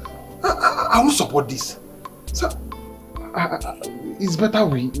 I won't support this. Sir, it's better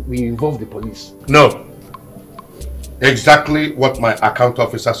we involve the police. No. Exactly what my account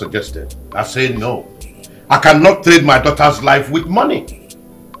officer suggested. I say no. I cannot trade my daughter's life with money.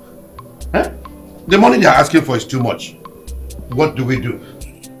 Huh? The money they are asking for is too much. What do we do?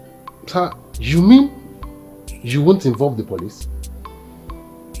 Sir, you mean you won't involve the police?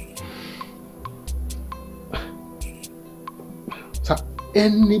 Sir,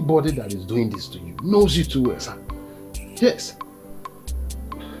 anybody that is doing this to you knows you too well, sir. Yes.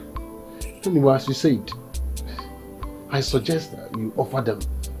 Anyway, as you said, I suggest that you offer them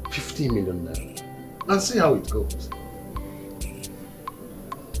 50 million naira and see how it goes.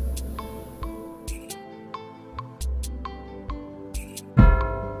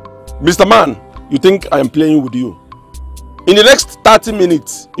 Mr. Man, you think I am playing with you? In the next 30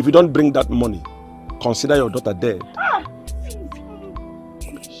 minutes, if you don't bring that money, consider your daughter dead.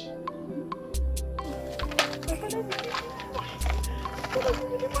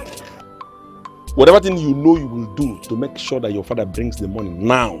 Whatever thing you know you will do to make sure that your father brings the money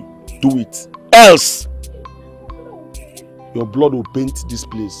now, do it. Else, your blood will paint this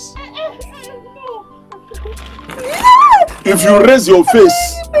place. If you raise your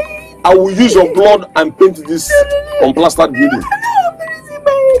face, I will use your blood and paint this unplastered building.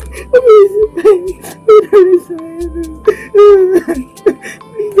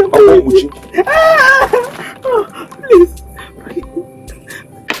 Please.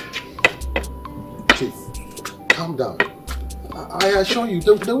 Chief, calm down. I assure you,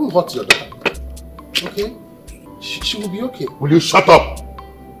 they won't hurt your daughter. Okay? She will be okay. Will you shut up?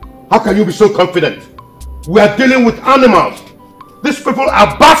 How can you be so confident? We are dealing with animals. These people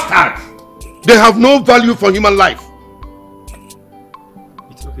are bastards. They have no value for human life.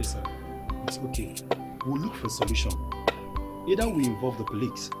 It's okay, sir. It's okay. We'll look for a solution. Either we involve the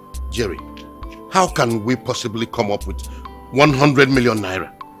police. Jerry, how can we possibly come up with 100 million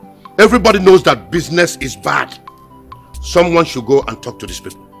naira? Everybody knows that business is bad. Someone should go and talk to these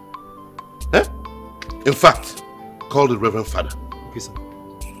people. Eh? In fact, call the Reverend Father. Okay, sir.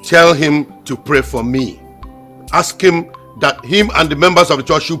 Tell him to pray for me. Ask him that him and the members of the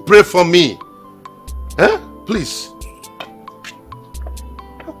church should pray for me. Eh? Please.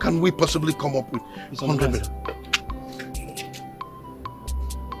 How can we possibly come up with 100 million?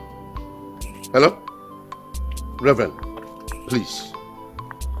 Hello? Reverend, please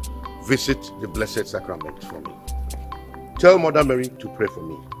visit the Blessed Sacrament for me. Tell Mother Mary to pray for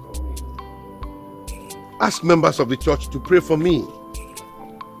me. Ask members of the church to pray for me.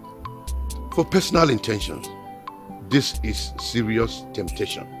 For personal intentions. This is serious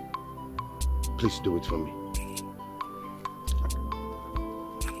temptation. Please do it for me.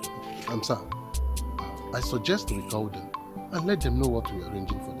 Sir, I suggest we call them and let them know what we are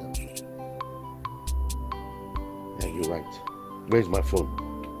arranging for them. Yeah, you're right. Where's my phone?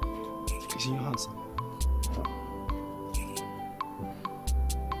 It's in your hand, sir.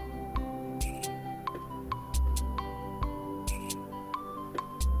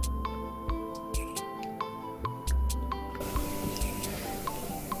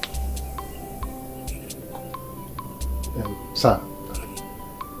 Sir,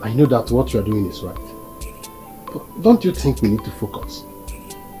 I know that what you are doing is right. But don't you think we need to focus?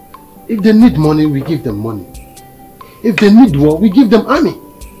 If they need money, we give them money. If they need war, we give them army.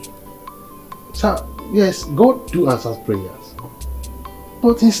 Sir, yes, God do answer prayers.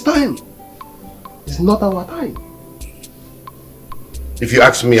 But His time is not our time. If you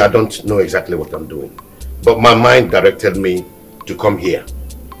ask me, I don't know exactly what I'm doing. But my mind directed me to come here.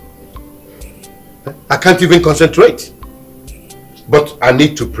 I can't even concentrate. But I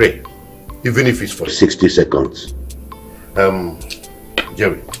need to pray, even if it's for 60 seconds.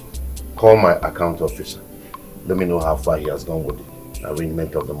 Jerry, call my account officer. Let me know how far he has gone with the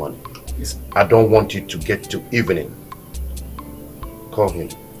arrangement of the money. I don't want you to get to evening. Call him.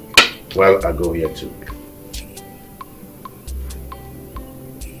 Well, I go here too.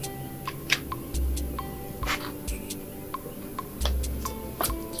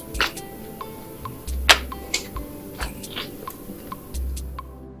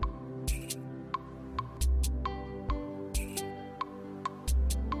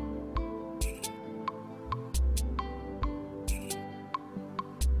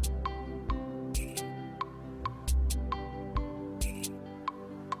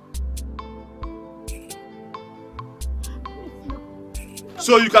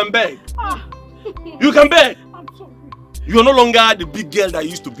 So you can beg. You can beg. You are no longer the big girl that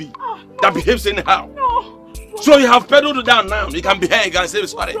you used to be. That behaves anyhow. So you have pedaled down now. You can behave and say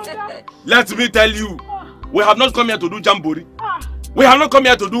sorry. Let me tell you, we have not come here to do jamboree. We have not come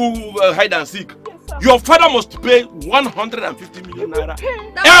here to do hide and seek. Your father must pay 150 million naira.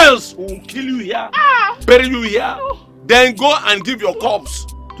 Else we will kill you here, bury you here, then go and give your corpse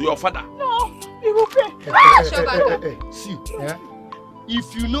to your father. No, he will pay. See,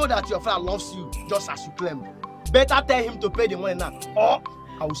 if you know that your father loves you just as you claim, better tell him to pay the money now, or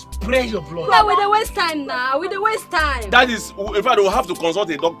I will spray your blood. No, we don't waste time now. We don't waste time. That is, in fact, we'll have to consult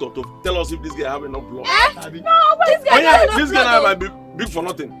a doctor to tell us if this guy have enough blood. No, but this guy This guy might be big for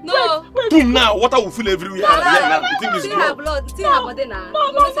nothing. No. Boom now, water will fill everywhere. You think it's blood?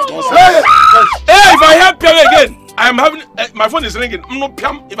 Hey, if I hear Piam again, I am having my phone is ringing. No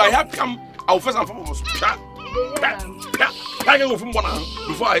Piam. If I hear Piam, I will first and foremost Piam.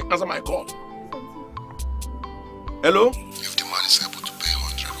 Before I answer my call. Hello? If the man is able to pay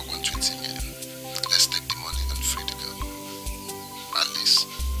 100 or 120 million, let's take the money and free the girl. At least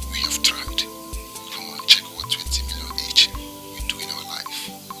we have tried. Come on, check what 20 million each we do in our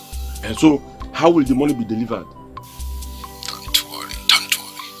life. And so, how will the money be delivered? Don't worry, don't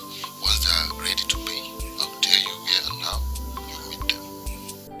worry. Once they are ready to pay, I'll tell you where and how you meet them.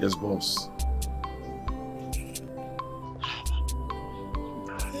 Yes, boss.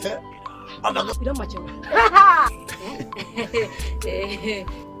 You don't match him.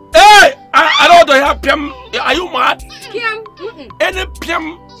 Hey! I don't want to hear Piam. Are you mad? Piam? Any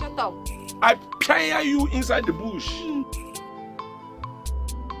Piam? Shut up. I pray you inside the bush.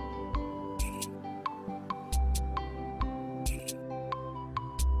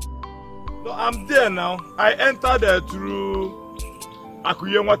 No, I'm there now. I entered through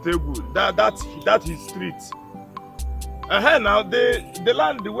Akuyenwa Tegu. That is street. Now the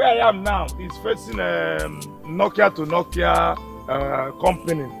land where I am now is facing Nokia to Nokia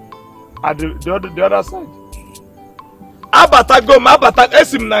company at the other side. Abatagom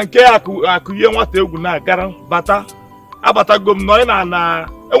esim na nke Akuyenwa Tegu na garan bata. Abatagom no na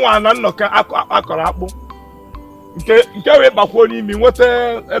enwa na Nokia akọrọ akpụ. Nke we bakwo n'imi nwete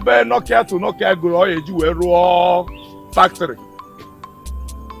ebe Nokia to Nokia goro o eji we rụọ factory.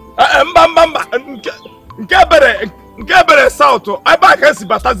 Mba nke bere south ebe aka si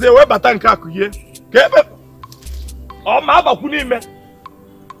batazie we bata nke Akuye. Ka ebe o ma bakwo n'ime.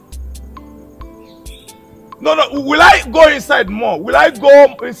 No, will I go inside more? Will I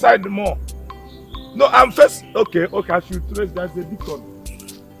go inside more? No, I'm first. Okay, I should trace that's a beacon.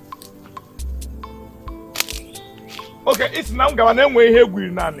 Okay, it's now going to be here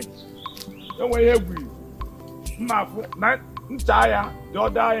with Nani. Don't wait here with Mafu. Nchaya, the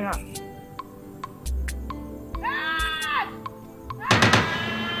other hand.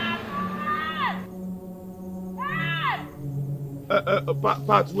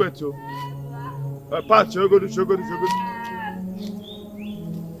 Part wait to. Part show go to.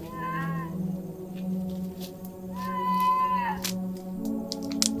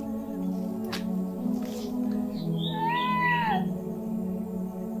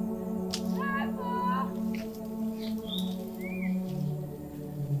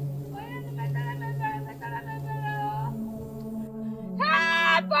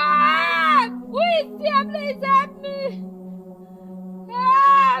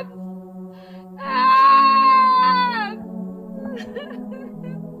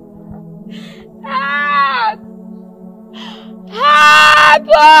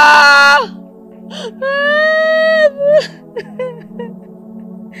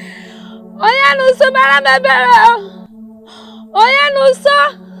 Oya nous sommes à la bébé. Oya nous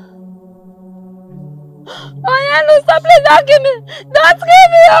sommes. Oya nous sommes. Please don't kill me. Don't kill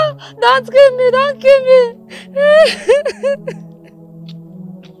me. Oh. Don't kill me. Don't kill me.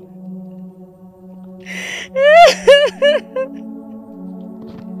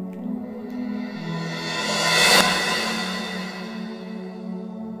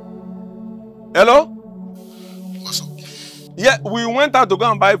 Hello? What's up? Yeah, we went out to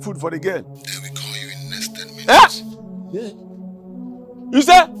go and buy food for the girl. Then we call you in next 10 minutes. Eh? Yeah. You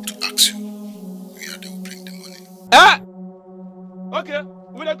said? To ask you where they will bring the money. Eh? Okay,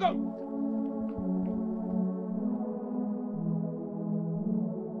 will I come?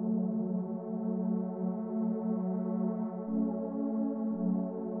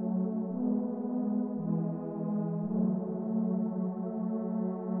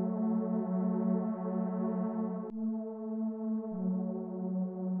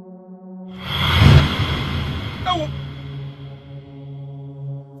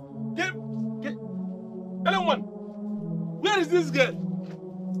 Anyone? Where is this girl?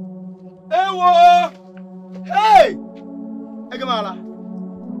 Hey! Hey, Kamala.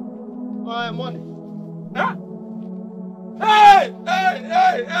 Money. Huh? Hey!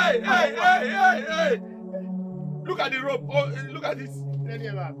 Look at the rope. Oh, look at this.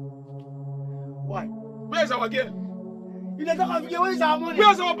 Why? Where's our girl? You don't have to get where's our money?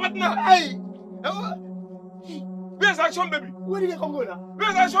 Where's our partner? Hey! Where's Action Baby? Where did you come go now?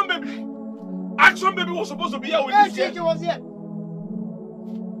 Where's Action Baby? Action Baby was supposed to be here with this girl. She was here.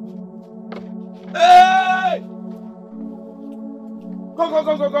 Hey! Come.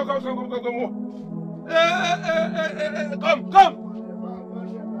 Hey, come.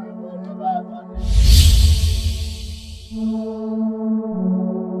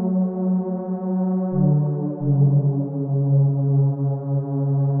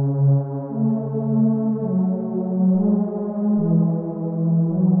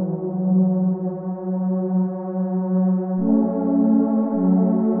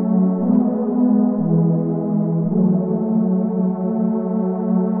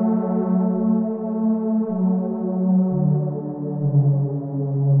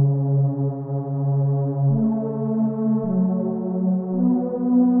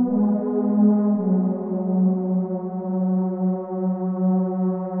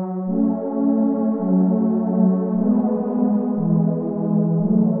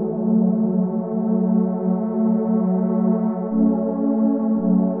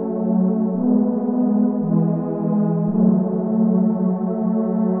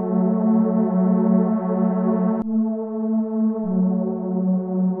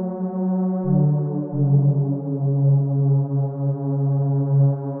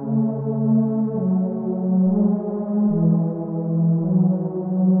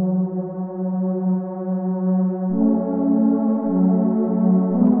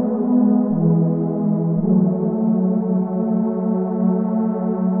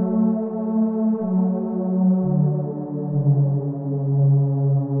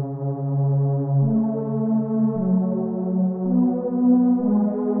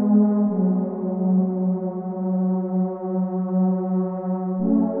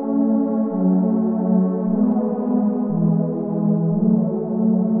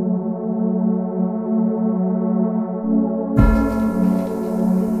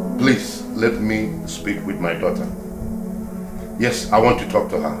 Let me speak with my daughter. Yes, I want to talk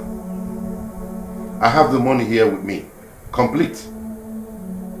to her. I have the money here with me. Complete.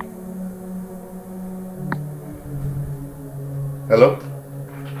 Hello?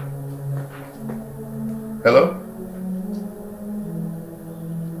 Hello?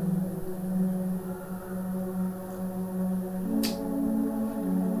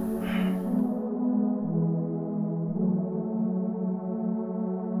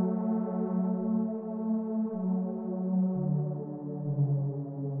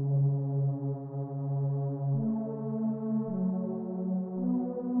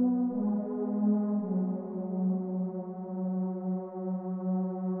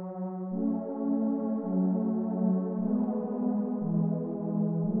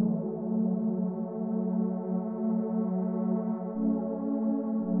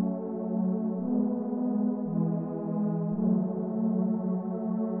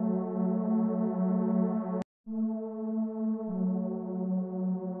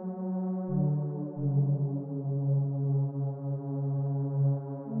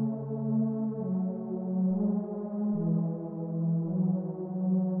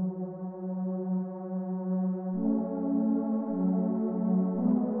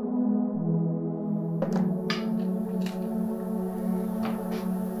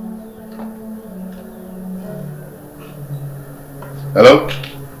 Hello?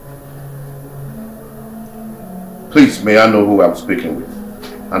 Please, may I know who I'm speaking with?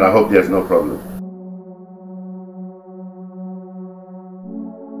 And I hope there's no problem.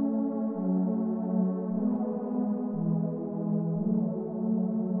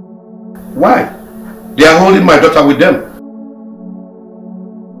 Why? They are holding my daughter with them.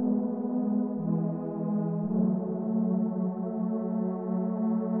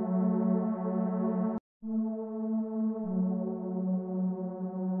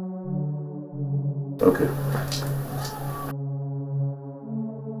 Okay.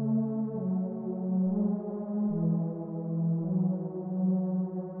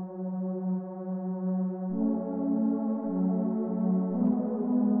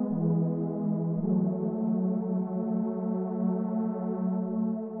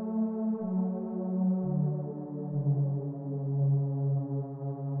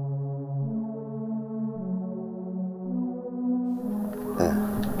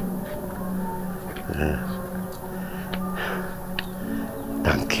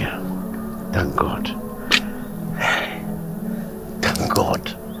 Thank you. Thank God. Thank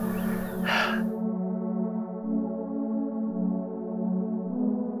God.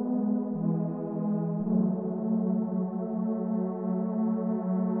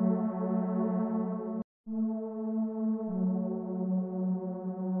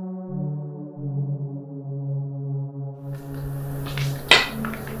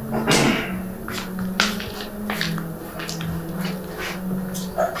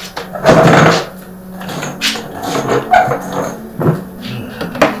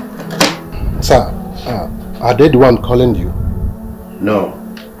 Are they the one calling you? No.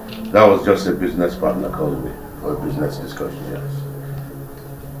 That was just a business partner calling me for a business discussion, yes.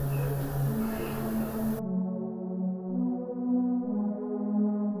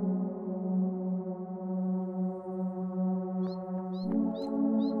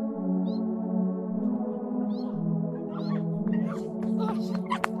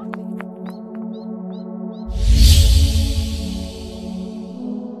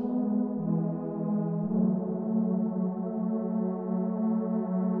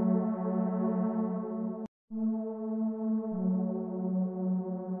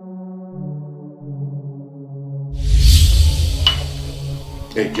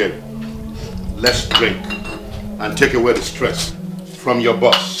 Hey, kid, let's drink and take away the stress from your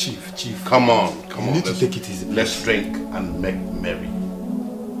boss. Chief. Come on, come on. You need to take it easy. Let's drink and make merry.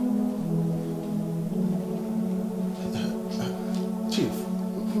 Chief,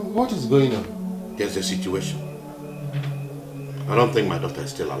 what is going on? There's a situation. I don't think my daughter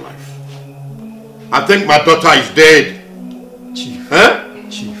is still alive. I think my daughter is dead. Chief. Huh?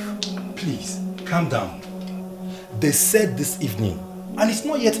 Chief, please, calm down. They said this evening, and it's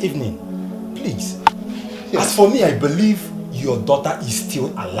not yet evening. Please. Yes. As for me, I believe your daughter is still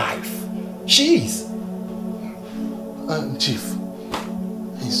alive. She is. Chief,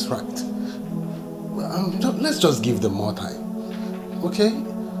 he's right. Let's just give them more time. Okay?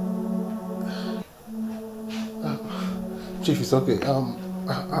 Chief, it's okay.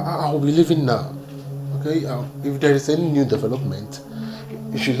 I'll be leaving now. Okay? If there is any new development,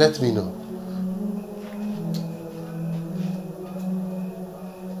 you should let me know.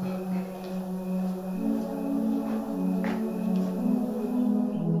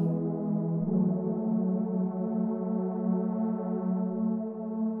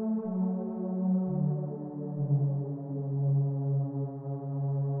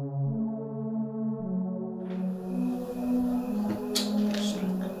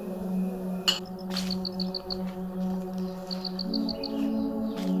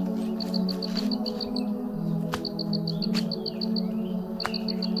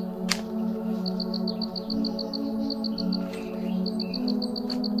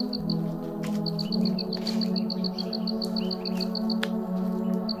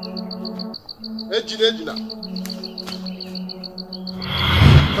 Ejina.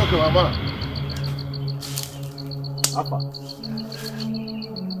 Okay, Mama. Apa.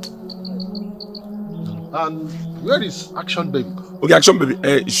 And where is Action Baby? Okay, Action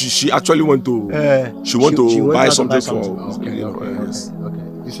Baby. She actually went to. She went to buy something for. Okay.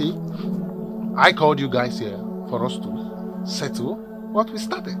 You see, I called you guys here for us to settle what we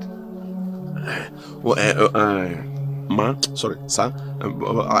started. Ma, sorry, sir.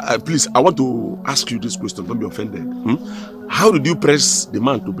 Please, I want to ask you this question. Don't be offended. How did you press the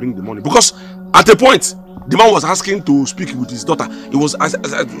man to bring the money? Because at a point, the man was asking to speak with his daughter. He was,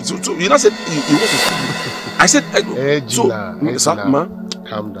 so you know, said he wants to speak. I said, sir, ma,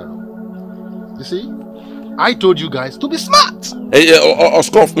 calm down. You see, I told you guys to be smart.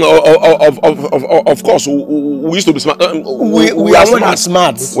 Of course, we used to be smart. We are not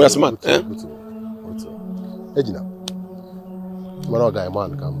smart. We are smart. Ejina, one guy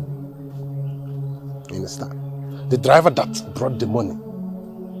man come. You understand? The driver that brought the money,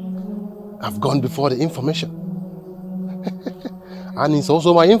 I've gone before the information, and he's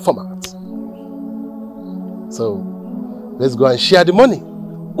also my informant. So let's go and share the money.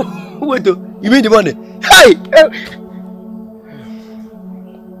 Wait, you mean the money? Hey!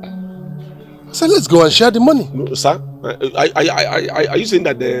 So let's go and share the money. No, sir, are you saying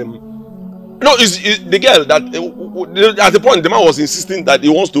that no, it's the girl that at the point the man was insisting that he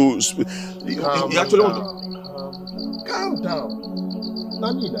wants to. He actually wants to. Calm down,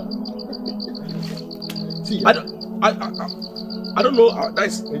 Namina. See, I don't know.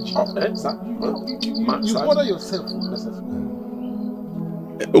 That's sir. You bother yourself unnecessarily.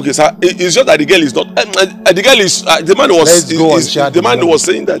 Okay, sir. It's just that the girl is not. The girl is. The man was. The man was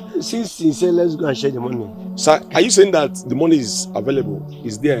saying that. Since he said, let's go and share the money. Sir, are you saying that the money is available?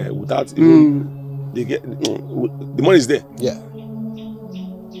 Is there without even the money is there? Yeah.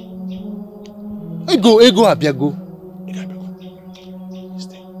 Ego, Abiago.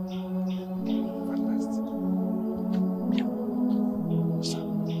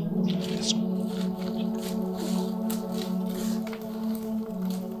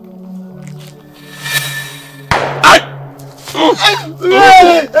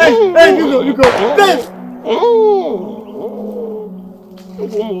 Hey, you go. Babe.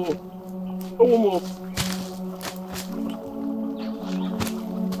 One more.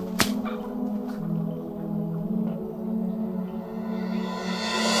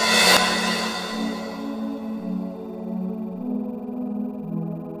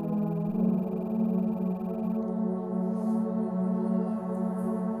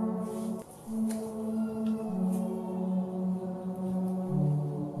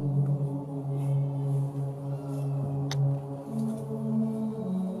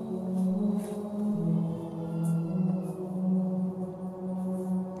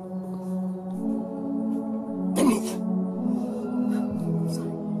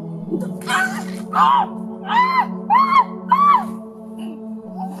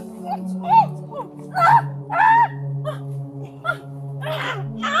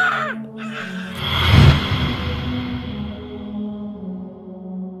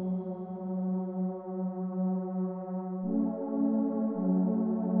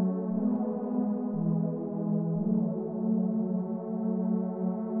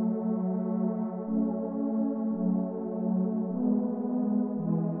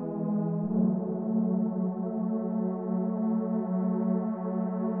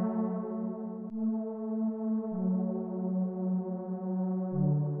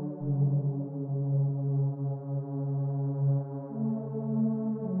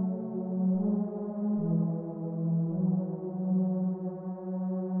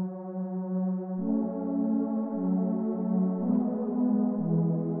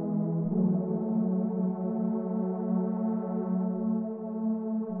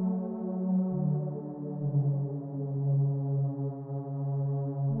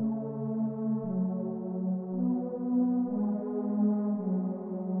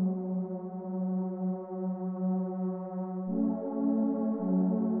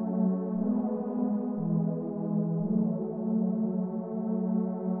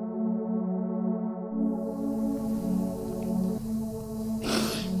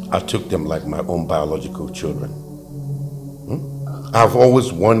 I took them like my own biological children. I've always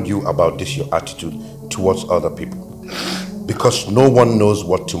warned you about this, your attitude towards other people. Because no one knows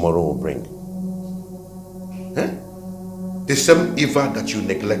what tomorrow will bring. The same Eva that you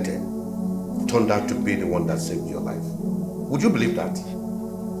neglected turned out to be the one that saved your life. Would you believe that?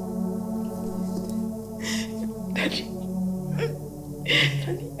 Daddy,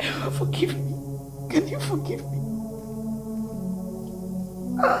 forgive me. Can you forgive me?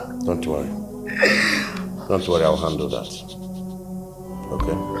 Don't worry. Don't worry, I'll handle that.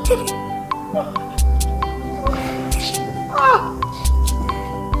 Okay?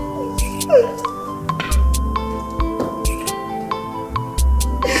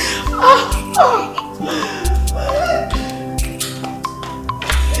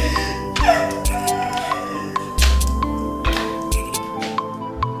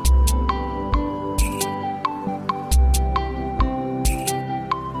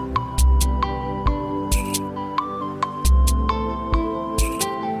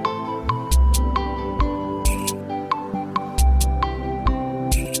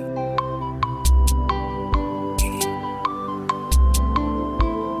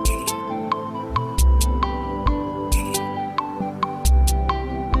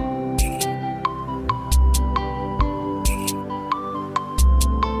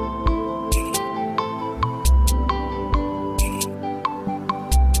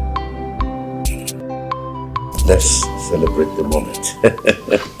 Let's celebrate the moment.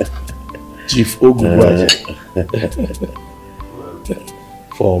 Chief Ogugwaje.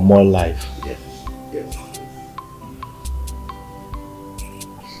 For more life. Yes. Yes.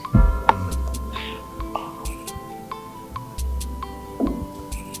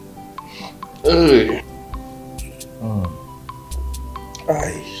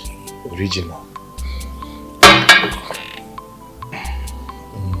 Original.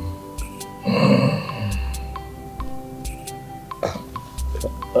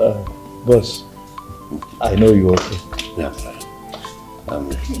 Boss, I know you're okay. Yes.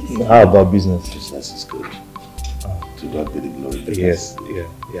 How about business? Business is good. To God be the glory. Yes,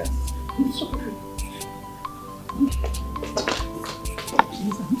 yeah. I'm sorry.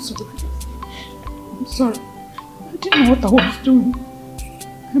 I'm sorry. I'm sorry. I didn't know what I was doing.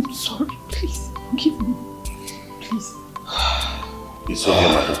 I'm sorry. Please, forgive me. Please. It's okay,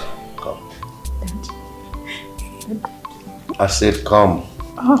 my daughter. Come. Daddy. I said come.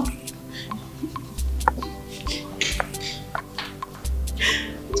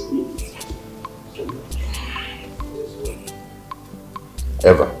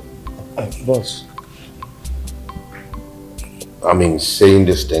 Ever. Boss. I mean, saying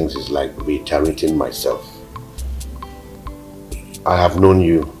these things is like reiterating myself. I have known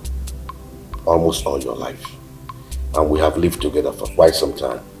you almost all your life, and we have lived together for quite some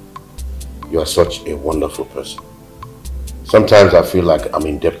time. You are such a wonderful person. Sometimes I feel like I'm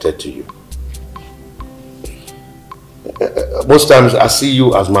indebted to you. Most times I see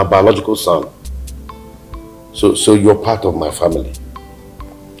you as my biological son. So you're part of my family.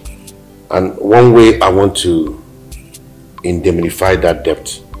 And one way I want to indemnify that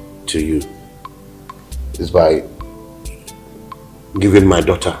debt to you is by giving my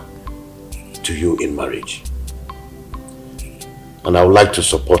daughter to you in marriage. And I would like to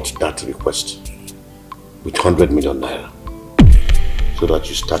support that request with 100 million naira so that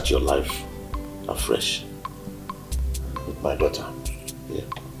you start your life afresh with my daughter. Yeah.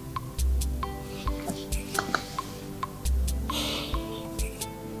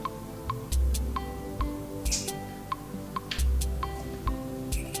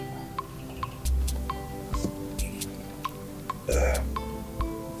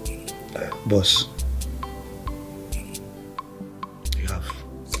 Boss, you have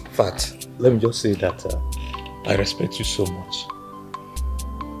fat. Let me just say that I respect you so much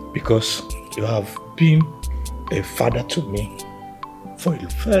because you have been a father to me for a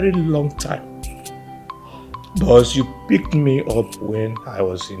very long time. Boss, you picked me up when I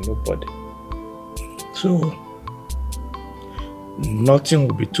was a nobody. So nothing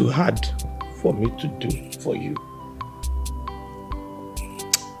will be too hard for me to do for you.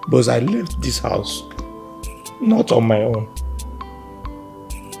 But I left this house not on my own.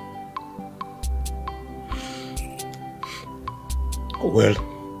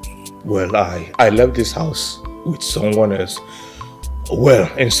 Well, I left this house with someone else. Well,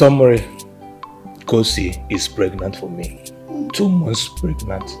 in summary, Kosi is pregnant for me. 2 months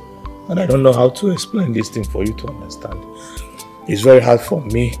pregnant. And I don't know how to explain this thing for you to understand. It's very hard for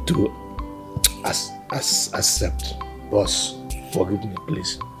me to accept. Boss, forgive me,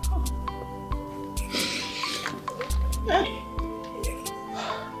 please.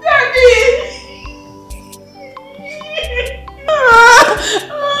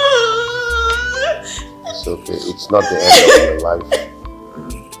 It's okay. It's not the end of your life.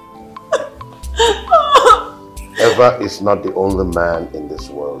 Eva is not the only man in this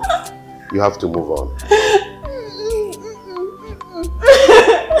world. You have to move on.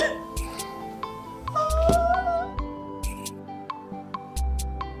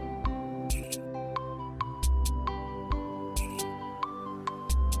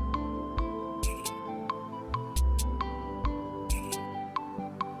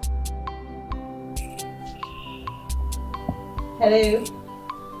 Hello.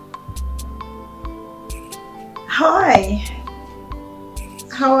 Hi.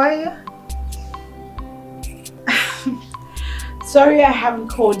 How are you? Sorry I haven't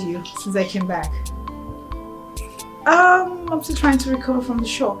called you since I came back. I'm still trying to recover from the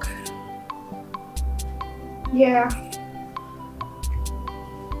shock. Yeah.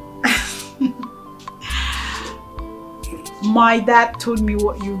 My dad told me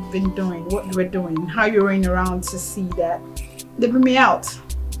what you've been doing, what you were doing, how you're running around to see that. They bring me out.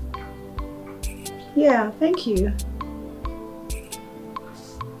 Yeah, thank you.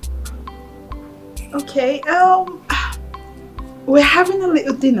 Okay, we're having a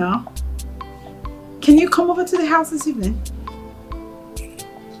little dinner. Can you come over to the house this evening?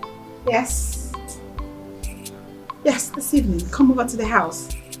 Yes. Yes, this evening. Come over to the house.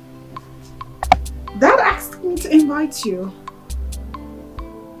 Dad asked me to invite you.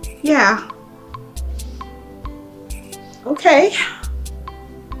 Yeah. Okay.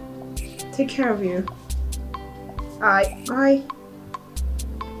 Take care of you. Alright, bye.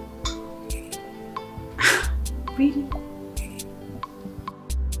 Really?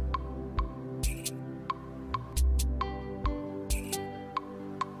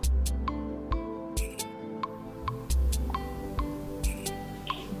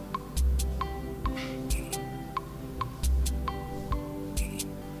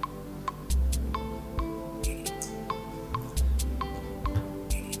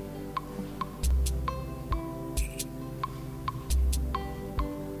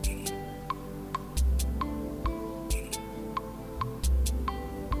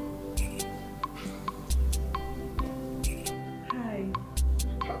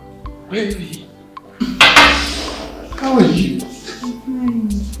 Baby, how are you? I'm fine.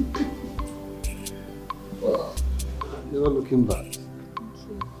 Wow, you're not looking bad.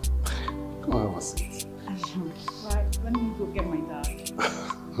 Come on, have a seat. Right, let me go get my dad.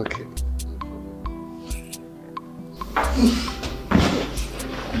 Okay.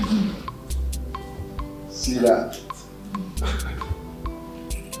 See that?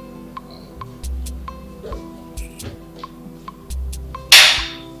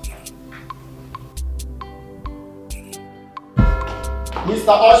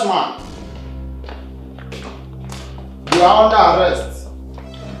 Mr. Oshman, you are under arrest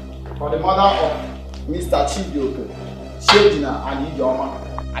for the murder of Mr. Chidioke, Shedina, and Ijoma.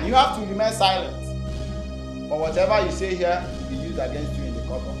 And you have to remain silent. For whatever you say here will be used against you in the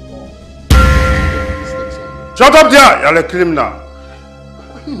court of law. Shut up there! You're a criminal.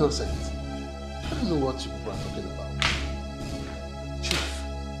 Are you innocent? I don't know what you are talking about. Chief.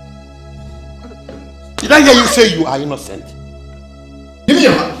 Did I hear you say you are innocent? Give me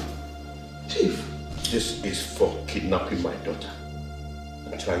your hand. Chief. This is for kidnapping my daughter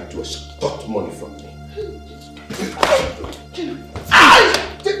and trying to extort money from me. Take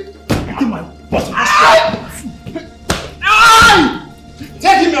my bottom.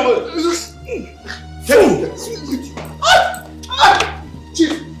 Take him away. Take him.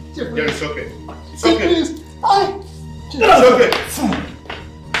 Chief. Yeah, it's okay. It's Chief, okay. please. It's okay.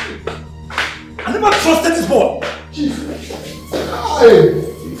 I never trusted this boy. Chief. He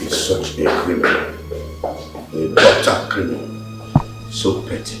is such a criminal. A doctor criminal. So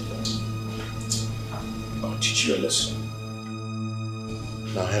petty. I'll teach you a lesson.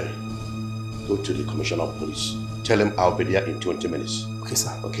 Now, Henry, go to the Commissioner of Police. Tell him I'll be there in 20 minutes. Okay,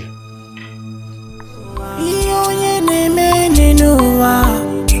 sir. Okay.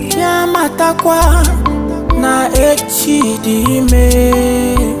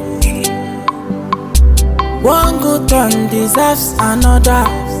 One good turn deserves another.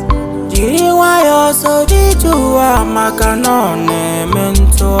 Diri wayo so di juwa makanone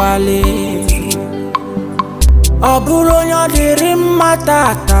mentally. Oburo nyo diri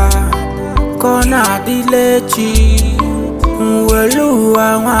matata kona dilechi. Welu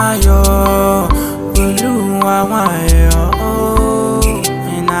wayo, welu wayo.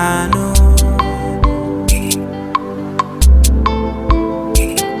 Inanu.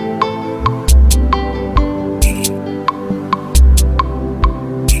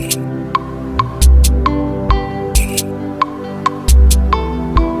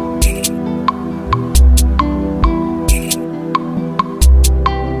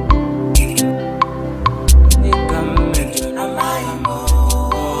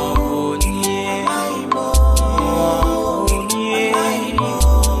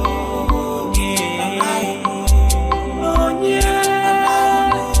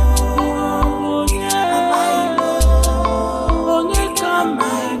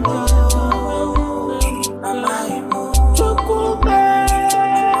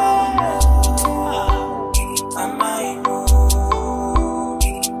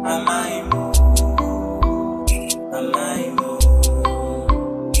 Am I